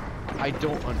 I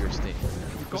don't understand.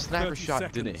 The sniper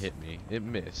shot didn't hit me. It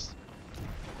missed.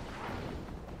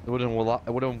 It would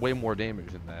have done way more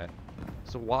damage than that.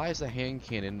 So why is the hand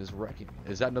cannon wrecking?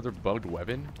 Is that another bugged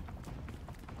weapon?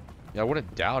 Yeah, I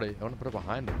wouldn't doubt it. I want to put it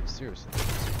behind him. Seriously.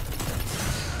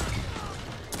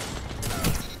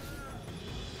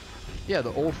 Yeah,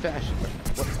 the old-fashioned.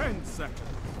 What? 10 seconds.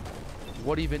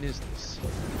 What even is this?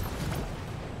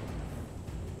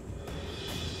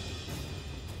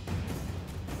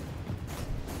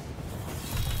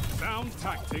 Sound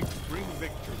tactics bring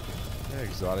victory. Yeah,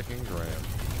 exotic and grand.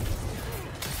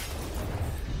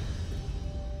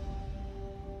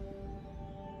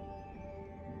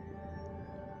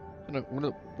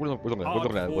 We're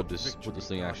looking at what this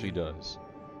thing actually does.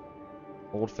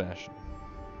 Old fashioned.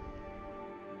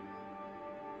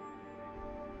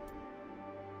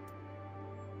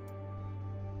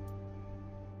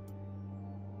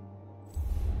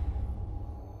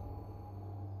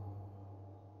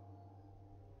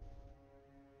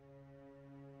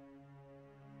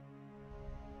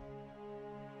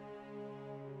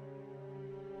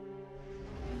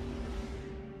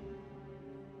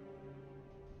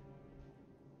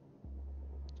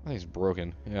 think it's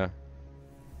broken. Yeah.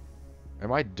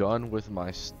 Am I done with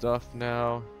my stuff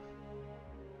now?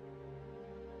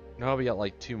 No, we got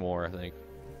like 2 more, I think,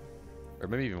 or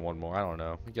maybe even 1 more. I don't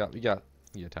know. We got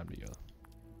time to go.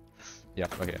 Yeah.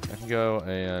 Okay. I can go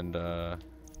and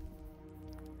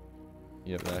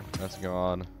yep, that's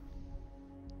gone.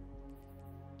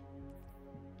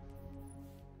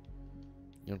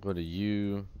 You'll go to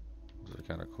you. Those are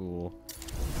kind of cool.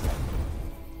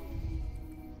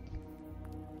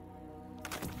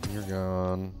 You're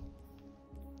gone.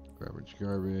 Garbage,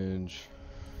 garbage.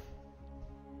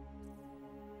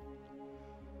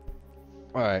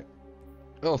 Alright.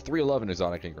 Oh, 311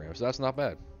 exotic engrams, so that's not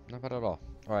bad. Not bad at all.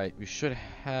 Alright, we should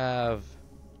have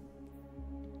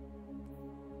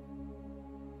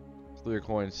 3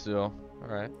 coins still.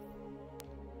 Alright.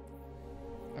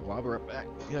 I'll be right back.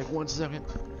 Give me like 1 second.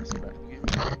 Let's get back to the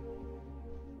game.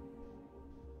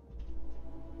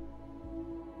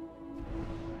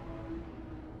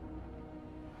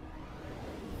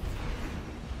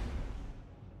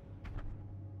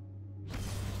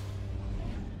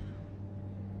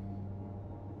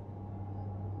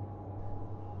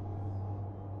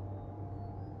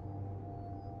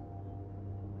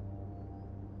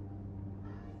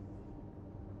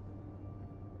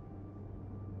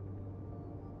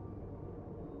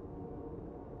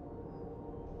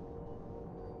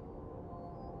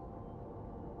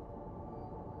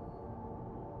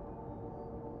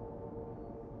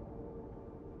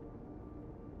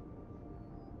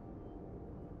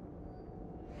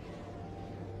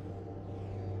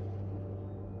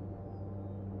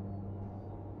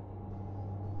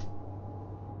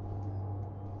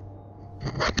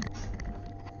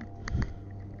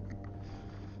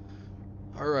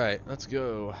 Alright, let's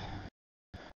go.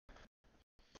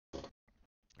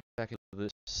 Back into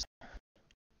this.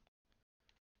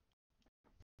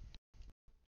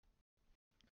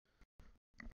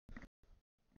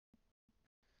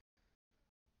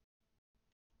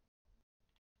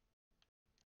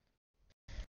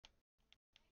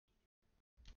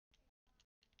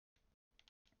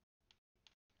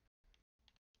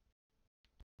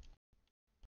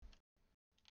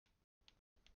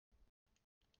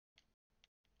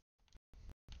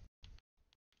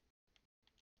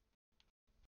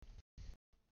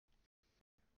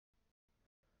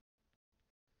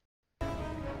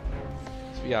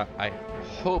 Yeah, I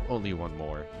hope only 1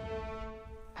 more.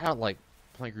 I don't like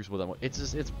playing Crucible that much. It's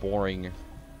just, it's boring.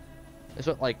 It's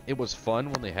what, like, it was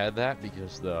fun when they had that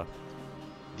because the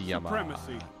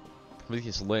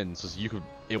Prometheus lens was,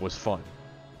 it was fun.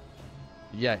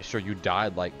 Yeah, sure, you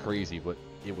died like crazy, but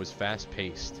it was fast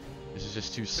paced. This is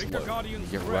just too slow. You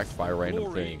get wrecked by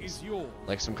random things,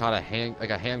 like some kind of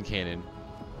hand cannon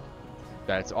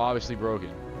that's obviously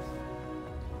broken.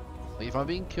 Like, if I'm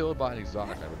being killed by an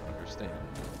exotic, I would understand.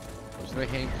 There's no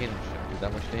hand cannon shot do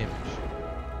that much damage.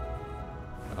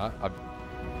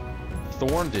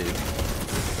 Thorn did.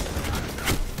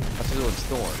 That's still its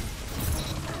Thorn.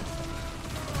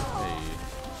 Hey.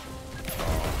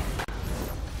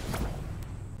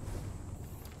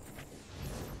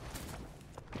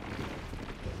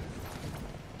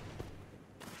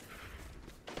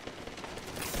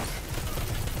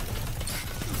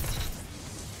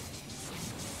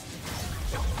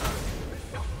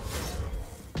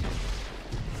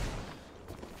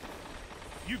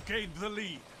 You've gained the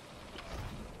lead.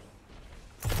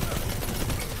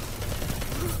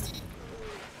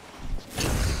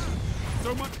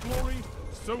 So much glory,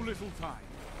 so little time.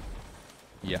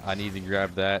 Yeah, I need to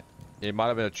grab that. It might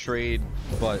have been a trade,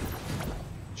 but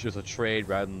just a trade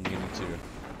rather than getting 2.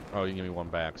 Oh, you give me 1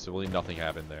 back, so really nothing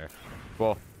happened there.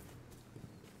 Well,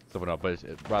 something up, but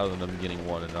rather than them getting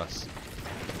 1 and us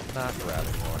not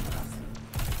grabbing 1.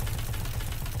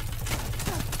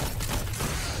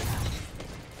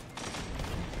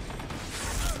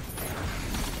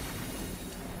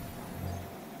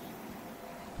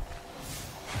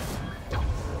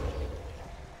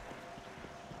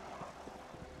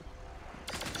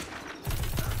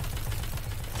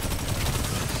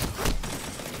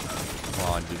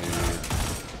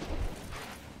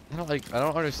 I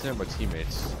don't understand my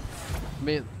teammates. I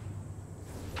mean,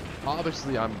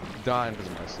 obviously I'm dying because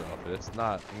of myself. It's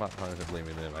not, I'm not 100%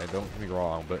 blaming them. I don't get me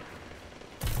wrong, but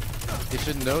they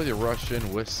should know they rush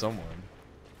in with someone.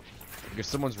 If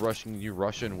someone's rushing, you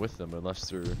rush in with them unless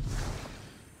they're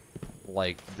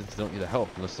like they don't need the help.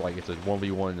 Unless like it's a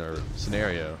 1v1 or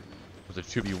scenario, it's a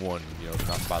 2v1, you know,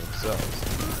 not by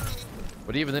themselves.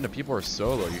 But even then, if people are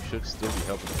solo, you should still be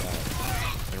helping them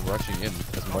out and rushing in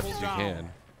as much as you can.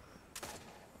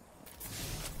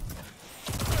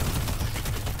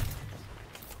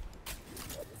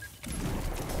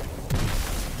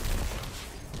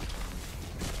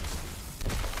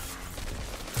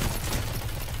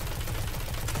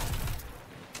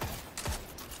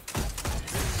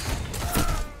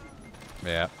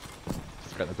 Yeah.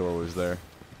 Forgot the door was there.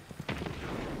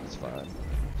 It's fine.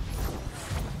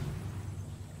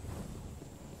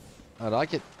 I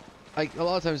like it. Like a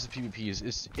lot of times the PvP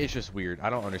it's just weird. I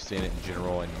don't understand it in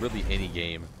general, and really any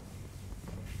game.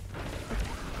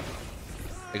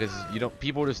 Because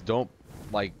people just don't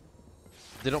like.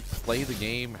 They don't play the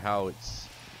game how it's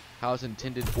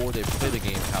intended, or they play the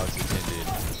game how it's intended,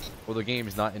 or the game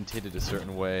is not intended a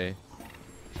certain way.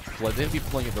 Like they'd be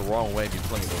playing it the wrong way, be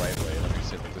playing it the right way. Like I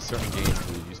said, like there's certain games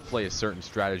where you just play a certain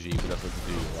strategy, but that's what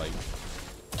you do. Like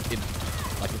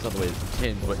it's not the way it's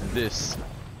intended, but in this,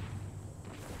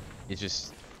 it's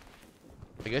just.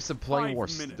 I guess they're playing more.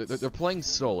 They're playing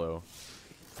solo,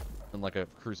 in like a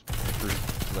cruise.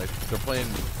 Like they're playing.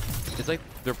 It's like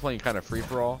they're playing kind of free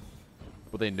for all.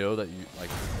 But they know that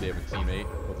they have a teammate,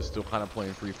 but they're still kind of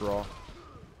playing free for all,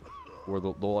 or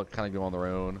they'll kind of go on their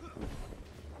own.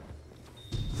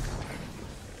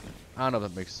 I don't know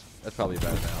if that's probably a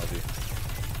bad analogy.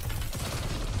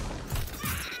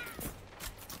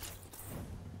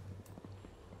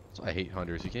 So I hate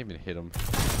hunters. You can't even hit them.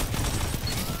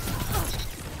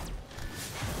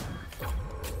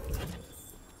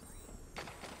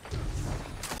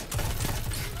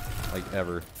 Like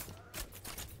ever.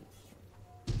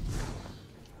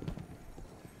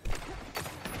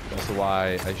 That's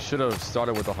why I should have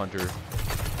started with a hunter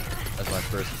as my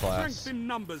first class.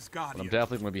 Numbers, but I'm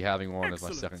definitely going to be having one as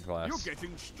my second class. You're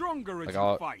getting stronger as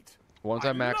you fight. Once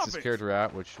I max this character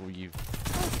out, which we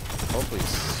hopefully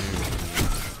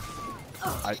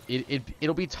soon.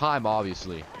 It'll be time,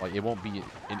 obviously. Like it won't be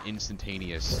an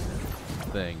instantaneous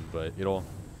thing, but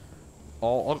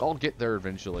I'll get there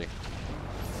eventually.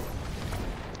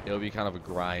 It'll be kind of a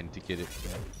grind to get it.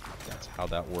 That's how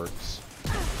that works.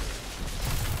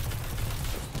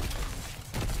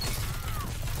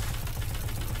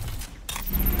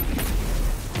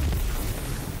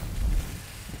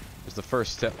 The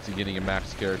first step to getting a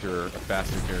max character, or a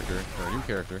faster character, or a new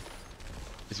character,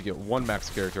 is to get one max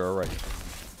character already.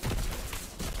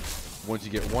 Once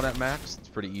you get one at max, it's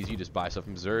pretty easy. You just buy stuff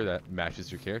from Xur that matches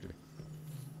your character.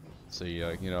 So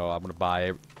I'm gonna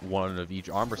buy one of each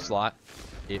armor slot.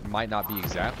 It might not be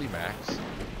exactly max,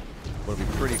 but it'll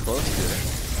be pretty close to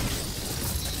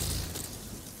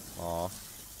it. Aw.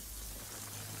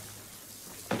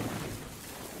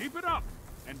 Keep it up,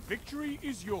 and victory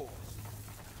is yours.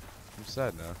 I'm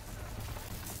sad now.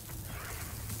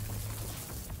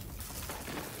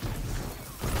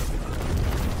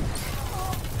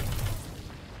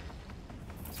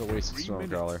 It's a wasted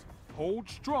Stormcrawler. Hold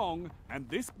strong, and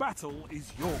this battle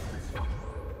is yours.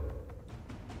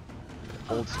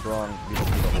 Hold strong. We don't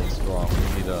need to hold strong.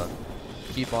 We need to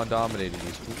keep on dominating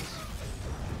these fools.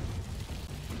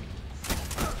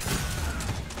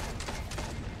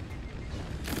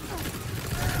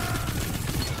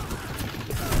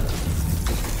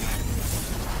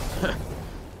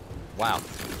 Wow.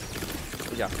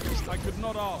 Yeah. I could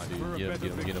not ask for a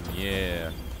better get him.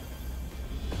 Yeah.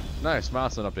 Nice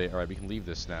milestone update. All right, we can leave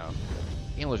this now.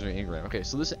 And legendary engram. Okay,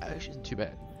 so this actually isn't too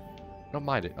bad. Don't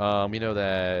mind it. We know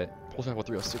that Pulse Rifle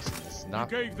 306 is not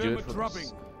good for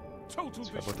us. Total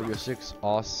 306.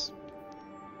 Awesome.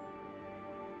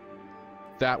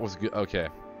 That was good. Okay.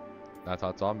 That's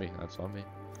on me. That's on me.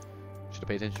 Should have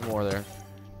paid attention more there.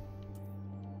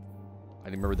 I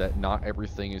remember that not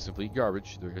everything is complete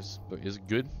garbage. There is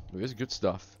good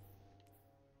stuff.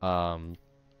 A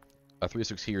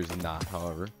 306 here is not,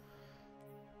 however.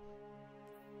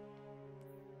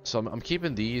 So I'm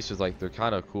keeping these because like they're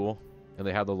kind of cool and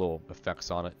they have the little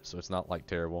effects on it, so it's not like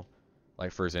terrible.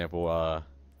 Like for example,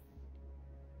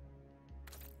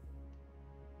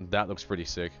 that looks pretty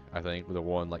sick. I think with the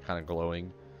one like kind of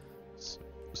glowing.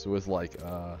 So with like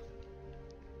oh,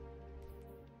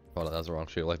 that was the wrong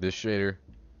shader. Like this shader,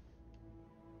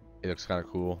 it looks kind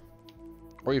of cool.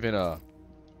 Or even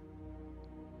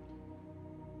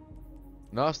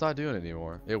no, it's not doing it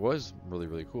anymore. It was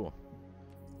really cool.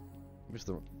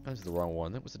 That's the wrong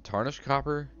one. That was the tarnished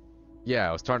copper. Yeah,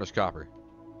 it was tarnished copper.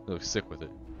 It looks sick with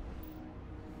it.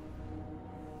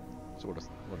 So what do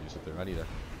you sit there? I need a.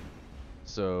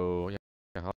 So yeah,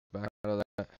 hop back out of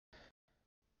that.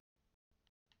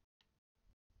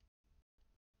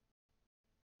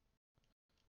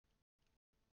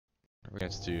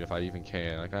 Chance to, if I even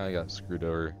can. I kind of got screwed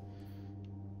over.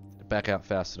 Back out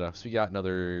fast enough. So we got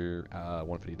another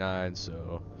 159.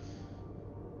 So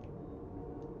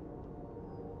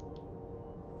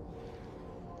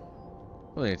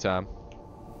plenty of time.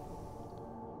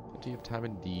 Plenty of time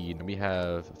indeed. And we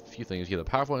have a few things. We have the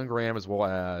powerful engram as well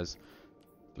as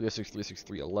 306, 306,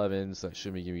 311. So that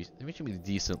should be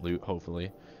decent loot.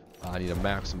 Hopefully, I need to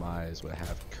maximize what I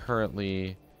have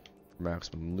currently.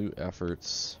 maximum loot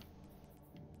efforts.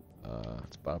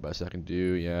 It's about the best I can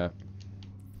do, yeah.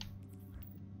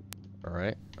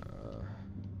 Alright.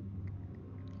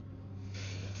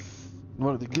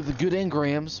 Wanted to give the good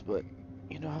engrams, but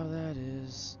you know how that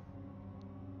is.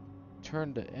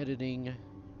 Turn to editing.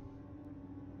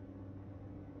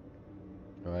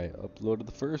 Alright, uploaded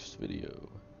the first video.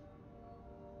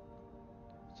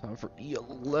 Time for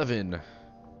E11.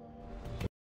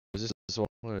 This is what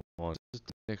I want. This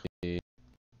is technically.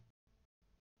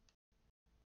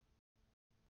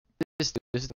 This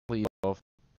is technically off.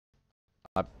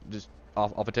 Just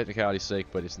off a technicality's sake,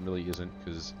 but it really isn't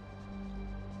because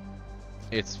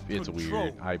it's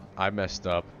weird. I messed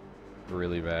up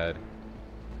really bad,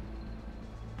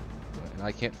 and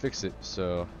I can't fix it.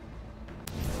 So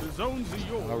the zones are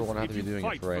yours. I don't have to be doing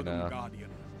it for right now. Guardian.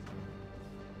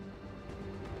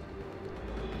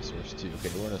 Source 2. Okay,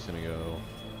 we're just gonna go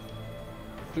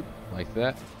boop, like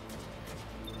that.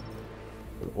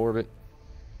 Go to orbit.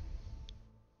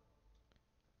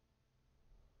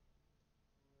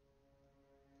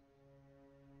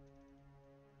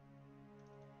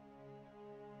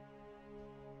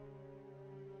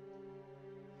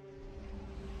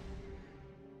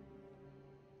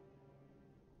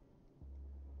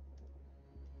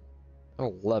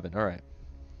 Oh, 11. All right.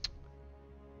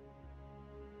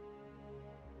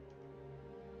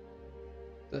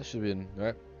 That should be in,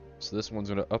 alright. So this one's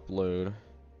gonna upload.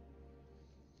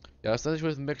 Yeah, that's the issue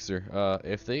with Mixer.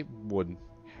 If they would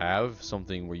have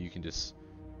something where you can just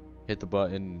hit the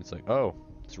button and it's like, oh,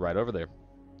 it's right over there.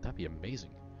 That'd be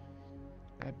amazing.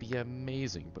 That'd be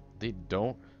amazing, but they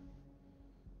don't.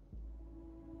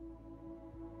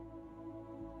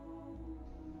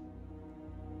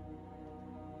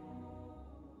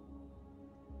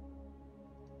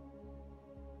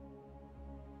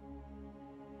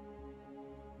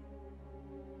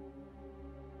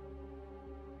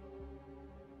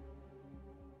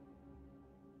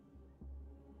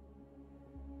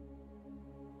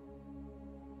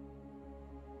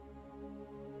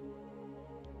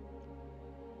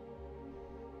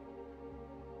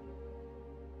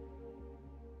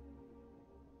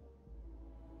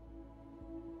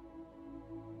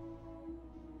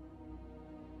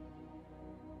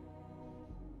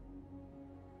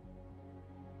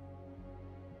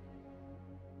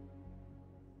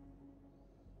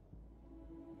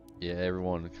 Yeah,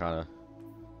 everyone kind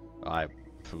of,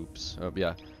 poops.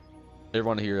 Yeah,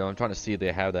 everyone here, I'm trying to see if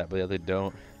they have that, but yeah, they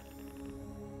don't.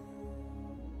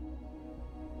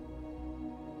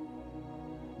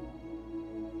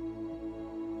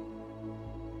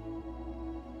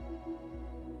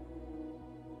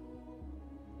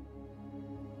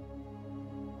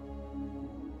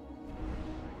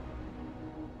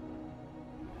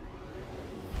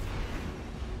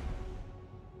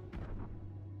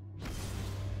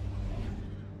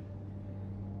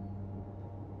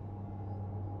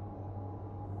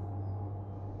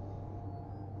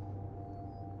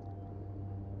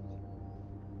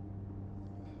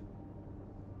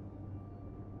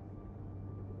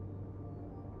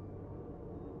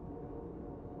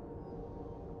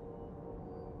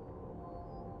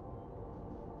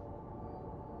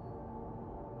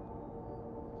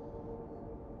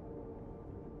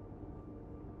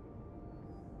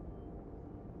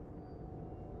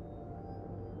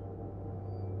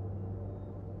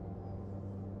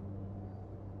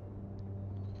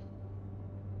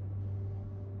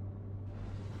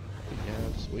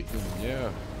 Waiting,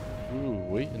 yeah. Ooh,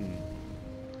 waiting.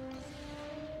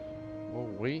 We're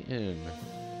waiting.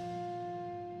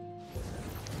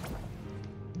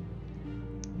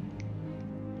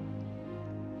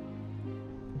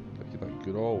 Look at that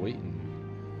good old waiting.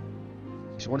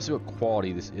 Just want to see what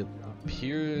quality this. It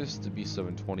appears to be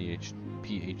 720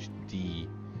 HD.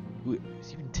 Ooh,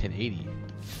 it's even 1080.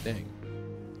 Dang.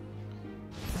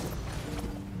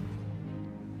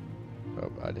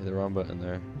 Oh, I did the wrong button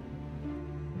there.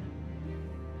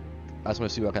 I just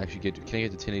want to see what I can actually get to. Can I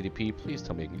get to 1080p? Please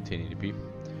tell me I can get 1080p.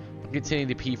 I can get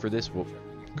 1080p for this. Well,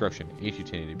 correction, HD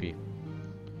 1080p.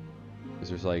 Because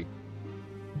there's like,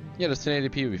 yeah, just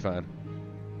 1080p would be fine.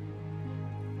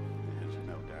 There's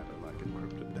no data like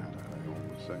encrypted data, I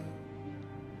always say.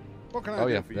 What can I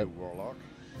do for you, Warlock?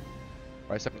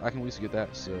 Right, so I can at least get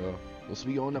that. So we'll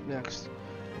be going up next.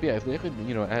 But yeah, if they could,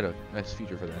 you know, add a nice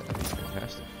feature for that, that'd be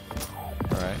fantastic.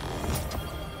 All right.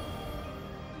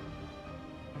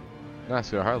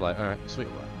 Nice, got a hard light. Alright, sweet.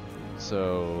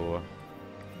 So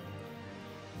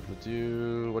we'll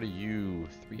do, what are you?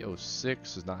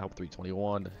 306 does not help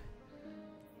 321.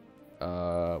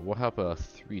 We'll help a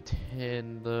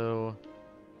 310 though.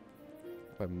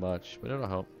 Not by much, but it'll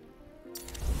help.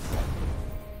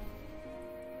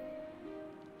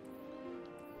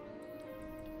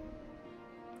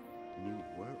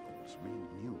 Gives me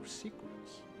new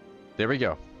secrets. There we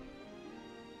go.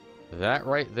 That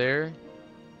right there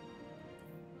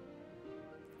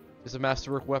is a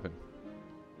masterwork weapon.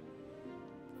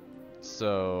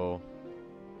 So,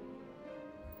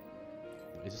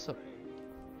 is this a?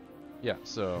 Yeah.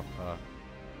 So,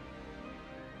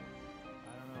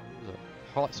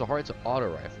 so hard. It's an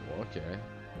auto rifle. Okay.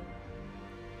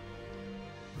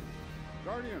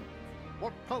 Guardian,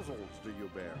 what puzzles do you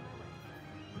bear?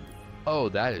 Oh,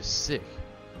 that is sick.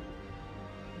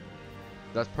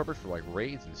 That's perfect for like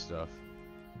raids and stuff.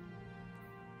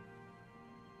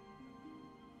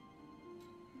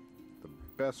 The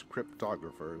best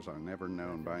cryptographers are never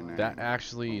known by name. That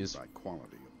actually is. By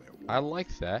quality of their work. I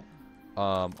like that.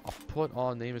 I'll put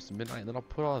on Name is Midnight, and then I'll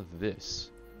put on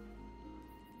this.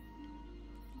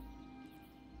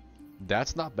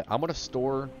 That's not bad. I'm gonna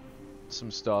store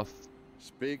some stuff.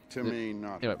 Speak to me,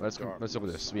 not. Anyway, let's go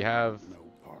with this. We have. No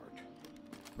part.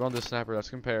 Put on this sniper. Let's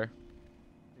compare.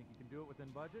 Think you can do it within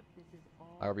budget?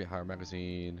 IRB higher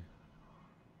magazine.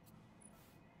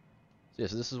 So, yeah,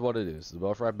 so this is what it is. The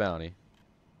Belfry Bounty.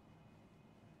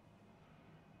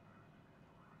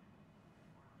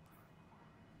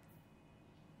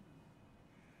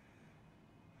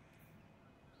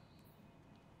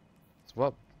 So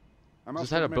what?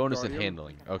 Just had a bonus in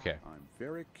handling. Okay. I'm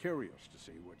very curious to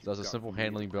see what. So that's a simple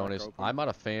handling bonus. I'm not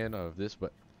a fan of this,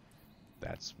 but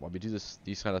that's why we do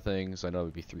these kind of things. I know it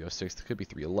would be 306. It could be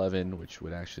 311, which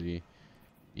would actually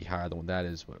be higher than what that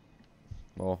is. But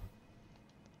well,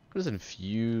 what does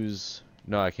infuse?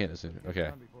 No, I can't.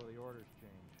 Okay.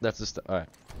 That's just all right.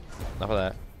 Enough of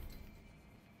that.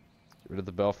 Get rid of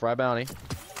the Belfry Bounty.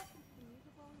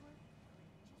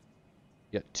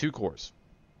 Yeah, 2 cores.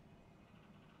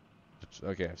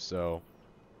 Okay, so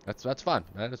that's fine.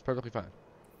 That is perfectly fine.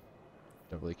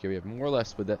 Don't really care. We have more or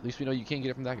less, but at least we know you can't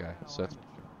get it from that guy. So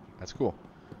that's cool.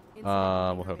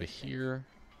 We'll head over here.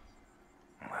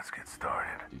 Let's get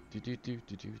started.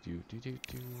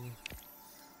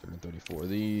 34 of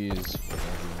these.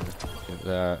 Get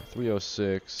that.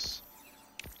 306.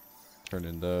 Turn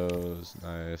in those.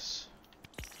 Nice.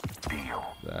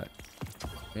 That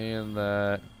and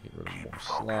that. Get rid of more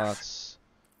slots.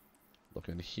 Look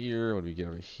in here. What do we get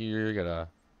over here? Got a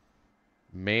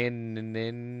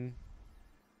Mannin.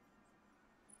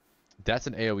 That's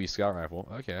an AoE scout rifle.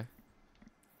 Okay.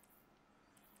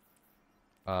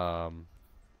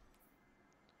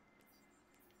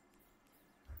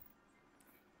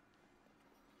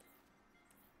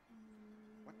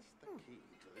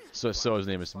 So his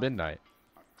name is Midnight.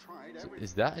 So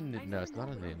is that a no? It's not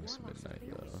a name. It's Midnight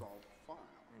though.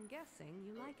 I'm guessing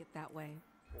you like it that way.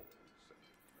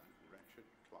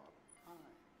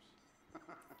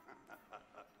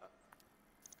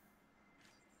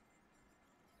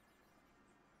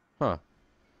 Huh.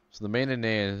 So the main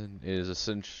name is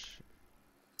essentially.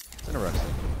 It's interesting. I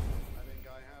think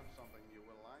I have something you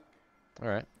will like. All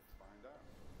right. Find out.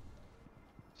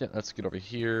 Yeah, let's get over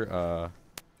here.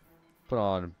 Put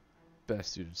on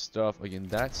best suited stuff. Again,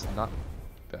 that's not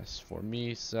best for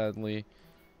me, sadly.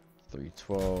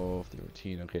 312,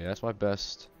 314. Okay, that's my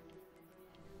best.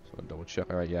 So I'll double check.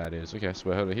 All right, yeah, it is. Okay,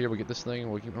 so we head over here. We get this thing,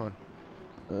 and we keep going.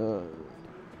 Right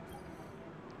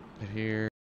here.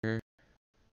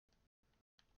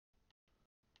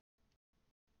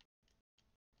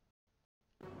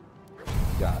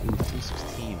 Yeah,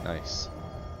 216. Nice.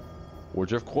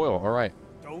 Wardrobe coil. All right.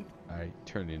 Don't. I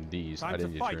turned in these. Time I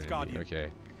didn't to get fight, turned in Guardian. these.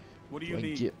 Okay. What do you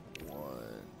need? Get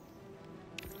one.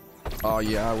 Oh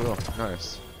yeah, I will.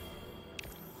 Nice.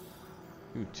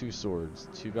 Ooh, 2 swords.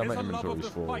 Too bad my inventory's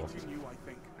full.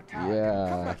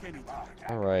 Yeah.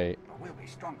 All right. We'll be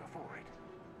stronger for it.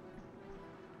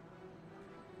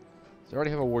 So I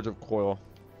already have a wardrobe coil.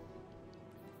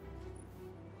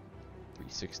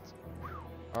 360.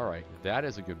 All right, that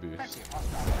is a good boost.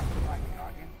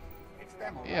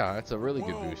 Yeah, that's a really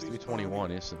good boost. 321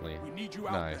 instantly.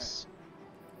 Nice.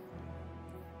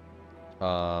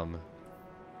 Yes,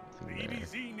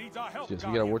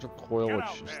 we got a wardrobe coil,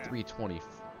 which is 320.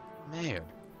 Man.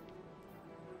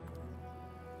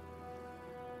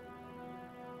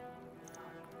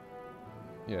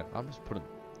 Yeah, I'm just putting.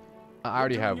 I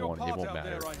already have one. It won't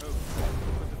matter.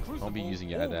 I'll be using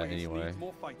it at that anyway.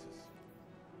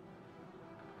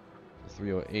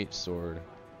 308 sword.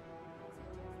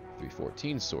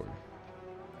 314 sword.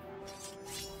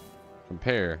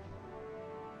 Compare.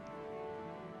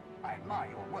 I admire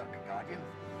your work, Guardian.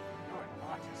 You're an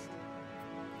artist.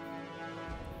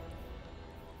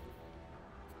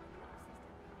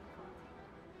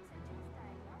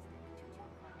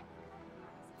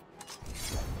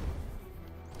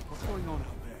 What's going on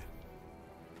out there?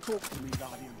 Talk to me,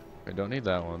 Guardian. I don't need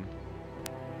that one.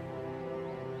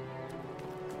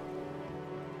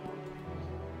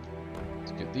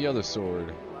 Let's get the other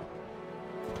sword.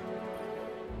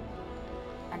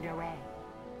 Underway.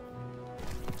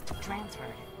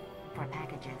 Transferred for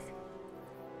packages.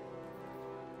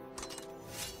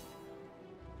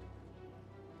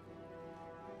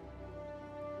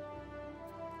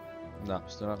 No,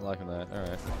 still not liking that.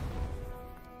 Alright.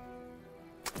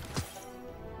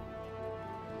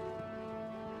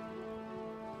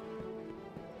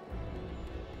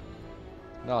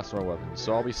 No, store weapons.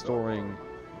 So I'll be storing.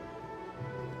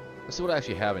 Let's see what I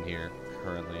actually have in here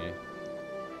currently.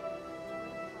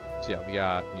 So yeah, we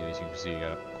got, you know, as you can see, I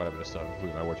got quite a bit of stuff,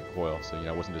 including my working coil. So you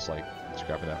know, I wasn't just like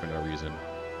scrapping that for no reason.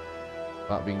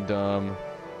 Not being dumb.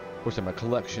 Of course, I have my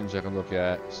collections I can look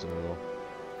at. So.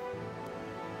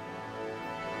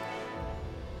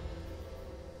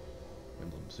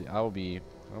 See, I will be.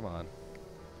 Come on.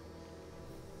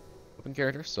 Open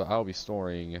character. So I will be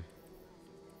storing.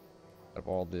 Out of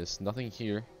all this, nothing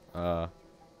here.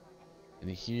 In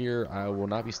here, I will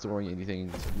not be storing anything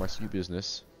for my sweet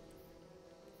business.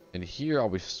 In here, I'll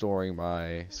be storing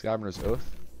my Scavenger's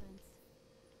Oath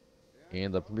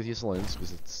and the Prometheus lens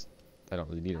because I don't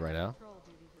really need it right now.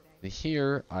 In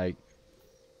here, I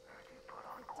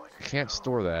can't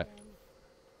store that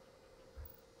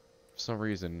for some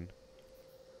reason.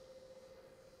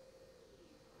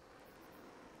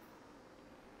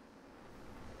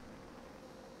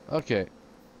 Okay,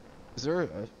 is there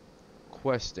a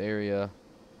quest area?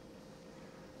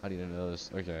 I need to know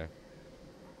this. Okay.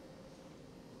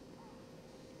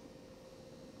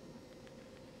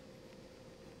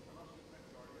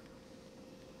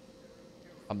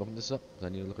 I'm looking this up. I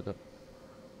need to look it up.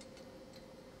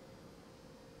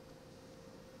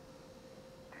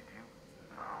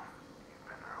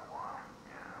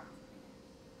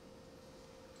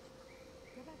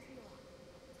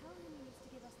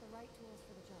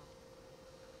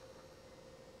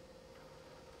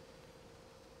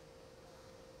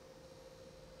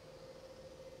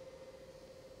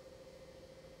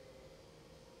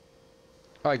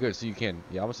 Alright, good, so you can.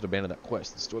 Yeah, I must have abandoned that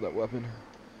quest and store that weapon.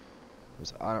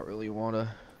 Because I don't really want to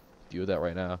deal with that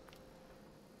right now.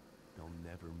 They'll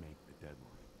never make the deadline.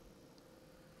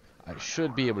 I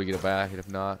should be able to get it back, and if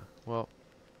not, well,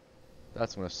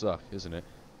 that's gonna suck, isn't it?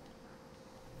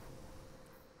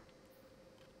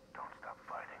 Don't stop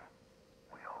fighting.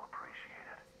 We all appreciate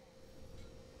it.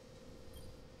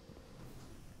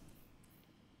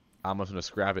 I'm just gonna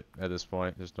scrap it at this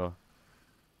point. There's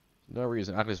no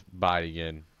reason. I can just buy it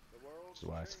again. That's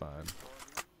why it's fine.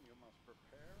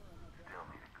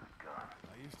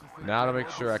 Now to make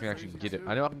sure I can actually get it.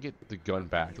 I know I can get the gun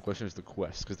back. The question is the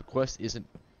quest, because the quest isn't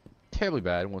terribly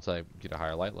bad once I get a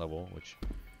higher light level, which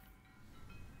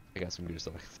I got some good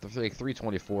stuff. Like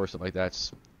 324 or something like that.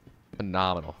 It's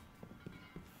phenomenal.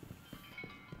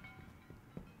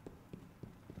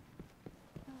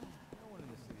 No one in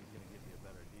the city's gonna give you a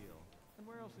better deal. And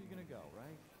where else are you gonna go,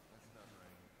 right? That's not right.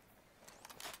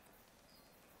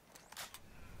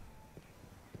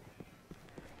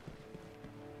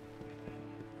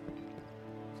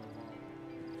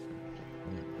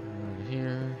 Around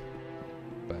here,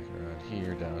 back around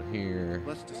here, down here.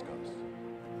 Let's discuss.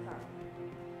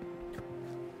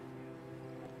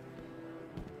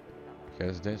 Okay,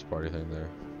 there's a dance party thing there.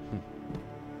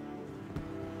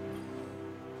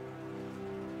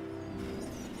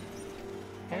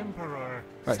 Emperor.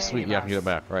 Alright, sweet. Yeah, I can get it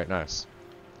back. Right, nice.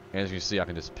 And as you can see, I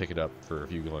can just pick it up for a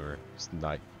few glimmer. It's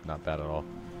not bad at all.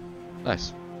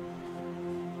 Nice.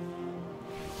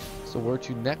 So where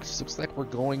to next? Looks like we're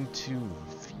going to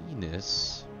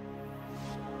Venus.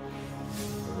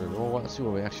 Well, let's see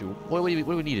what we actually. What do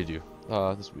we need to do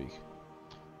this week?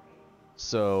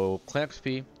 So Clan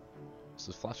XP.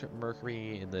 So Flash at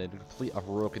Mercury, and then complete a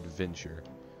heroic adventure.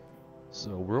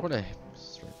 So we're gonna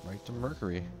straight right to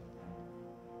Mercury.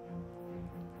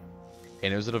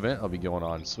 And there's an event I'll be going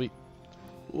on. Sweet.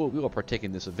 We will partake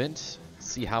in this event.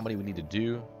 See how many we need to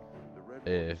do.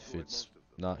 If it's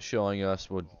not showing us,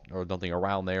 or nothing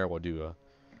around there, we'll do a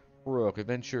heroic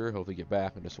adventure. Hopefully get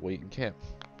back and just wait in camp.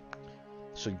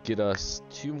 Should get us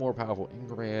 2 more powerful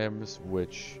engrams,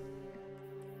 which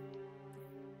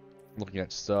looking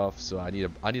at stuff. So I need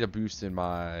a boost in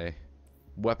my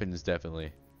weapons,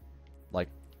 definitely. Like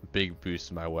big boost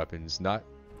in my weapons. Not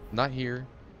here.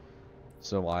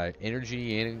 So my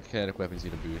energy and kinetic weapons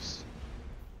need a boost.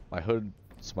 My hood,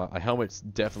 my helmets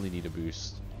definitely need a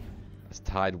boost. That's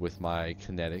tied with my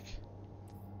kinetic.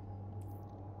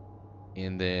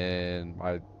 And then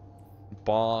my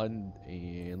bond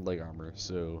and leg armor.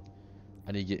 So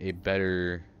I need to get a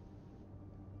better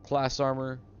class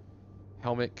armor,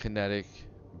 helmet, kinetic,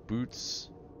 boots.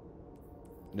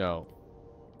 No,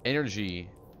 energy,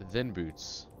 then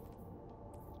boots,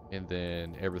 and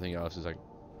then everything else is like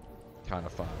kind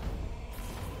of fine.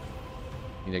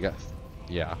 You know,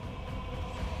 yeah.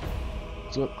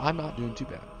 So I'm not doing too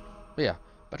bad. But yeah, back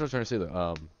to what I was trying to say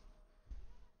though.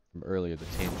 From earlier, the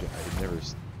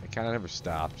tangent. I kind of never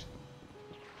stopped.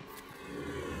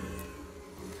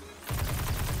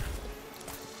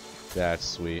 That's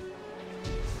sweet.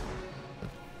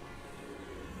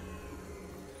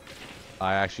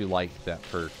 I actually like that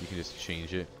perk. You can just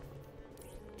change it.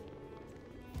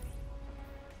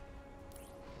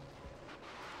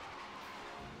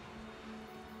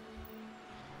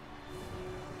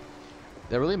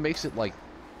 That really makes it like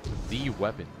the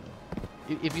weapon.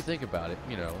 If you think about it,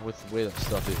 you know, with the way that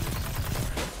stuff is.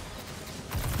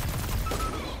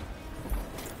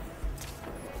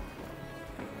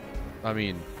 I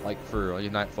mean, like for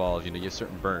your Nightfalls, you know, you have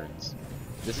certain burns.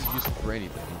 This is useful for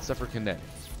anything, except for kinetic.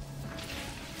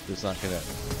 It's not kinetic,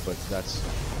 but that's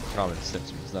common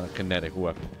sense. It's not a kinetic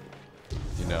weapon.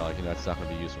 You know, like, that's not going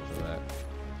to be useful for that.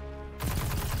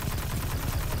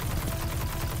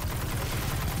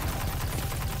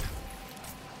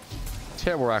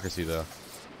 Terrible accuracy, though.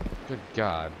 Good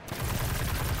God.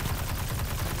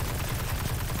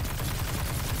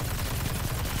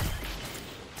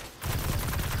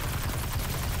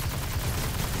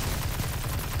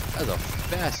 That's a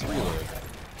fast reload.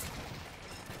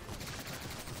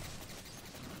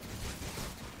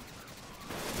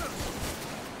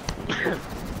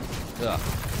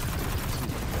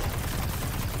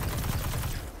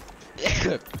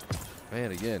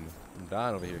 Man, again, I'm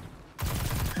dying over here.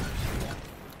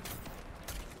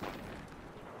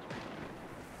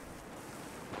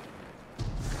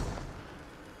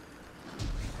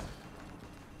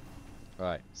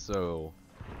 Alright, so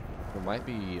there might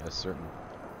be a certain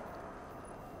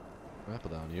I'll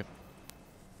put that on you.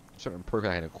 Certain perk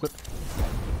I can equip.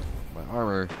 My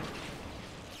armor.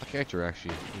 My character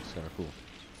actually looks kind of cool.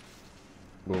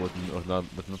 Well,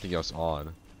 with nothing else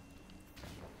on.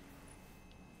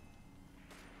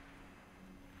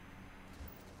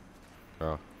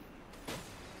 Oh.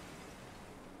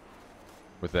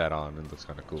 With that on, it looks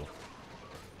kind of cool.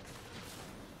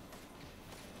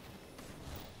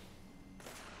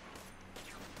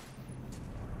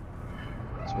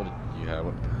 So what did you have?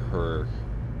 What perk?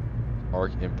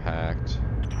 Arc impact.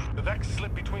 The Vex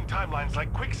slip between timelines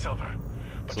like quicksilver.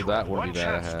 But so that would be that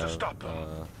I have. have. To stop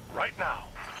them. Right now.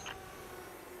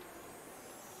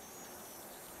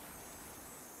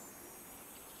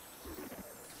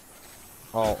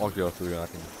 I'll go through and I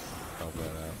can help that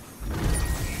out.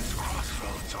 These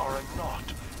crossroads are a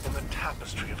knot in the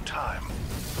tapestry of time.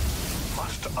 We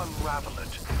must unravel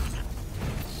it.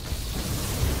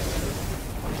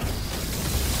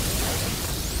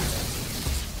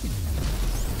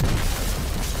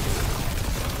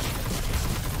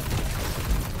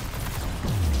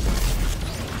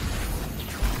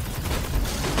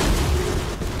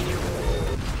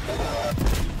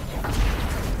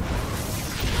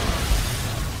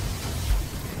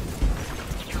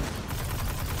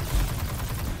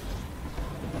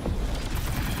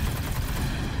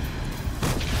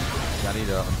 I need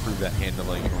to improve that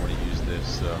handling for when I use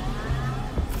this, so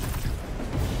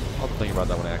I'll think about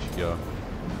that when I actually go.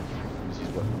 Let's use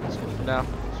what? For now,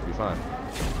 should be fine.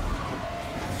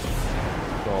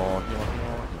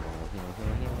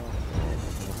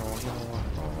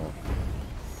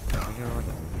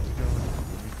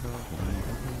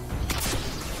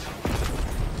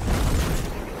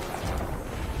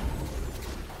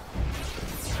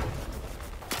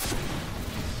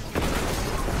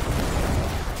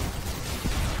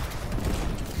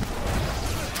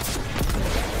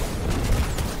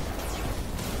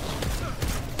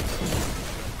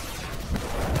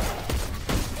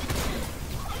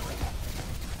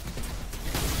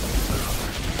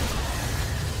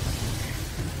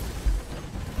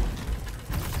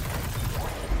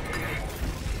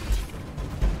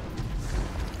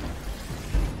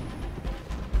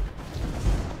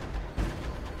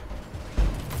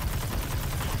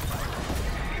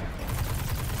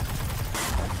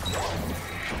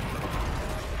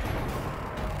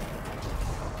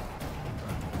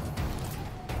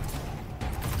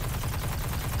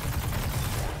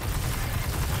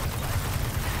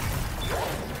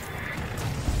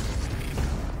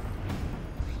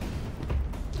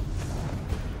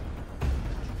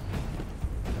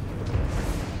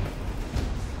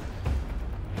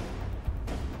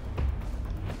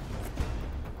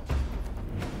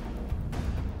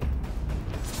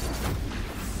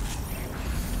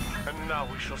 Now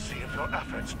we shall see if your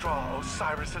efforts draw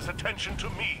Osiris's attention to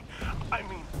me. I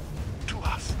mean, to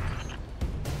us.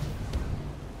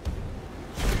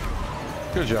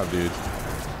 Good job, dude.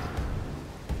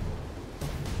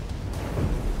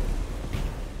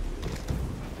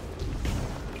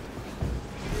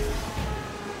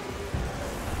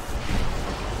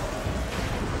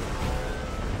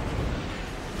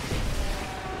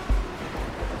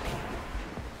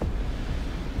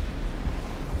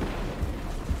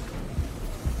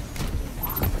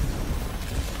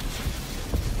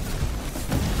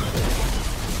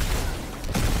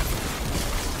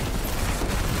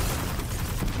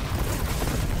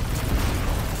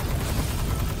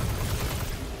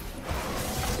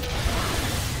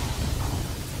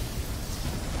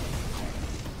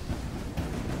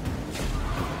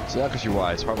 So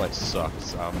accuracy-wise, Hardlight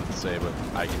sucks, I'm gonna say, but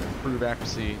I can improve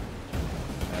accuracy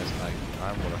as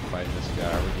I'm gonna fight this guy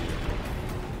over here.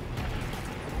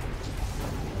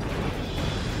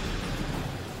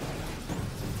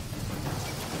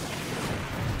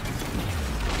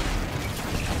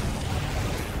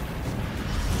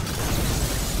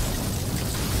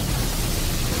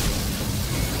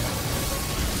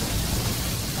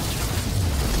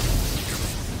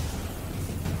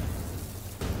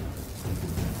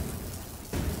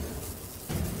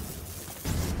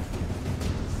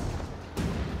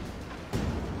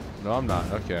 No, I'm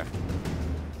not. Okay.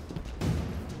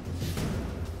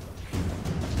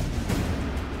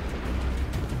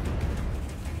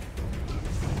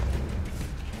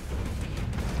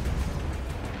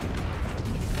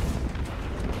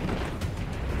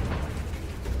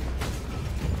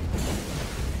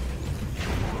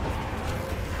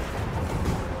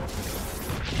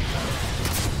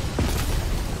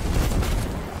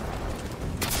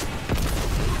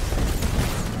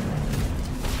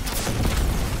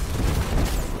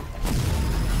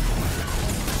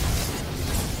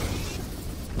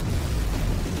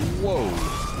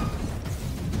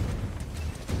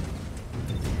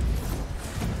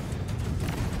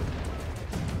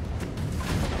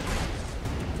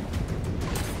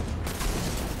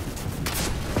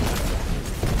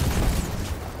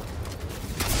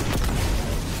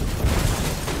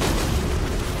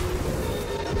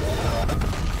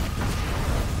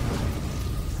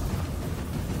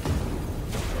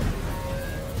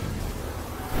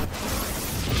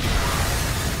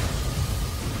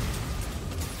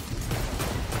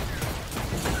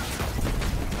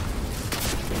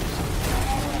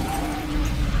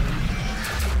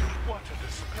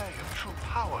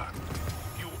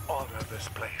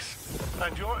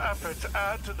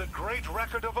 Add to the great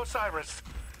record of Osiris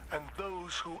and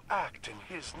those who act in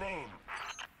his name.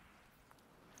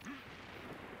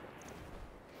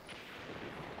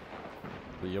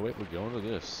 But yeah, wait, we're going to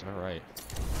this. Alright.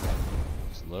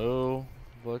 Slow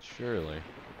but surely.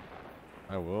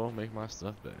 I will make my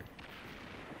stuff better.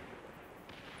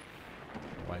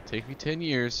 It might take me 10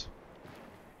 years.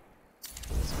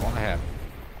 That's all I have.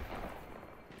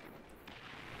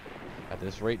 At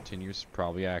this rate, 10 years is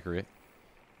probably accurate.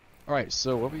 Alright,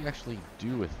 so what do we actually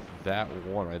do with that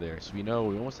one right there? So we know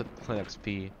we almost had Clan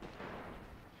XP.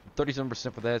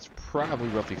 37% for that, it's probably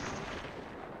roughly...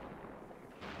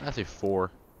 I'd say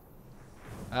 4.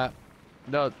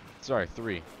 No, sorry,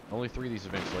 3. Only 3 of these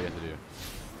events all you have to do.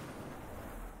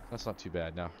 That's not too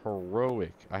bad. Now,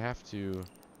 Heroic. I have to...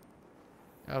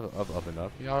 Up and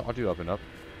up. Yeah, I'll do up and up.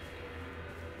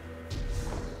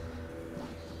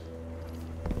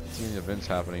 See any events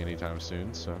happening anytime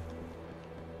soon, so...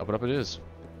 Up and up it is.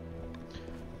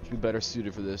 Should be better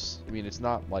suited for this. I mean, it's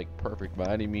not like perfect by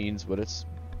any means, but it's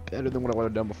better than what I would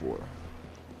have done before.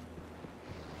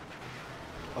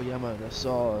 Oh yeah, man, I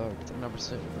saw 39%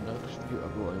 for another review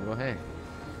uploading. Well, hey.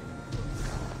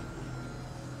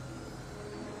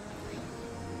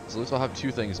 So at least I'll have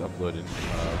 2 things uploaded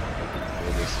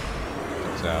before this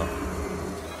comes out.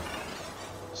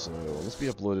 So let's be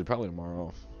uploaded probably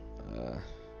tomorrow.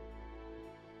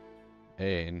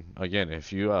 Hey, and again,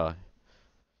 if you want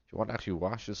to actually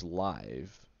watch this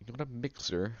live, you go to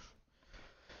Mixer.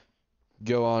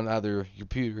 Go on either your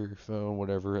computer, phone,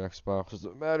 whatever, Xbox,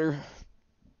 doesn't matter.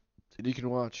 And you can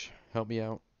watch, help me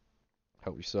out,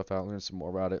 help yourself out, learn some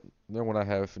more about it, learn what I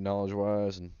have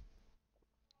knowledge-wise, and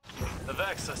the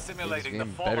Vex are simulating the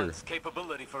Fallen's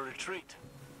capability for retreat.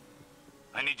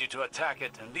 I need you to attack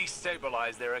it and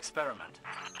destabilize their experiment.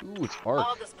 Ooh, it's arc.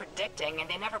 All this predicting, and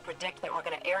they never predict that we're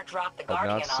going to airdrop the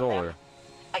Guardian on them.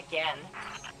 Again.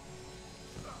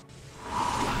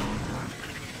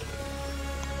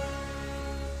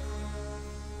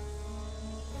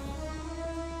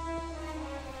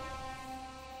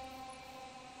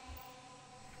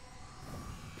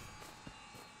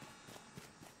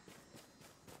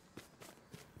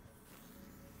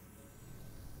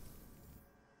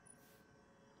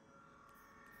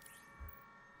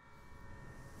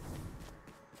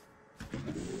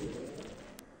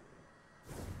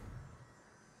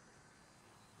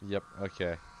 Yep,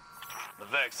 okay. The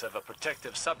Vex have a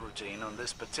protective subroutine on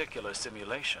this particular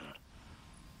simulation.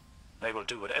 They will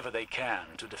do whatever they can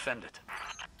to defend it.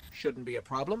 Shouldn't be a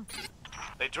problem.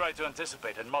 They try to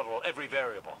anticipate and model every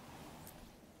variable.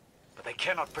 But they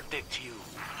cannot predict you.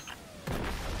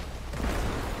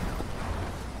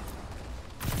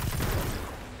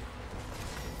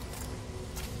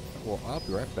 Well, I'll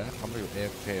be right back. I'm gonna go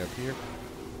AFK up here.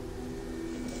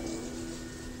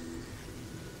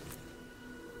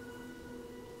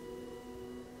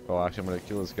 Oh, actually, I'm gonna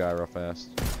kill this guy real fast.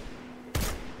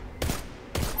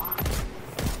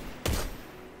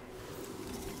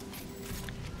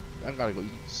 I gotta go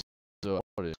eat. So,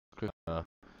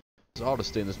 I'll just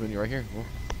stay in this menu right here.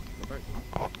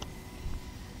 Well,